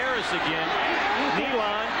John Harris again.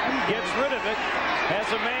 Nealon gets rid of it, has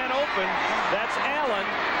a man open. That's Allen,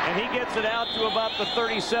 and he gets it out to about the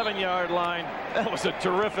 37-yard line. That was a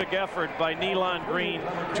terrific effort by Nealon Green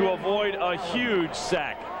to avoid a huge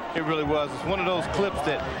sack. It really was. It's one of those clips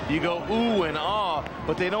that you go ooh and ah,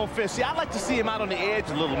 but they don't fit. See, I'd like to see him out on the edge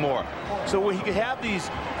a little more, so where he could have these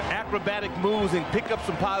acrobatic moves and pick up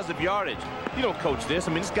some positive yardage. You don't coach this.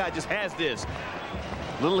 I mean, this guy just has this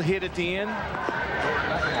little hit at the end.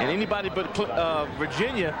 And anybody but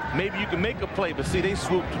Virginia, maybe you can make a play, but see, they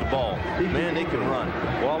swoop to the ball. Man, they can run.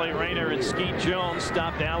 Wally Rayner and Skeet Jones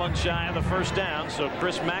stopped Allen shy of the first down, so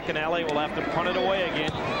Chris McAnally will have to punt it away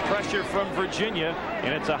again. Pressure from Virginia,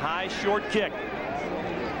 and it's a high, short kick.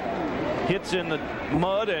 Hits in the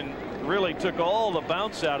mud and really took all the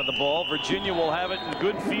bounce out of the ball. Virginia will have it in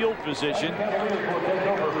good field position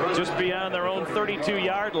just beyond their own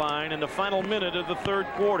 32-yard line in the final minute of the third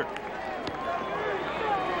quarter.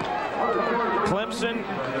 Clemson,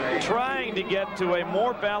 trying to get to a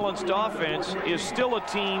more balanced offense, is still a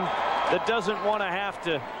team that doesn't want to have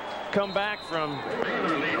to come back from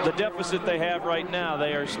the deficit they have right now.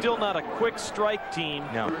 They are still not a quick strike team.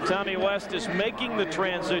 No. Tommy West is making the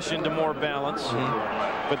transition to more balance,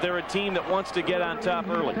 but they're a team that wants to get on top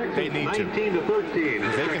early. They need to.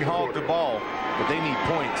 19-13. They can hog the ball, but they need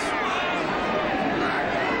points.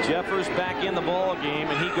 Jeffers back in the ball game,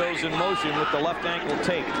 and he goes in motion with the left ankle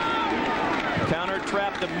taped. Counter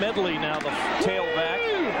trap to Medley now, the tailback.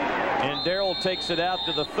 And Darrell takes it out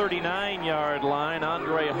to the 39-yard line.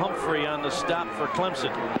 Andre Humphrey on the stop for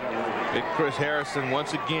Clemson. Big Chris Harrison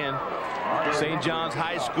once again. St. John's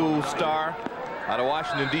High School star out of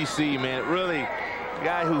Washington, D.C., man. Really, a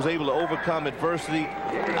guy who's able to overcome adversity.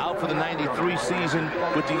 Out for the 93 season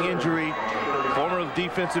with the injury. Former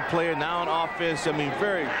defensive player, now on offense. I mean,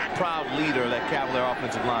 very proud leader of that Cavalier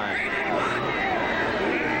offensive line.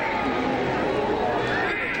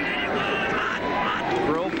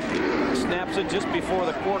 Grove snaps it just before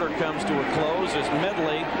the quarter comes to a close as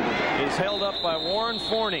Medley is held up by Warren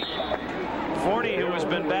Forney. Forney, who has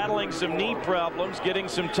been battling some knee problems, getting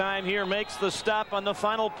some time here, makes the stop on the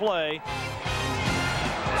final play.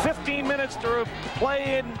 15 minutes to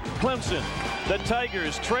play in Clemson. The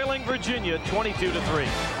Tigers trailing Virginia 22-3.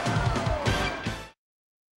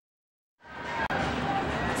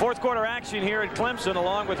 Fourth quarter action here at Clemson,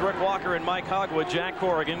 along with Rick Walker and Mike Hogwood. Jack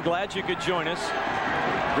Corrigan, glad you could join us.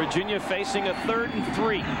 Virginia facing a 3rd and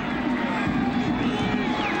 3.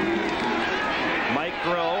 Mike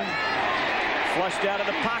Groh flushed out of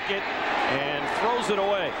the pocket and throws it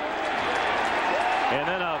away. And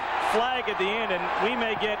then a flag at the end, and we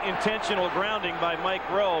may get intentional grounding by Mike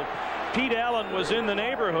Groh. Pete Allen was in the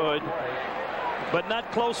neighborhood, but not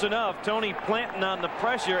close enough. Tony Planton on the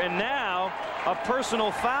pressure, and now a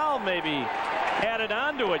personal foul maybe added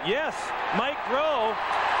onto it. Yes, Mike Groh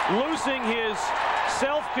losing his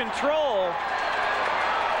self-control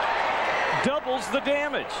doubles the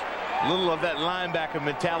damage. A little of that linebacker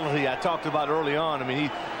mentality I talked about early on. I mean,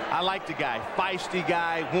 I like the guy. Feisty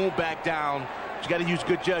guy, won't back down. But you got to use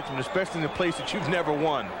good judgment, especially in a place that you've never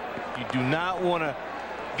won. You do not want to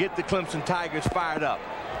get the Clemson Tigers fired up.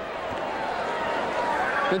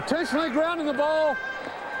 Intentionally grounding the ball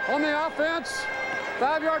on the offense.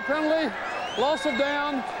 5-yard penalty, loss of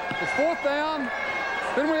down. It's 4th down.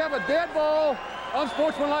 Then we have a dead ball,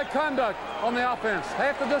 unsportsmanlike conduct on the offense.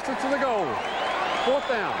 Half the distance to the goal. 4th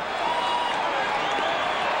down.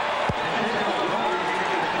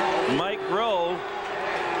 Mike Groh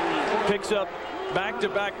picks up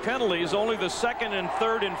back-to-back penalties, only the 2nd and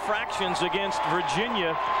 3rd infractions against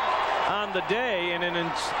Virginia on the day, and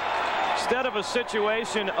instead of a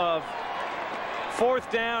situation of 4th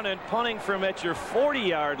down and punting from at your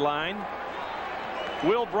 40-yard line,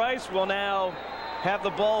 Will Bryce will now have the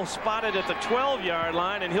ball spotted at the 12-yard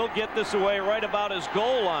line, and he'll get this away right about his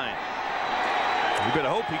goal line. You better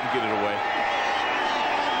hope he can get it away.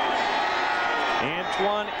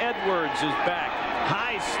 Antoine Edwards is back.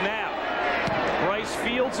 High snap. Bryce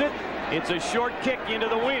fields it. It's a short kick into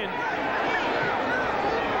the wind.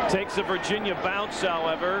 Takes a Virginia bounce,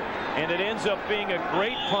 however, and it ends up being a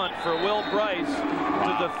great punt for Will Bryce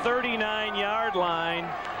to the 39-yard line.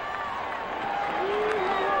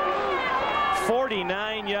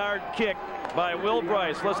 49-yard kick by Will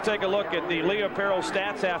Bryce. Let's take a look at the Lee Apparel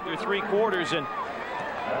stats after 3 quarters. And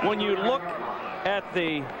when you look at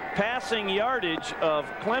the passing yardage of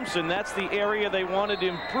Clemson, that's the area they wanted to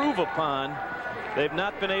improve upon. They've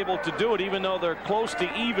not been able to do it, even though they're close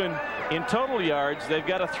to even in total yards. They've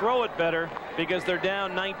got to throw it better because they're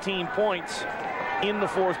down 19 points in the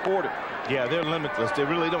 4th quarter. Yeah, they're limitless. They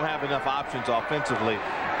really don't have enough options offensively.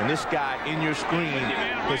 And this guy in your screen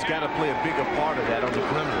has got to play a bigger part of that on the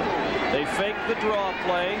perimeter. They fake the draw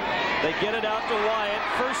play. They get it out to Wyatt.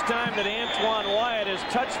 First time that Antoine Wyatt has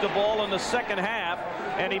touched the ball in the 2nd half,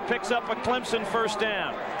 and he picks up a Clemson 1st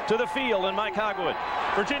down. To the field, and Mike Hogwood.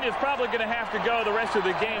 Virginia's probably going to have to go the rest of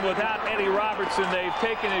the game without Eddie Robertson. They've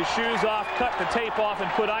taken his shoes off, cut the tape off, and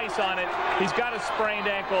put ice on it. He's got a sprained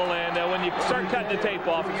ankle, and when you start cutting the tape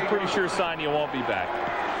off, it's a pretty sure sign you won't be back.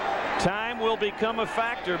 Time will become a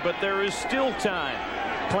factor, but there is still time.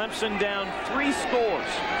 Clemson down 3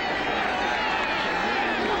 scores.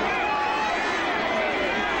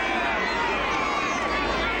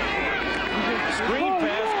 Screen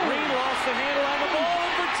pass. Green lost the handle on the ball,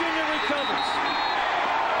 and Virginia recovers.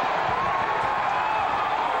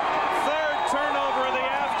 3rd turnover of the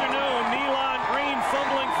afternoon. Nealon Green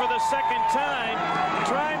fumbling for the 2nd time,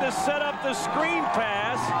 trying to set up the screen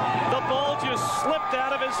pass. The ball just slipped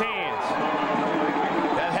out of his hands.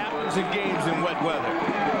 That happens in games in wet weather.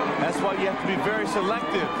 That's why you have to be very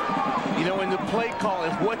selective, you know, in the play call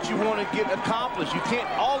and what you want to get accomplished. You can't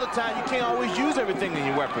all the time, you can't always use everything in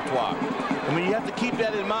your repertoire. I mean, you have to keep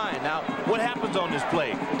that in mind. Now, what happens on this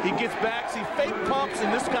play? He gets back, see, fake pumps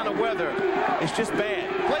in this kind of weather, it's just bad.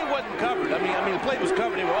 Play wasn't covered. I mean, the play was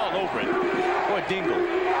covered. They were all over it. Boy, Dingle.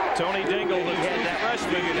 Tony Dingle, the true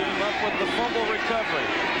freshman, came up with the fumble recovery.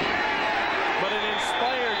 But an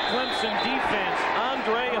inspired Clemson defense,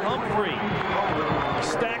 Andre Humphrey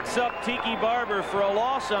stacks up Tiki Barber for a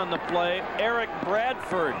loss on the play. Eric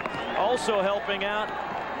Bradford also helping out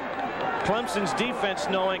Clemson's defense,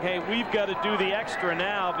 knowing, hey, we've got to do the extra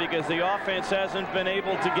now because the offense hasn't been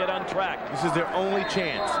able to get on track. This is their only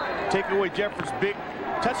chance. Take away Jefferson's big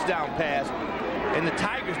touchdown pass, and the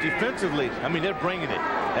Tigers defensively, I mean, they're bringing it.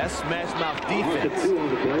 That's smash mouth defense. 2 on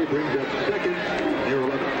the play brings up 2nd near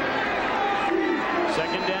 11.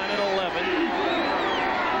 2nd down and 11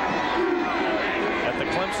 at the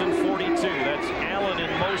Clemson 42. That's Allen in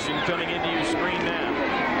motion coming into your screen now.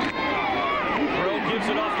 Groh gives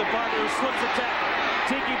it off to Barber, who slips a tackle.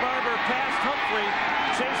 Tiki Barber past Humphrey,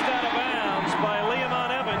 chased out of bounds by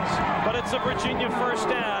Leamon Evans, but it's a Virginia 1st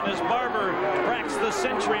down as Barber cracks the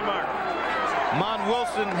century mark. Mon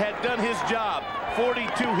Wilson had done his job.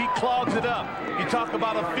 42, he clogs it up. You talk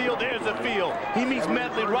about a field, there's a field. He meets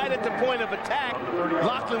Medley right at the point of attack.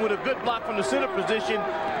 Lachlan with a good block from the center position,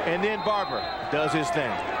 and then Barber does his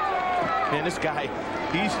thing. Man, this guy,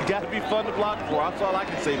 he's got to be fun to block for. That's all I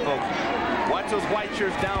can say, folks. Watch those white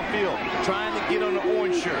shirts downfield, trying to get on the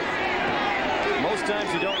orange shirt. Most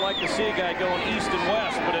times you don't like to see a guy going east and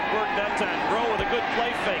west, but it worked that time. Groh with a good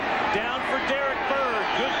play fake. Down for Derek Bird.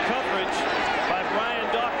 Good coverage by Brian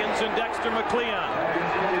Dawkins and Dexter McLeon.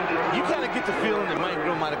 You kind of get the feeling that Mike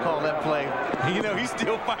Groh might have called that play. You know, he's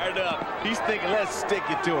still fired up. He's thinking, let's stick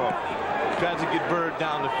it to him. Tries to get Bird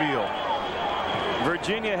down the field.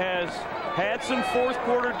 Virginia has had some fourth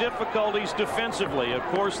quarter difficulties defensively. Of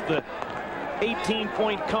course, the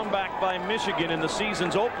 18-point comeback by Michigan in the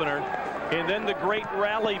season's opener, and then the great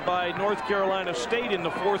rally by North Carolina State in the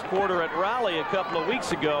fourth quarter at Raleigh a couple of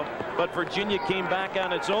weeks ago. But Virginia came back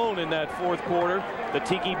on its own in that fourth quarter. The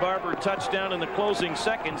Tiki Barber touchdown in the closing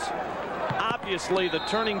seconds. Obviously the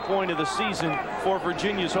turning point of the season for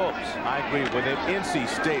Virginia's hopes. I agree with it. NC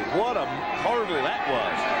State, what a hurdle that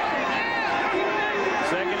was.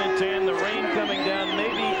 2nd and 10, the rain coming down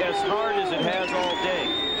maybe as hard as it has all day.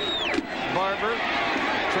 Barber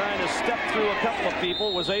trying to step through a couple of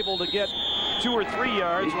people, was able to get 2 or 3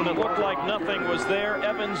 yards when it looked like nothing was there.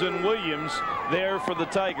 Evans and Williams there for the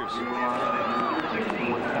Tigers.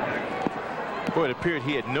 Boy, it appeared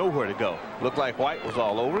he had nowhere to go. Looked like White was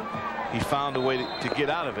all over it. He found a way to get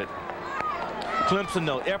out of it. Clemson,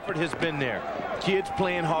 though, effort has been there. Kids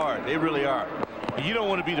playing hard. They really are. And you don't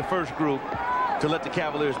want to be the first group to let the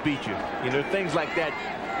Cavaliers beat you. You know, things like that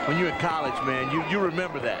when you're in college, man, you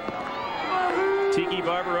remember that. Tiki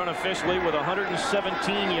Barber unofficially with 117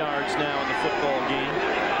 yards now in the football game.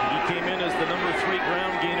 He came in as the #3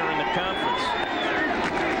 ground gainer in the conference.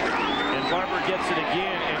 And Barber gets it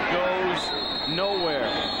again and goes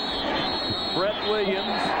nowhere. Brett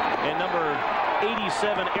Williams and number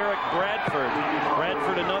 87, Eric Bradford.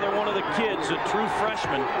 Bradford, another one of the kids, a true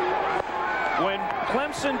freshman. When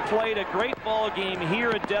Clemson played a great ball game here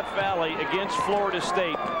at Death Valley against Florida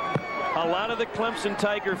State, a lot of the Clemson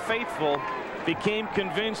Tiger faithful became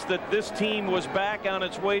convinced that this team was back on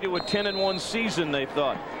its way to a 10-1 season, they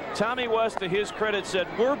thought. Tommy West, to his credit, said,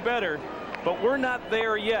 we're better, but we're not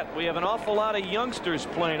there yet. We have an awful lot of youngsters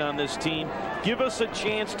playing on this team. Give us a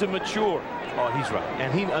chance to mature. Oh, he's right.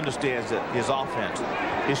 And he understands that his offense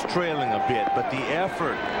is trailing a bit, but the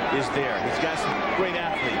effort is there. He's got some great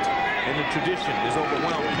athletes, and the tradition is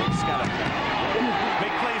overwhelming. He's got to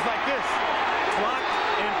make plays like this. Blocked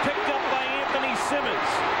and picked up by Anthony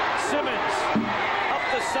Simmons. Simmons up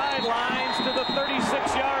the sidelines to the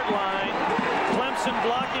 36-yard line. Clemson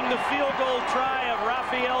blocking the field goal try of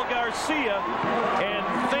Rafael Garcia, and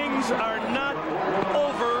things are not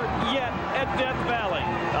over yet at Death Valley.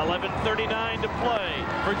 11:39 to play.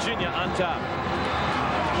 Virginia on top.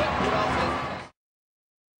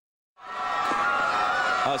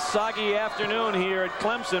 A soggy afternoon here at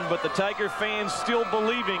Clemson, but the Tiger fans still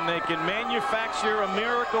believing they can manufacture a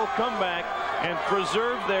miracle comeback and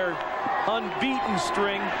preserve their unbeaten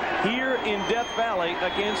string here in Death Valley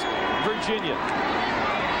against Virginia.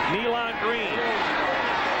 Nealon Green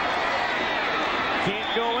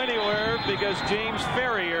can't go anywhere because James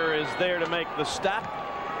Ferrier is there to make the stop.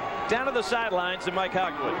 Down to the sidelines to Mike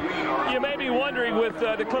Hogwood. You may be wondering, with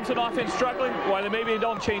the Clemson offense struggling, why maybe they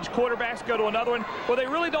don't change quarterbacks, go to another one. Well, they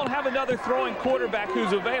really don't have another throwing quarterback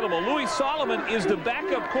who's available. Louis Solomon is the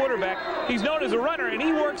backup quarterback. He's known as a runner, and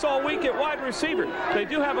he works all week at wide receiver. They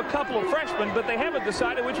do have a couple of freshmen, but they haven't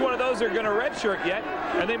decided which one of those they're going to redshirt yet,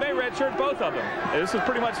 and they may redshirt both of them. And this is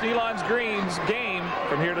pretty much Nealon Green's game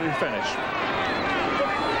from here to the finish.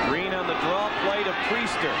 Green on the draw play to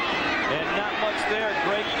Priester. And not much there.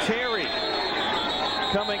 Greg Terry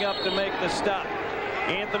coming up to make the stop.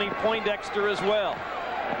 Anthony Poindexter as well.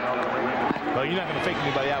 Well, you're not going to fake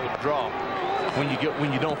anybody out with the draw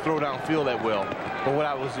when you don't throw downfield that well. But what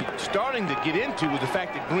I was starting to get into was the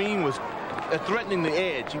fact that Green was threatening the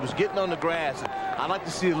edge. He was getting on the grass. And I'd like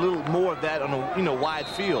to see a little more of that on a wide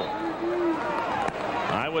field.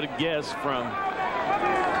 I would guess from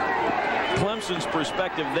Clemson's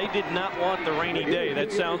perspective, they did not want the rainy day.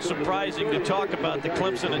 That sounds surprising to talk about the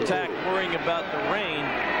Clemson attack worrying about the rain.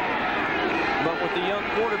 But with the young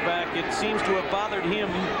quarterback, it seems to have bothered him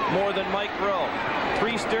more than Mike Rowe.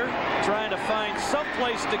 Priester trying to find some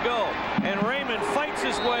place to go. And Raymond fights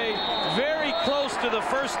his way very close to the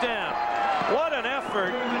first down. What an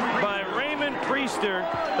effort by Raymond Priester,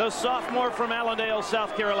 the sophomore from Allendale,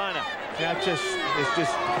 South Carolina. Yeah, it's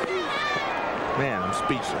just, man, I'm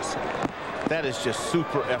speechless. That is just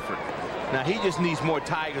super effort. Now he just needs more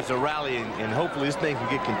Tigers to rally, and hopefully this thing can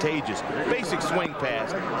get contagious. Basic swing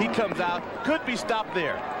pass. He comes out, could be stopped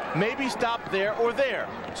there. Maybe stopped there or there.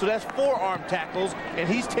 So that's 4 arm tackles, and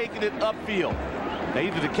he's taking it upfield. Now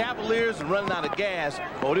either the Cavaliers are running out of gas,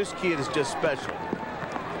 or this kid is just special.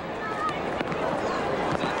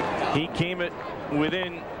 He came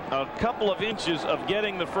within a couple of inches of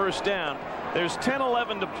getting the first down. There's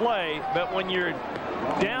 10-11 to play, but when you're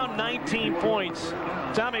down 19 points,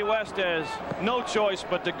 Tommy West has no choice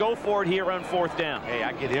but to go for it here on 4th down. Hey,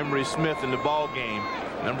 I get Emery Smith in the ball game.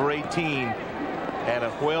 Number 18 had a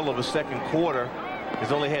whale of a second quarter.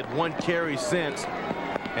 Has only had 1 carry since.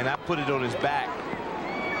 and I put it on his back.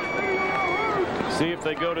 See if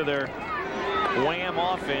they go to their wham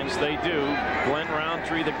offense. They do. Glenn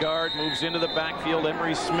Roundtree, the guard, moves into the backfield.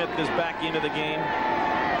 Emery Smith is back into the game.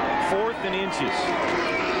 4th and inches.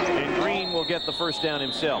 And Green will get the first down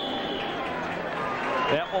himself.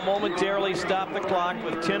 That will momentarily stop the clock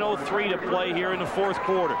with 10:03 to play here in the 4th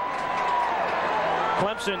quarter.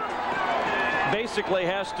 Clemson basically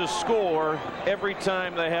has to score every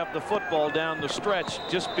time they have the football down the stretch,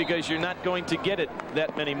 just because you're not going to get it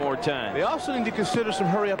that many more times. They also need to consider some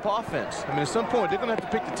hurry-up offense. I mean, at some point, they're going to have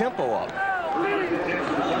to pick the tempo up.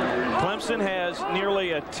 Clemson has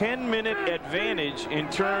nearly a 10-minute advantage in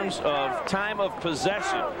terms of time of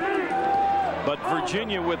possession. But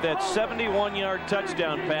Virginia, with that 71-yard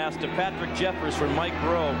touchdown pass to Patrick Jeffers from Mike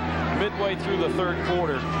Rowe midway through the 3rd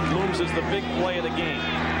quarter, looms as the big play of the game.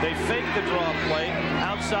 They faked the draw play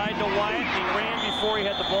outside to Wyatt. He ran before he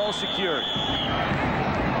had the ball secured.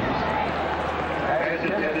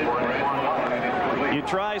 You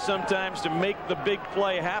try sometimes to make the big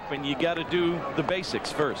play happen. You got to do the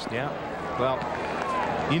basics first. Yeah. Well,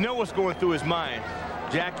 you know what's going through his mind.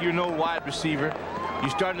 Jack, you're no wide receiver. You're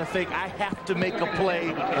starting to think, I have to make a play,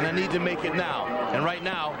 and I need to make it now. And right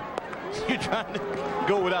now, you're trying to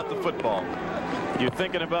go without the football. You're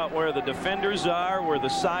thinking about where the defenders are, where the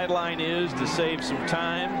sideline is to save some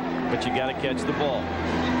time, but you got to catch the ball.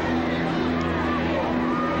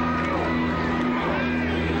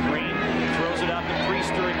 Green throws it out to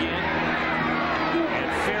Priester again.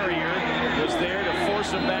 And Ferrier was there to force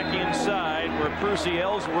him back inside, where Percy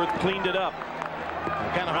Ellsworth cleaned it up.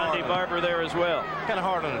 Kind of hard. Randy Barber there as well. Kind of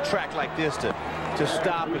hard on a track like this to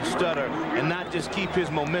stop and stutter and not just keep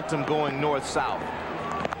his momentum going north-south.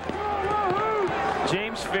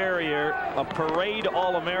 James Ferrier, a parade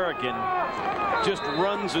All-American, just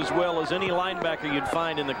runs as well as any linebacker you'd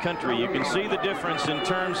find in the country. You can see the difference in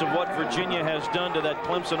terms of what Virginia has done to that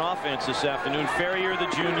Clemson offense this afternoon. Ferrier, the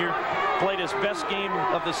junior, played his best game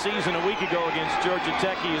of the season a week ago against Georgia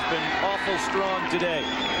Tech. He has been awful strong today.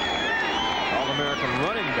 All-American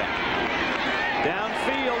running back.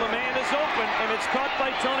 Downfield, the man is open, and it's caught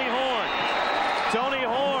by Tony Horn. Tony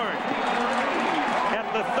Horn at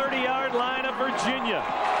the 30-yard line of Virginia,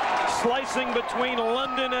 slicing between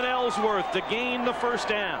London and Ellsworth to gain the first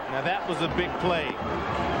down. Now that was a big play.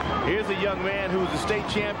 Here's a young man who's a state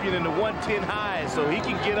champion in the 110 highs, so he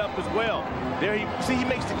can get up as well. There, he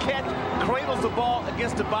makes the catch, cradles the ball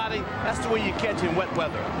against the body. That's the way you catch in wet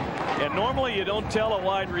weather. And normally you don't tell a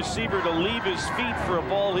wide receiver to leave his feet for a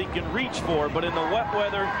ball he can reach for, but in the wet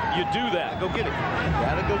weather, you do that. Go get it.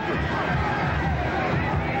 Gotta go get it.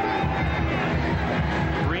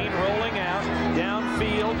 Green rolling out,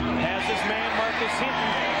 downfield, has his man Marcus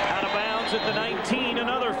Hinton out of bounds at the 19,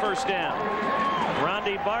 another first down.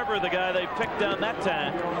 Ronde Barber, the guy they picked down that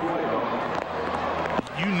time.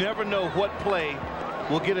 You never know what play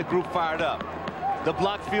will get a group fired up. The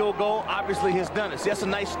blocked field goal obviously has done it. See, that's a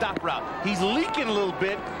nice stop route. He's leaking a little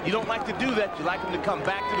bit. You don't like to do that. You like him to come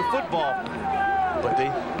back to the football. But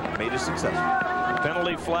they made it successful.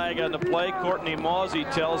 Penalty flag on the play. Courtney Mawsey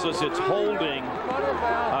tells us it's holding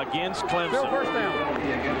against Clemson.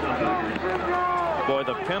 Boy,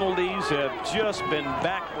 the penalties have just been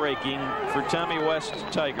backbreaking for Tommy West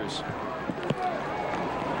Tigers.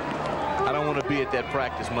 I don't want to be at that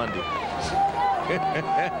practice Monday.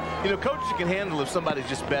 You know, coaches can handle if somebody's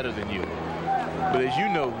just better than you. But as you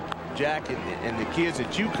know, Jack, and the kids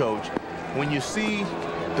that you coach, when you see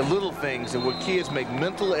the little things and where kids make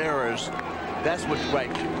mental errors, that's what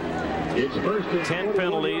strikes you. It's first and 10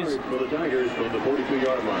 penalties. For the Tigers from the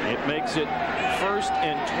 42-yard line. It makes it 1st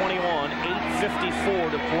and 21,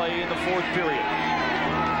 8:54 to play in the 4th period.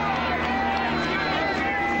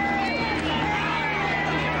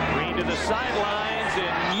 Green to the sidelines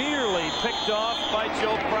and nearly picked off by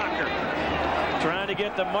Joe Crocker. Trying to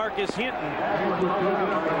get to Marcus Hinton.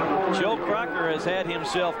 Joe Crocker has had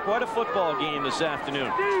himself quite a football game this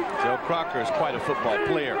afternoon. Joe Crocker is quite a football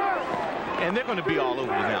player. And they're going to be all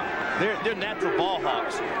over you now. They're natural ball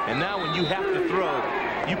hawks. And now when you have to throw,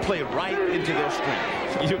 you play right into their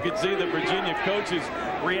strength. You could see the Virginia coaches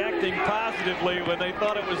reacting positively when they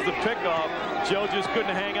thought it was the pickoff. Joe just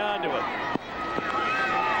couldn't hang on to it.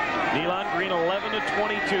 Nealon Green 11 to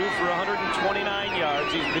 22 for 129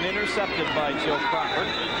 yards. He's been intercepted by Joe Crocker.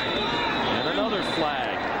 And another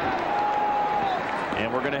flag.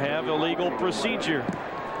 And we're going to have illegal procedure.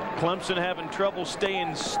 Clemson having trouble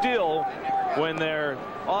staying still when their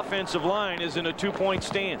offensive line is in a 2-point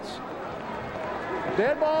stance.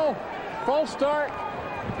 Dead ball, false start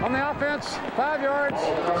on the offense, 5 yards,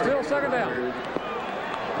 still second down.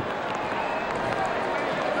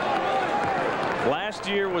 Last last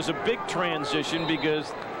year was a big transition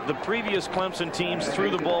because the previous Clemson teams threw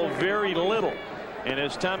the ball very little. And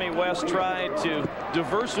as Tommy West tried to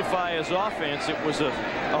diversify his offense, it was a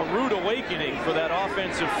rude awakening for that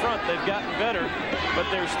offensive front. They've gotten better, but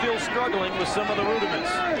they're still struggling with some of the rudiments.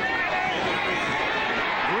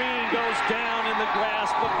 Green goes down in the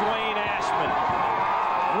grasp of Dwayne Ashman.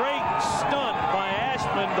 Great stunt by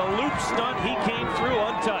Ashman, the loop stunt. He came through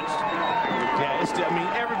untouched. Yeah, I mean,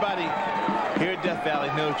 everybody here at Death Valley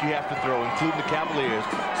knows you have to throw, including the Cavaliers.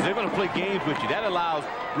 So they're going to play games with you. That allows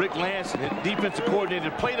Rick Lance, the defensive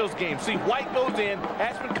coordinator, to play those games. See, White goes in,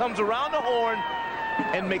 Ashman comes around the horn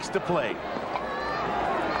and makes the play.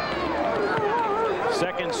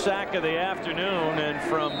 Second sack of the afternoon, and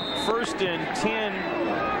from 1st and 10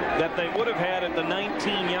 that they would have had at the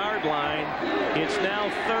 19-yard line, it's now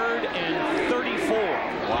 3rd and 34.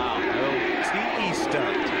 Wow, no TE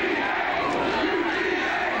stunt.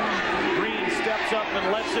 Green steps up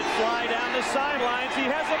and lets it fly down the sidelines. He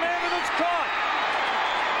has a man and it's caught.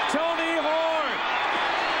 Tony Horn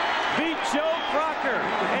beat Joe Crocker,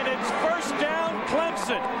 and it's first down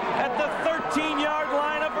Clemson at the 13-yard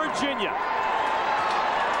line of Virginia.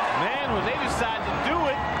 Man, when they decide to do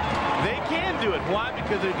it, they can do it. Why?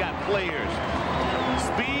 Because they've got players.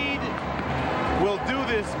 Speed will do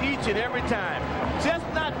this each and every time. Just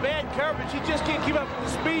not bad coverage. He just can't keep up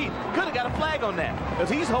with the speed. Could have got a flag on that because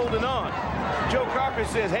he's holding on. Joe Crocker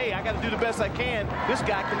says, hey, I got to do the best I can. This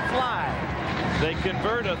guy can fly. They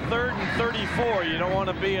convert a 3rd and 34. You don't want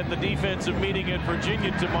to be at the defensive meeting in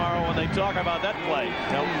Virginia tomorrow when they talk about that play.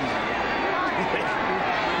 Nope.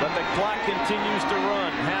 But the clock continues to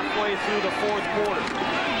run halfway through the 4th quarter.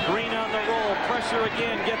 Green on the roll. Pressure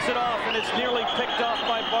again. Gets it off, and it's nearly picked off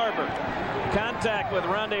by Barber. Contact with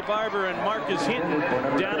Rondé Barber and Marcus Hinton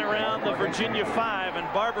down around the Virginia 5,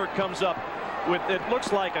 and Barber comes up with, it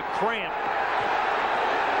looks like, a cramp.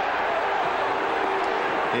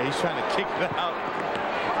 Yeah, he's trying to kick it out.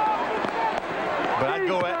 But I'd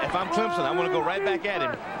go at, if I'm Clemson, I want to go right back at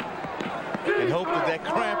him and hope that that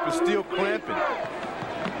cramp is still cramping.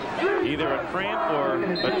 Either a cramp or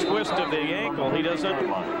a twist of the ankle. He doesn't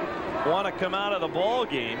want to come out of the ball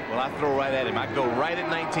game. Well, I throw right at him. I go right at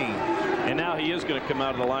 19. And now he is going to come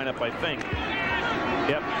out of the lineup, I think.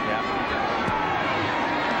 Yep.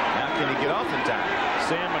 Now can he get off in time?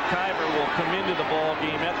 Sam McIver will come into the ball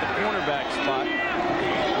game at the cornerback spot.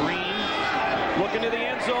 Green looking to the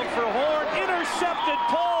end zone for Horn. Intercepted.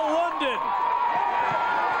 Paul London.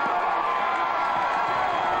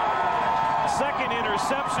 Second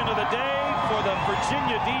interception of the day for the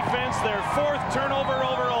Virginia defense. Their 4th turnover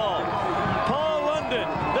overall. Paul London,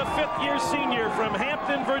 the 5th-year senior from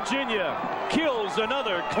Hampton, Virginia, kills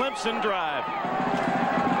another Clemson drive.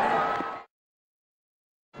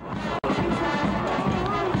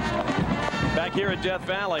 Back here at Death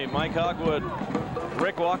Valley, Mike Hogwood,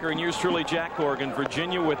 Rick Walker, and yours truly, Jack Corrigan.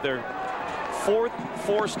 Virginia with their 4th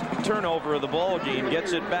forced turnover of the ball game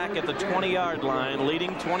gets it back at the 20-yard line,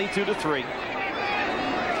 leading 22-3.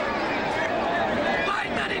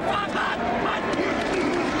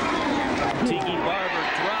 Tiki Barber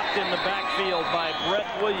dropped in the backfield by Brett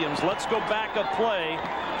Williams. Let's go back a play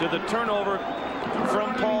to the turnover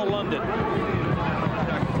from Paul London.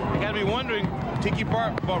 You got to be wondering,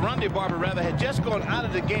 Rondé Barber rather had just gone out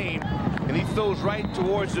of the game, and he throws right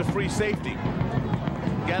towards the free safety.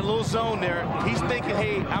 Got a little zone there. He's thinking,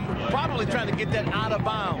 hey, I'm probably trying to get that out of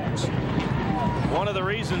bounds. One of the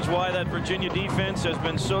reasons why that Virginia defense has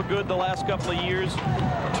been so good the last couple of years,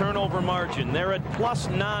 turnover margin. They're at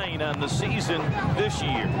 +9 on the season this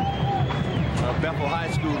year. Bethel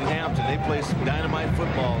High School in Hampton, they play some dynamite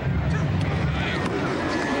football.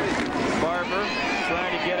 Barber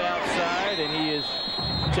trying to get outside, and he is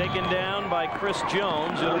taken down by Chris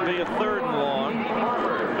Jones. It'll be a 3rd and long.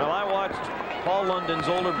 Well, I watched Paul London's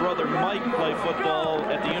older brother Mike play football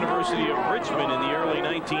at the University of Richmond in the early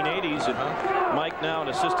 1980s. And Mike, now an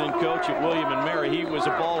assistant coach at William and Mary, he was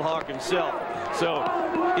a ball hawk himself. So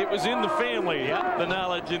it was in the family, the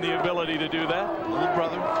knowledge and the ability to do that. Little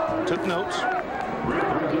brother took notes.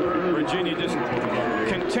 Virginia just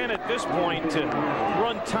content at this point to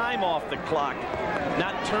run time off the clock,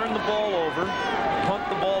 not turn the ball over, punt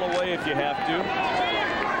the ball away if you have to.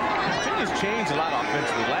 Virginia's changed a lot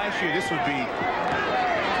offensively. Last year, this would be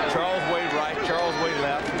Charles Wade right, Charles Wade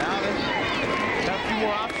left. Now they have a few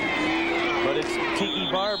more options. But it's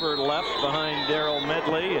Tiki Barber left behind Darrell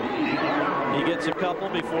Medley, and he gets a couple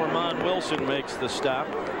before Mon Wilson makes the stop.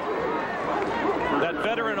 That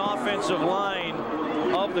veteran offensive line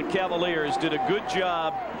of the Cavaliers did a good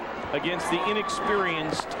job against the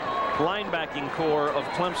inexperienced linebacking core of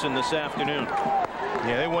Clemson this afternoon.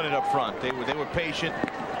 Yeah, they won it up front. They were patient.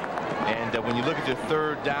 And when you look at their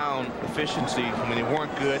third down efficiency, when they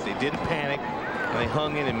weren't good, they didn't panic. And they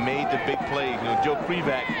hung in and made the big plays. You know, Joe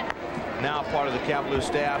Krivak, now part of the Cavaliers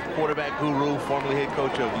staff, quarterback guru, formerly head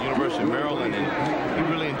coach of the University of Maryland, and he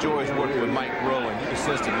really enjoys working with Mike Rowe, and you can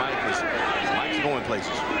sense that Mike's going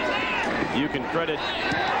places. You can credit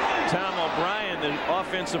Tom O'Brien, the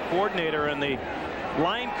offensive coordinator, and the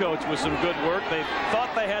line coach with some good work. They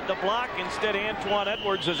thought they had the block. Instead, Antoine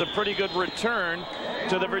Edwards is a pretty good return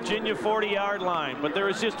to the Virginia 40-yard line. But there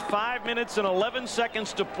is just 5 minutes and 11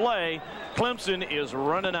 seconds to play. Clemson is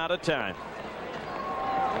running out of time.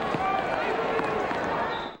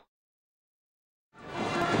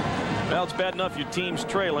 Well, it's bad enough your team's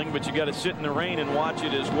trailing, but you got to sit in the rain and watch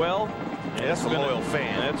it as well. Yeah, that's a loyal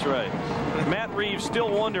fan. That's right. Matt Reeves still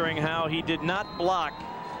wondering how he did not block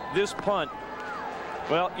this punt.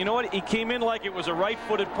 Well, you know what? He came in like it was a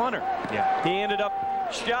right-footed punter. Yeah. He ended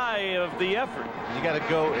up shy of the effort. You got to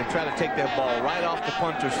go and try to take that ball right off the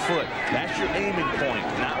punter's foot. That's your aiming point,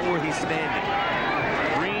 not where he's standing.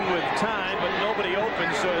 Green with time, but nobody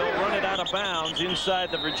open, so he'll run it out of bounds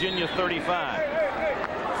inside the Virginia 35.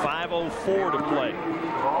 5:04 to play.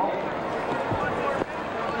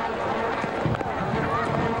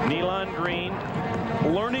 Nealon Green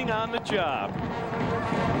learning on the job.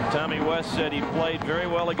 Tommy West said he played very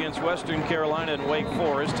well against Western Carolina and Wake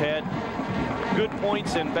Forest, had good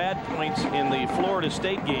points and bad points in the Florida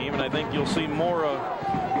State game, and I think you'll see more of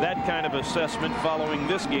that kind of assessment following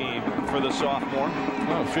this game for the sophomore.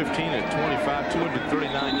 Well, 15 at 25,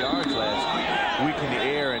 239 yards last week in the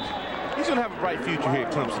air, and he's going to have a bright future here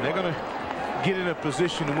at Clemson. They're going to get in a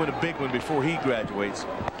position to win a big one before he graduates.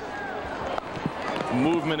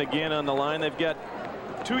 Movement again on the line. They've got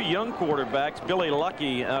two young quarterbacks. Billy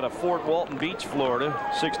Lucky out of Fort Walton Beach, Florida,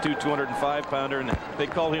 6'2", 205-pounder, and they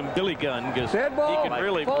call him Billy Gun because he can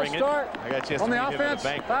really bring it. I got a chance on to the meet him offense,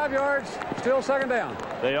 at the bank. 5 yards, still second down.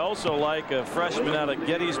 They also like a freshman out of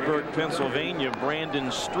Gettysburg, Pennsylvania,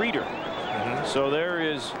 Brandon Streeter. So there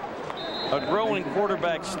is a growing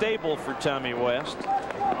quarterback stable for Tommy West.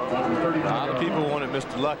 A lot of people wanted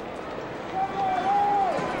Mr. Lucky.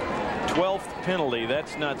 12th penalty.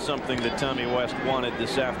 That's not something that Tommy West wanted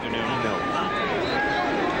this afternoon. No.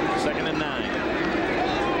 2nd and 9.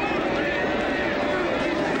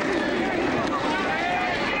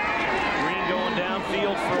 Green going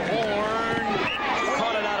downfield for Horn.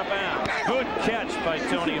 Caught it out of bounds. Good catch by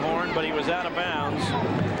Tony Horn, but he was out of bounds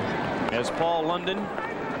as Paul London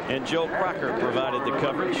and Joe Crocker provided the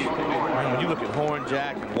coverage. When you look at Horn,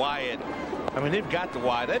 Jack, and Wyatt, I mean, they've got the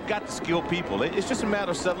wide. They've got the skilled people. It's just a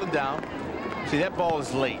matter of settling down. See, that ball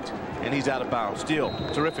is late, and he's out of bounds. Still,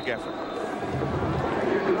 terrific effort.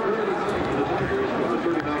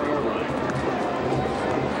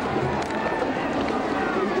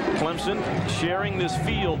 Clemson sharing this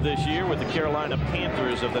field this year with the Carolina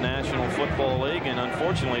Panthers of the National Football League, and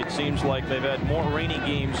unfortunately, it seems like they've had more rainy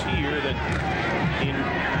games here than in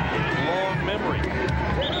long memory.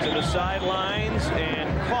 To the sidelines and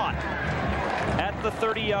caught at the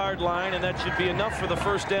 30-yard line, and that should be enough for the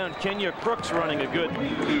first down. Kenya Crooks running a good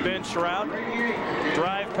bench route.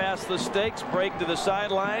 Drive past the stakes, break to the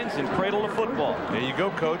sidelines, and cradle the football. There you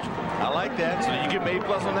go, Coach. I like that. So you get an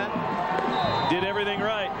A+ on that? Did everything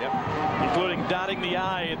right. Yep. Including dotting the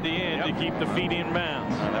I at the end to keep the feet in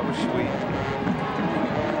bounds. That was sweet.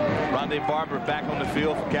 Rondé Barber back on the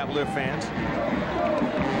field for Cavalier fans.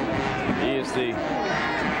 He is the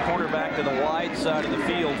cornerback to the wide side of the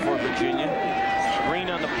field for Virginia. Green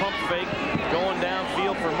on the pump fake, going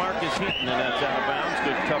downfield for Marcus Hinton, and that's out of bounds.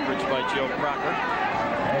 Good coverage by Joe Crocker.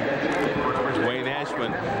 Wayne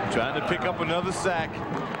Ashman trying to pick up another sack.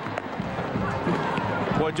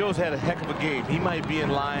 Boy, Joe's had a heck of a game. He might be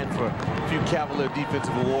in line for a few Cavalier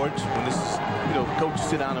defensive awards when this is, you know, coaches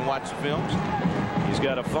sit down and watch the films. He's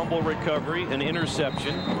got a fumble recovery, an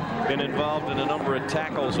interception, been involved in a number of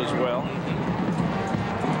tackles as well.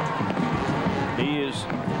 He is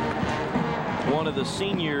one of the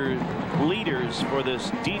senior leaders for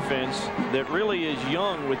this defense that really is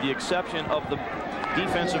young, with the exception of the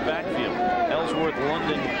defensive backfield. Ellsworth,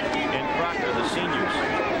 London, and Crocker, the seniors.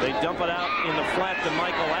 They dump it out in the flat to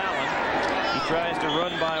Michael Allen. He tries to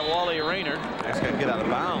run by Wally Rayner. That's got to get out of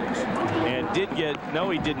bounds. And he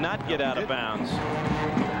did not get out of bounds.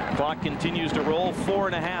 Clock continues to roll.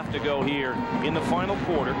 4.5 to go here in the final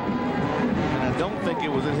quarter. And I don't think it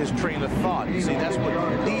was in his train of thought. You see, that's what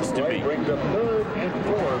it needs to be. Brings up 3rd and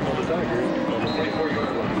 4 for the Tigers on the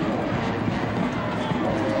 24-yard line.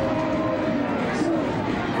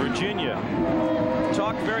 Virginia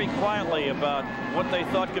talked very quietly about what they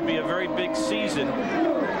thought could be a very big season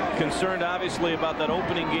concerned, obviously, about that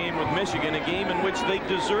opening game with Michigan, a game in which they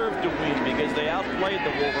deserved to win because they outplayed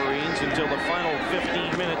the Wolverines until the final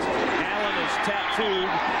 15 minutes. Allen is tattooed.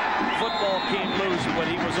 Football came loose, but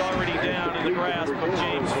he was already down in the grasp of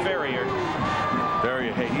James Ferrier.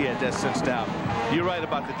 Ferrier, hey, he had that sensed out. You're right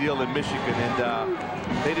about the deal in Michigan, and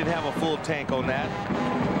they didn't have a full tank on that.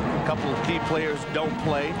 A couple of key players don't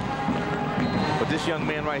play. But this young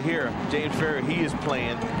man right here, James Ferrier, he is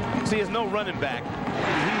playing. See, there's no running back.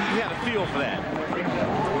 He had a feel for that.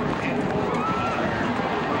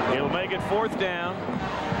 He'll make it 4th down.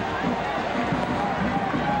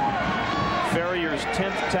 Ferrier's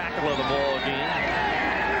 10th tackle of the ball game.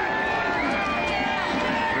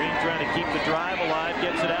 Green trying to keep the drive alive,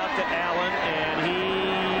 gets it out to Allen, and he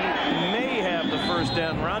may have the first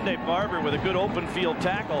down. Rondé Barber with a good open field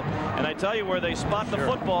tackle, and I tell you where they spot the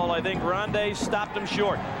football, I think Rondé stopped him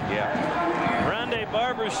short. Yeah. Rondé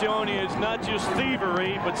Barber's showing you it's not just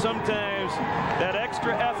thievery, but sometimes that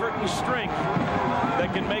extra effort and strength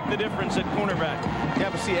that can make the difference at cornerback. Yeah,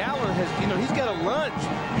 but see, Allen has, he's got to lunge.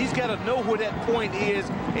 He's got to know where that point is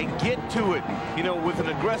and get to it, with an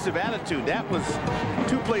aggressive attitude. That was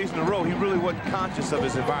 2 plays in a row. He really wasn't conscious of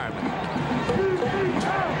his environment.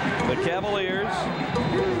 The Cavaliers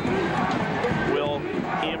will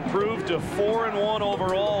improve to 4-1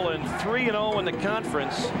 overall and 3-0 in the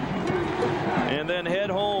conference, and then head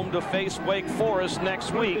home to face Wake Forest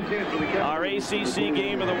next week, our ACC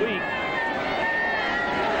game of the week,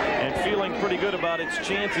 and feeling pretty good about its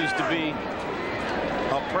chances to be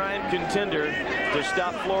a prime contender to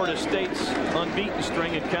stop Florida State's unbeaten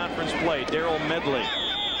string in conference play. Darryl Medley.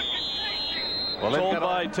 Well, told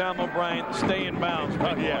by Tom O'Brien, stay in bounds.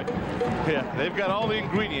 Yeah, they've got all the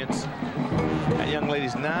ingredients. That young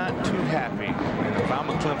lady's not too happy. And if I'm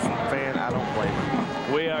a Clemson fan, I don't blame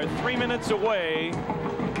her. We are 3 minutes away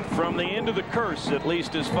from the end of the curse, at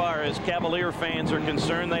least as far as Cavalier fans are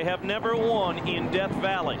concerned. They have never won in Death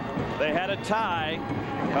Valley. They had a tie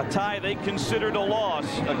they considered a loss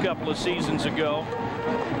a couple of seasons ago.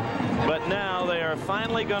 But now they are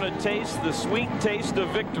finally going to taste the sweet taste of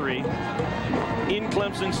victory in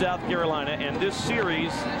Clemson, South Carolina. And this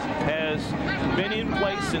series has been in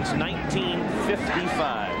place since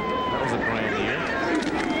 1955. That was a grand year.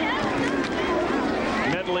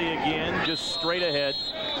 Medley again, just straight ahead.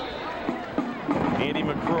 Andy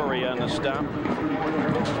McCrory on the stop.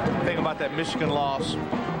 Think about that Michigan loss.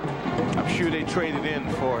 I'm sure they traded in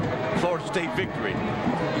for Florida State victory.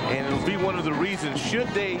 And it'll be one of the reasons, should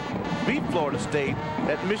they beat Florida State,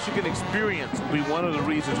 that Michigan experience will be one of the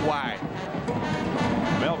reasons why.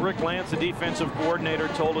 Well, Rick Lance, the defensive coordinator,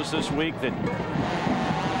 told us this week that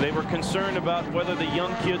they were concerned about whether the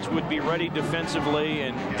young kids would be ready defensively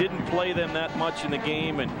and didn't play them that much in the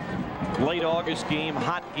game. And late August game,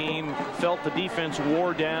 hot game, felt the defense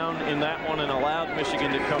wore down in that one and allowed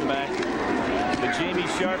Michigan to come back. The Jamie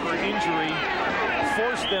Sharper injury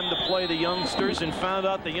forced them to play the youngsters and found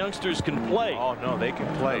out the youngsters can play. Oh, no, they can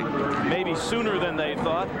play. Maybe sooner than they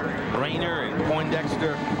thought. Rayner and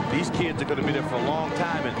Poindexter, these kids are going to be there for a long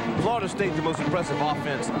time. And Florida State, the most impressive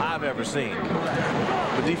offense I've ever seen.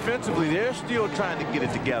 But defensively, they're still trying to get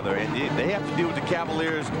it together. And they have to deal with the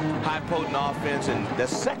Cavaliers' high-potent offense and the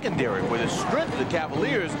secondary, where the strength of the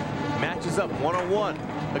Cavaliers matches up one-on-one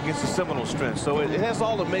against the Seminole strength. So it has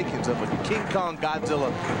all the makings of a King Kong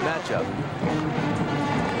Godzilla matchup.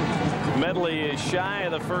 Medley is shy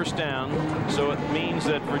of the first down, so it means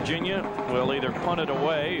that Virginia will either punt it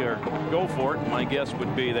away or go for it. My guess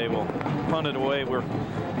would be they will punt it away. We're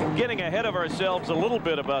getting ahead of ourselves a little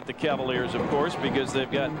bit about the Cavaliers, of course, because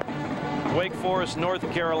they've got Wake Forest, North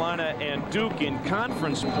Carolina, and Duke in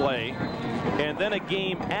conference play, and then a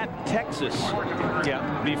game at Texas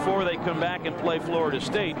before they come back and play Florida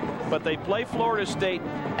State. But they play Florida State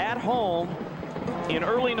at home in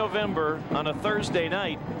early November on a Thursday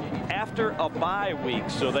night after a bye week,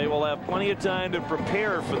 so they will have plenty of time to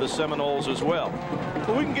prepare for the Seminoles as well.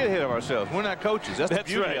 Well, we can get ahead of ourselves. We're not coaches. That's the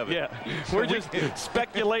beauty right, of it. Yeah, we're just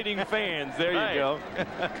speculating fans. There you go.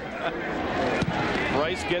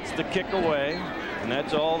 Bryce ggets the kick away, and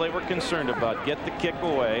that's all they were concerned about. Get the kick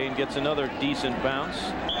away, and gets another decent bounce.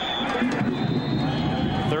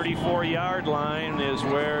 34-yard line is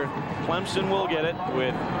where Clemson will get it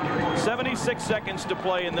with 76 seconds to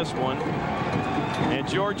play in this one. And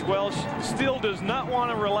George Welsh still does not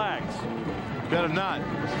want to relax. Better not.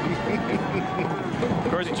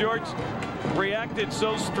 Of course, George reacted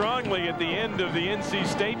so strongly at the end of the NC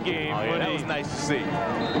State game. Oh, yeah, that was nice to see.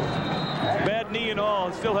 Bad knee in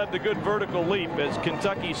all, still had the good vertical leap as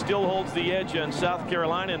Kentucky still holds the edge on South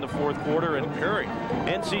Carolina in the fourth quarter. And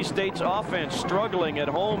NC State's offense struggling at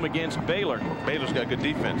home against Baylor. Baylor's got good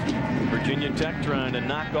defense. Virginia Tech trying to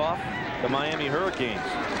knock off the Miami Hurricanes.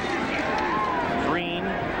 Green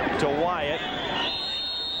to Wyatt.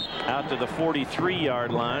 Out to the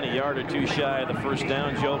 43-yard line, a yard or two shy of the first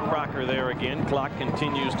down. Joe Crocker there again. Clock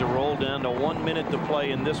continues to roll down to 1 minute to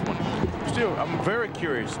play in this one. Still, I'm very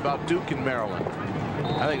curious about Duke and Maryland.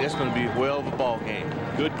 I think that's going to be a well of a ball game.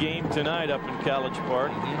 Good game tonight up in College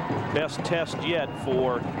Park. Best test yet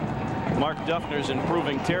for Mark Duffner's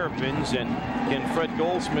improving Terrapins, and can Fred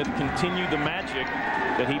Goldsmith continue the magic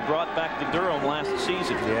that he brought back to Durham last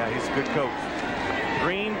season? Yeah, he's a good coach.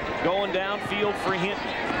 Green going downfield for Hinton.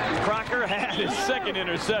 Crocker had his second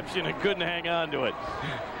interception and couldn't hang on to it.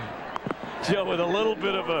 Joe with a little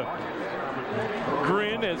bit of a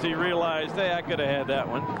grin as he realized, hey, I could have had that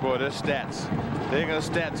one. Boy, their stats. Their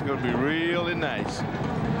stats are going to be really nice.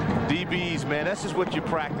 DBs, man, that's just what you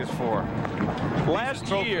practice for. Last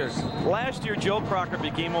year, Joe Crocker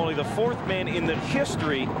became only the fourth man in the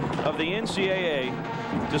history of the NCAA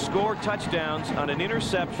to score touchdowns on an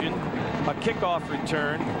interception, a kickoff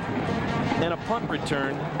return, and a punt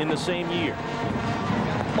return in the same year.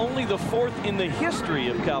 Only the fourth in the history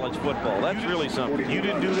of college football. That's really something. You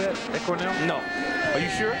didn't do that at Cornell? No. Are you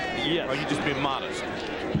sure? Yes. Or are you just being modest?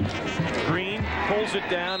 Green pulls it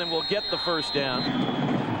down and will get the first down.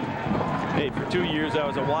 Hey, for 2 years I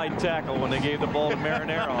was a wide tackle when they gave the ball to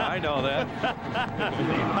Marinero. I know that.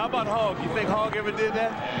 How about Hogg? You think Hogg ever did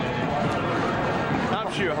that? I'm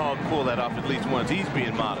sure Hogg pulled that off at least once. He's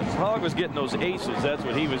being modest. Hogg was getting those aces. That's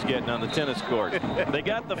what he was getting on the tennis court. They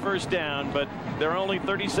got the first down, but there are only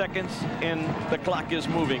 30 seconds, and the clock is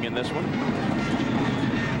moving in this one.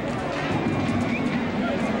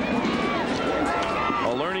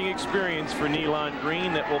 A learning experience for Nealon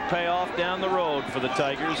Green that will pay off down the road for the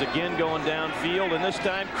Tigers. Again going downfield, and this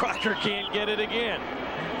time Crocker can't get it again.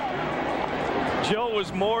 Joe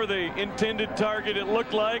was more the intended target, it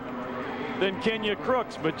looked like, than Kenya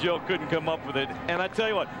Crooks, but Joe couldn't come up with it. And I tell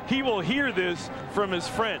you what, he will hear this from his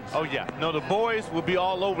friends. Oh yeah, no, the boys will be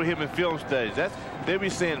all over him in film studies. They'll be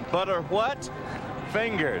saying, butter what?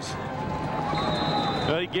 Fingers.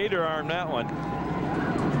 Well, he gator armed that one.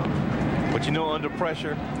 But you know, under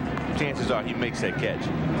pressure, chances are he makes that catch.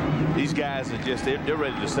 These guys are just, they're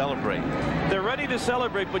ready to celebrate. They're ready to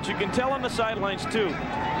celebrate, but you can tell on the sidelines too,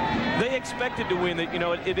 they expected to win. That, you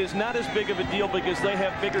know, it is not as big of a deal because they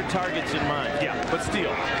have bigger targets in mind. Yeah, but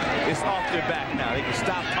still, it's off their back now. They can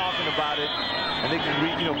stop talking about it, and they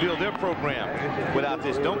can build their program without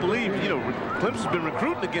this. Don't believe, Clemson's been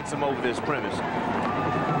recruiting against them over this premise.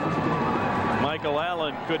 Michael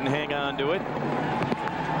Allen couldn't hang on to it.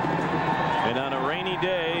 And on a rainy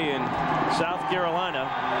day in South Carolina,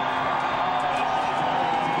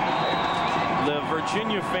 the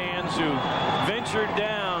Virginia fans who ventured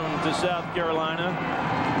down to South Carolina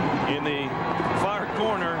in the far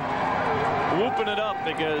corner whooping it up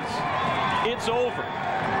because it's over.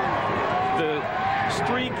 The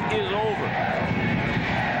streak is over.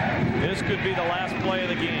 This could be the last play of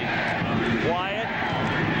the game. Wyatt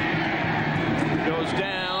goes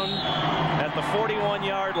down at the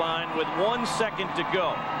 41-yard line with 1 second to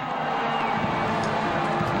go.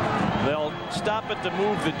 They'll stop it to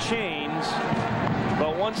move the chains,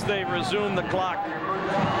 but once they resume the clock,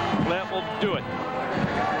 that will do it.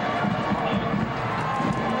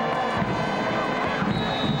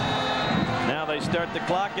 Now they start the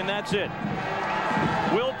clock, and that's it.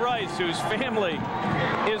 Will Bryce, whose family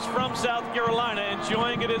is from South Carolina,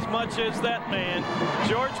 enjoying it as much as that man.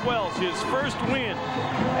 George Welsh, his first win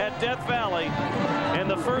at Death Valley, and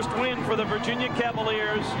the first win for the Virginia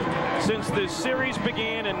Cavaliers since this series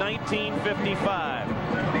began in 1955.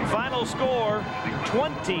 Final score,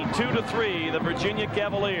 22-3. The Virginia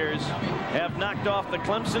Cavaliers have knocked off the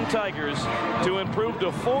Clemson Tigers to improve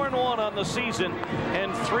to 4-1 on the season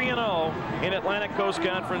and 3-0 in Atlantic Coast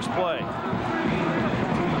Conference play.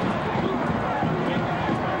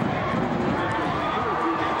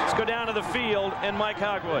 Go down to the field, and Mike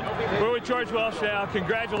Hogwood. We're with George Welsh now.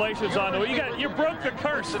 Congratulations on the you broke the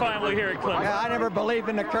curse finally here at Clemson. Yeah, I never believed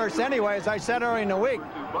in the curse anyway. As I said earlier in the week,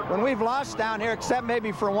 when we've lost down here, except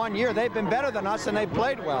maybe for 1 year, they've been better than us and they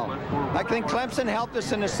played well. I think Clemson helped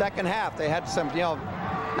us in the second half. They had some,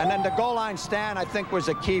 And then the goal line stand, I think, was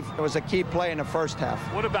a key play in the first half.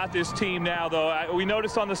 What about this team now, though? We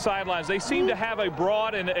noticed on the sidelines they seem to have a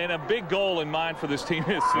broad and a big goal in mind for this team.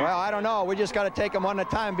 Well, I don't know. We just got to take them one at a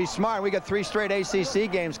time and be smart. We got 3 straight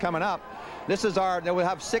ACC games coming up. This is we'll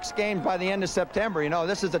have 6 games by the end of September. You know,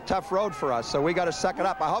 this is a tough road for us, so we got to suck it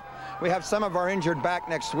up. I hope we have some of our injured back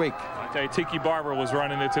next week. I tell you, Tiki Barber was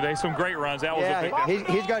running it today. Some great runs. That was a big.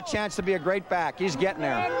 He's got a chance to be a great back. He's getting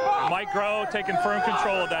there. Mike Groh taking firm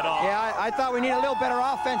control of that offense. Yeah, I thought we needed a little better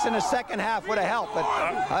offense in the second half would have helped,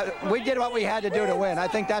 but we did what we had to do to win. I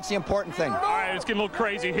think that's the important thing. All right, it's getting a little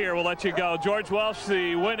crazy here. We'll let you go. George Welsh,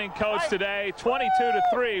 the winning coach today.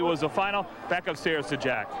 22-3 was the final. Back upstairs to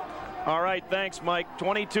Jack. All right, thanks, Mike.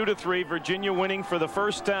 22-3, Virginia winning for the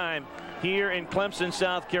first time here in Clemson,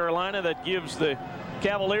 South Carolina. That gives the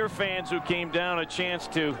Cavalier fans who came down a chance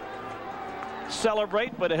to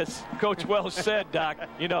celebrate. But as Coach Welsh said, Doc,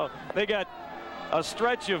 you know, they got a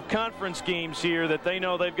stretch of conference games here that they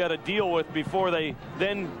know they've got to deal with before they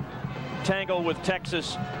then tangle with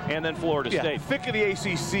Texas and then Florida State. Thick of the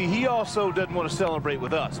ACC, he also doesn't want to celebrate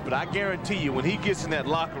with us. But I guarantee you, when he gets in that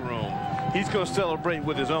locker room, he's going to celebrate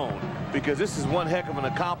with his own, because this is one heck of an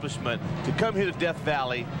accomplishment to come here to Death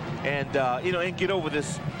Valley and you know, and get over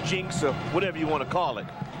this jinx or whatever you want to call it.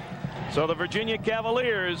 So the Virginia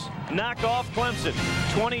Cavaliers knock off Clemson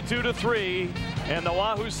 22-3, and the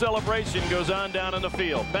Wahoo celebration goes on down in the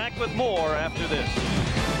field. Back with more after this.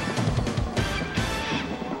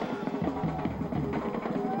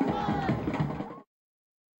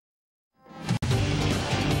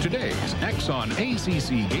 Today's Exxon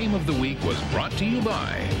ACC Game of the Week was brought to you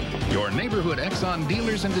by your neighborhood Exxon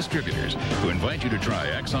dealers and distributors, who invite you to try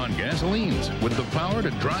Exxon gasolines with the power to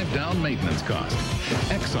drive down maintenance costs.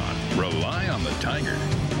 Exxon, rely on the Tiger.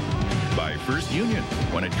 By First Union,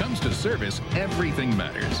 when it comes to service, everything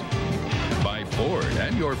matters. By Ford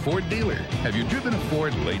and your Ford dealer. Have you driven a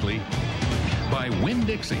Ford lately? By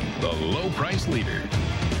Winn-Dixie, the low price leader.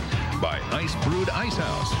 By Ice Brewed Ice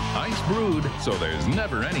House. Ice brewed so there's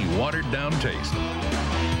never any watered down taste.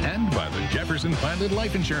 And by the Jefferson Pilot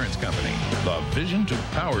Life Insurance Company, the vision to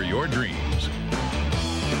power your dreams.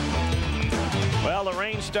 Well, the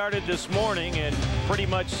rain started this morning and pretty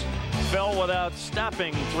much fell without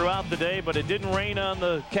stopping throughout the day, but it didn't rain on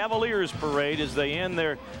the Cavaliers parade as they end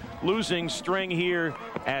their losing string here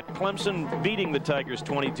at Clemson, beating the Tigers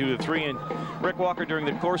 22-3. And Rick Walker, during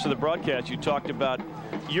the course of the broadcast, you talked about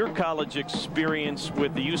your college experience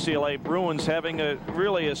with the UCLA Bruins having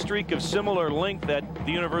really a streak of similar length at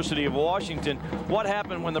the University of Washington. What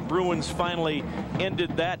happened when the Bruins finally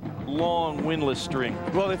ended that long winless string?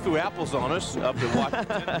 Well, they threw apples on us up in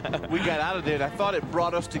Washington. We got out of there, and I thought it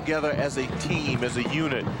brought us together as a team, as a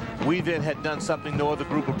unit. We then had done something no other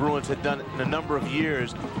group of Bruins had done in a number of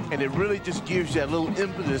years, and it really just gives you that little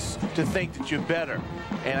impetus to think that you're better.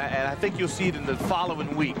 And I think you'll see it in the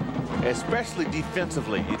following week, especially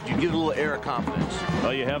defensively. You get a little air of confidence.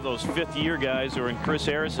 Well, you have those fifth-year guys who are in Chris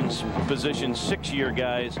Harrison's position, six-year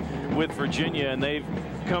guys with Virginia, and they've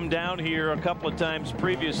come down here a couple of times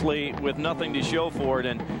previously with nothing to show for it,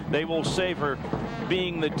 and they will savor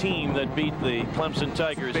being the team that beat the Clemson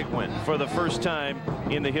Tigers for the first time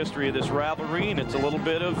in the history of this rivalry. And it's a little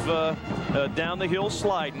bit of down the hill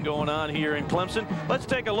sliding going on here in Clemson. Let's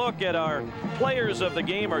take a look at our players of the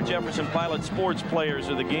game, our Jefferson Pilot Sports players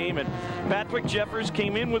of the game. And Patrick Jeffers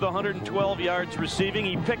came in with 112 yards receiving.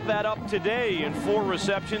 He picked that up today in 4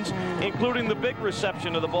 receptions, including the big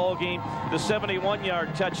reception of the ball game, the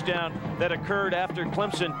 71-yard touchdown that occurred after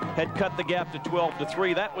Clemson had cut the gap to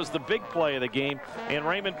 12-3. That was the big play of the game. And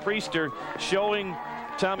Raymond Priester showing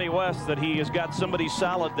Tommy West that he has got somebody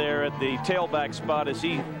solid there at the tailback spot as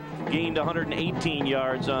he gained 118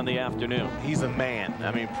 yards on the afternoon. He's a man.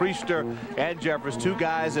 I mean, Priester and Jeffers, 2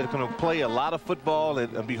 guys that are going to play a lot of football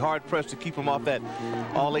and be hard pressed to keep them off that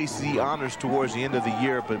all-ACC honors towards the end of the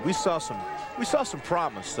year. But we saw some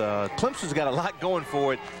promise. Clemson's got a lot going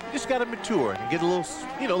for it. You just got to mature and get a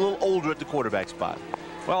little older at the quarterback spot.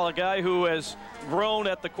 Well, a guy who has grown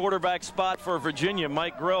at the quarterback spot for Virginia,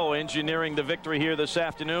 Mike Groh, engineering the victory here this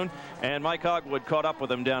afternoon, and Mike Hogwood caught up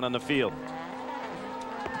with him down on the field.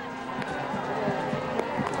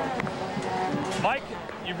 Mike,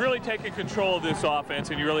 you've really taken control of this offense,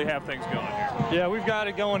 and you really have things going here. Yeah, we've got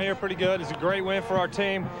it going here pretty good. It's a great win for our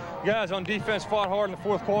team. The guys on defense fought hard in the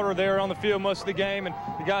 4th quarter. They were on the field most of the game, and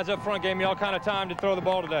the guys up front gave me all kind of time to throw the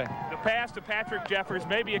ball today. The pass to Patrick Jeffers,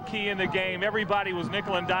 maybe a key in the game. Everybody was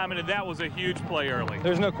nickel and diamond, and that was a huge play early.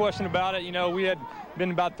 There's no question about it. You know, we had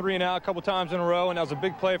been about 3 and out a couple times in a row, and that was a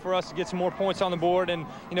big play for us to get some more points on the board. And,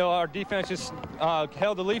 you know, our defense just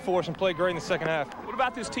held the lead for us and played great in the second half. What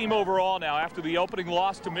about this team overall now? After the opening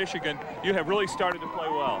loss to Michigan, you have really started to play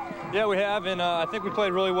well. Yeah, we have, and I think we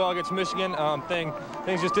played really well against Michigan.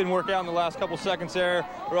 Things just didn't work out in the last couple seconds there,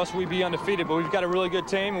 or else we'd be undefeated. But we've got a really good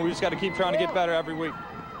team, and we just got to keep trying to get better every week.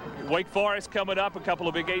 Wake Forest coming up, a couple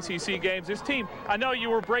of big ACC games. This team, I know you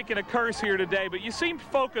were breaking a curse here today, but you seem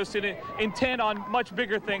focused and intent on much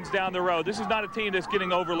bigger things down the road. This is not a team that's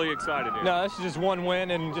getting overly excited here. No, this is just one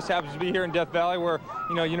win, and just happens to be here in Death Valley where,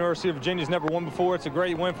 you know, University of Virginia's never won before. It's a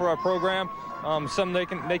great win for our program. Something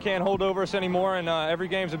they can't hold over us anymore, and every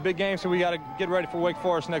game's a big game, so we got to get ready for Wake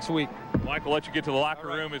Forest next week. Mike, we'll let you get to the locker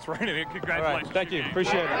room. It's raining. Congratulations. Right. Thank you.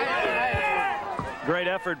 Appreciate it. Great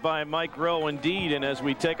effort by Mike Rowe indeed, and as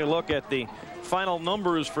we take a look at the final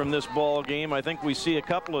numbers from this ball game, I think we see a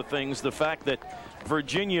couple of things. The fact that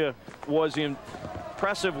Virginia was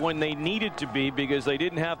impressive when they needed to be because they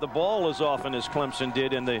didn't have the ball as often as Clemson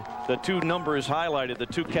did, and the two numbers highlighted, the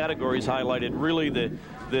two categories highlighted really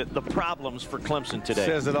the problems for Clemson today.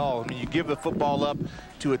 Says it all. I mean, you give the football up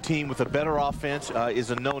to a team with a better offense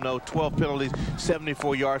is a no-no. 12 penalties,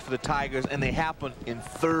 74 yards for the Tigers, and they happen in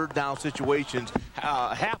third down situations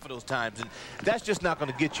half of those times. And that's just not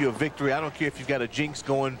going to get you a victory. I don't care if you've got a jinx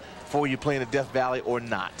going for you playing at Death Valley or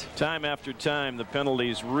not. Time after time, the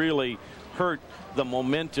penalties really hurt the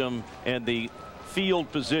momentum and the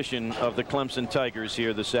field position of the Clemson Tigers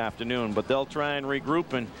here this afternoon. But they'll try and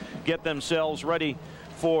regroup and get themselves ready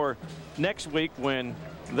for next week when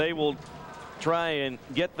they will try and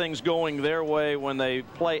get things going their way when they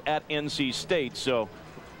play at NC State. So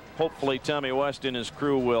hopefully Tommy West and his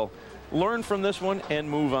crew will learn from this one and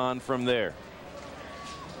move on from there.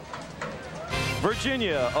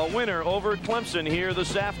 Virginia a winner over Clemson here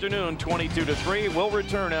this afternoon, 22-3. We'll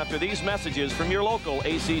return after these messages from your local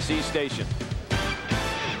ACC station.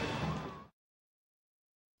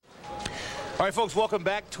 All right, folks, welcome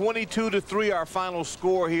back. 22-3, our final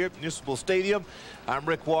score here at Municipal Stadium. I'm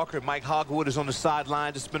Rick Walker. Mike Hogwood is on the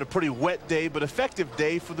sidelines. It's been a pretty wet day, but effective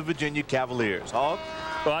day for the Virginia Cavaliers. Hog?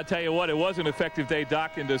 Well, I'll tell you what, it was an effective day,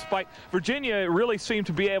 Doc, and despite Virginia really seemed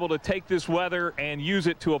to be able to take this weather and use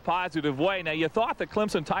it to a positive way. Now, you thought the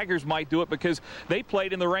Clemson Tigers might do it because they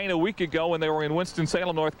played in the rain a week ago when they were in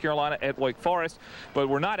Winston-Salem, North Carolina at Wake Forest, but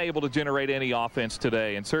were not able to generate any offense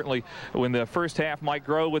today. And certainly when the first half, Mike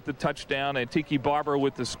Groh with the touchdown and Tiki Barber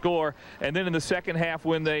with the score, and then in the second half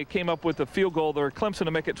when they came up with the field goal there, Clemson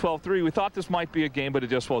to make it 12-3, we thought this might be a game, but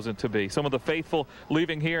it just wasn't to be. Some of the faithful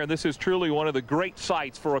leaving here, and this is truly one of the great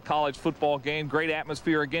sights for a college football game. Great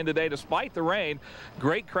atmosphere again today despite the rain.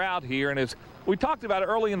 Great crowd here, and as we talked about it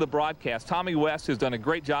early in the broadcast, Tommy West has done a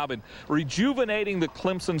great job in rejuvenating the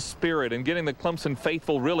Clemson spirit and getting the Clemson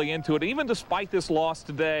faithful really into it, even despite this loss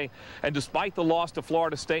today and despite the loss to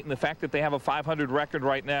Florida State and the fact that they have a 500 record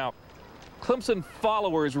right now. Clemson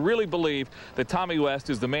followers really believe that Tommy West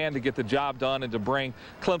is the man to get the job done and to bring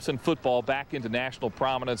Clemson football back into national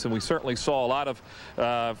prominence, and we certainly saw a lot of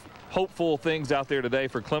hopeful things out there today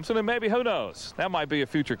for Clemson, and maybe, who knows, that might be a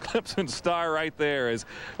future Clemson star right there. As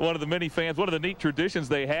one of the many fans, one of the neat traditions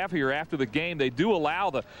they have here after the game, they do allow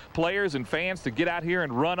the players and fans to get out here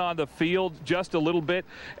and run on the field just a little bit,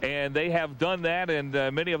 and they have done that, and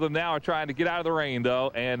many of them now are trying to get out of the rain,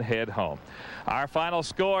 though, and head home. Our final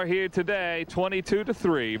score here today,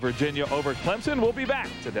 22-3, Virginia over Clemson. We'll be back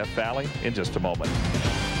to Death Valley in just a moment.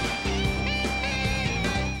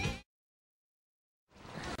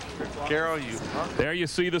 Carol, there you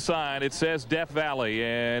see the sign. It says Death Valley,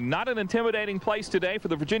 and not an intimidating place today for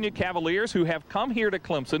the Virginia Cavaliers, who have come here to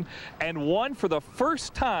Clemson and won for the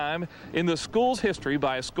first time in the school's history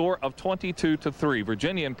by a score of 22-3.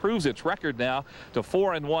 Virginia improves its record now to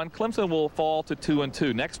 4-1. Clemson will fall to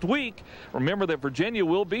 2-2. Next week, remember that Virginia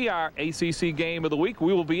will be our ACC game of the week.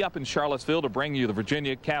 We will be up in Charlottesville to bring you the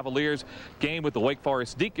Virginia Cavaliers game with the Wake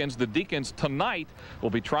Forest Deacons. The Deacons tonight will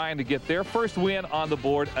be trying to get their first win on the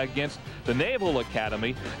board against the Naval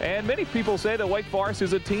Academy, and many people say that Wake Forest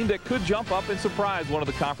is a team that could jump up and surprise one of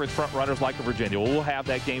the conference front runners like Virginia. Well, we'll have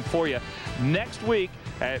that game for you next week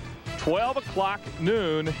at 12 o'clock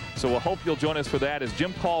noon. So we'll hope you'll join us for that, as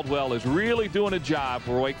Jim Caldwell is really doing a job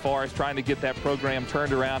for Wake Forest, trying to get that program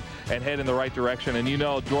turned around and head in the right direction. And you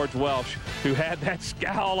know George Welsh, who had that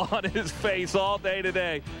scowl on his face all day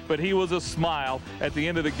today, but he was a smile at the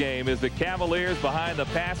end of the game as the Cavaliers, behind the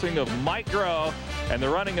passing of Mike Groh and the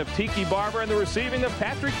running of Tiki Barber and the receiving of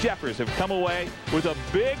Patrick Jeffers, have come away with a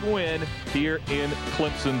big win here in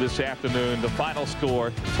Clemson this afternoon. The final score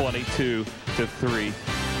 22-3.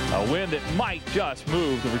 A win that might just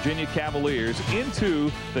move the Virginia Cavaliers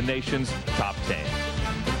into the nation's top 10.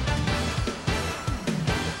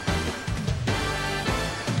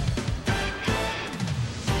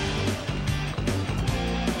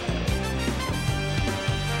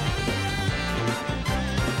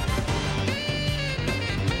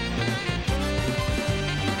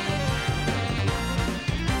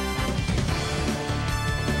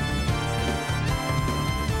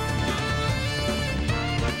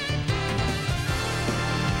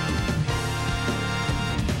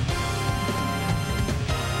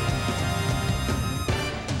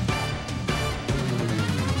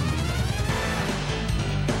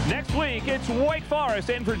 It's Wake Forest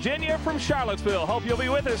and Virginia from Charlottesville. Hope you'll be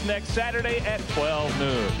with us next Saturday at 12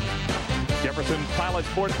 noon. Jefferson Pilot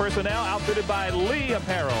Sports personnel outfitted by Lee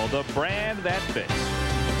Apparel, the brand that fits.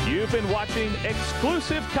 You've been watching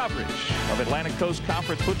exclusive coverage of Atlantic Coast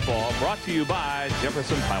Conference football, brought to you by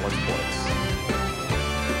Jefferson Pilot Sports.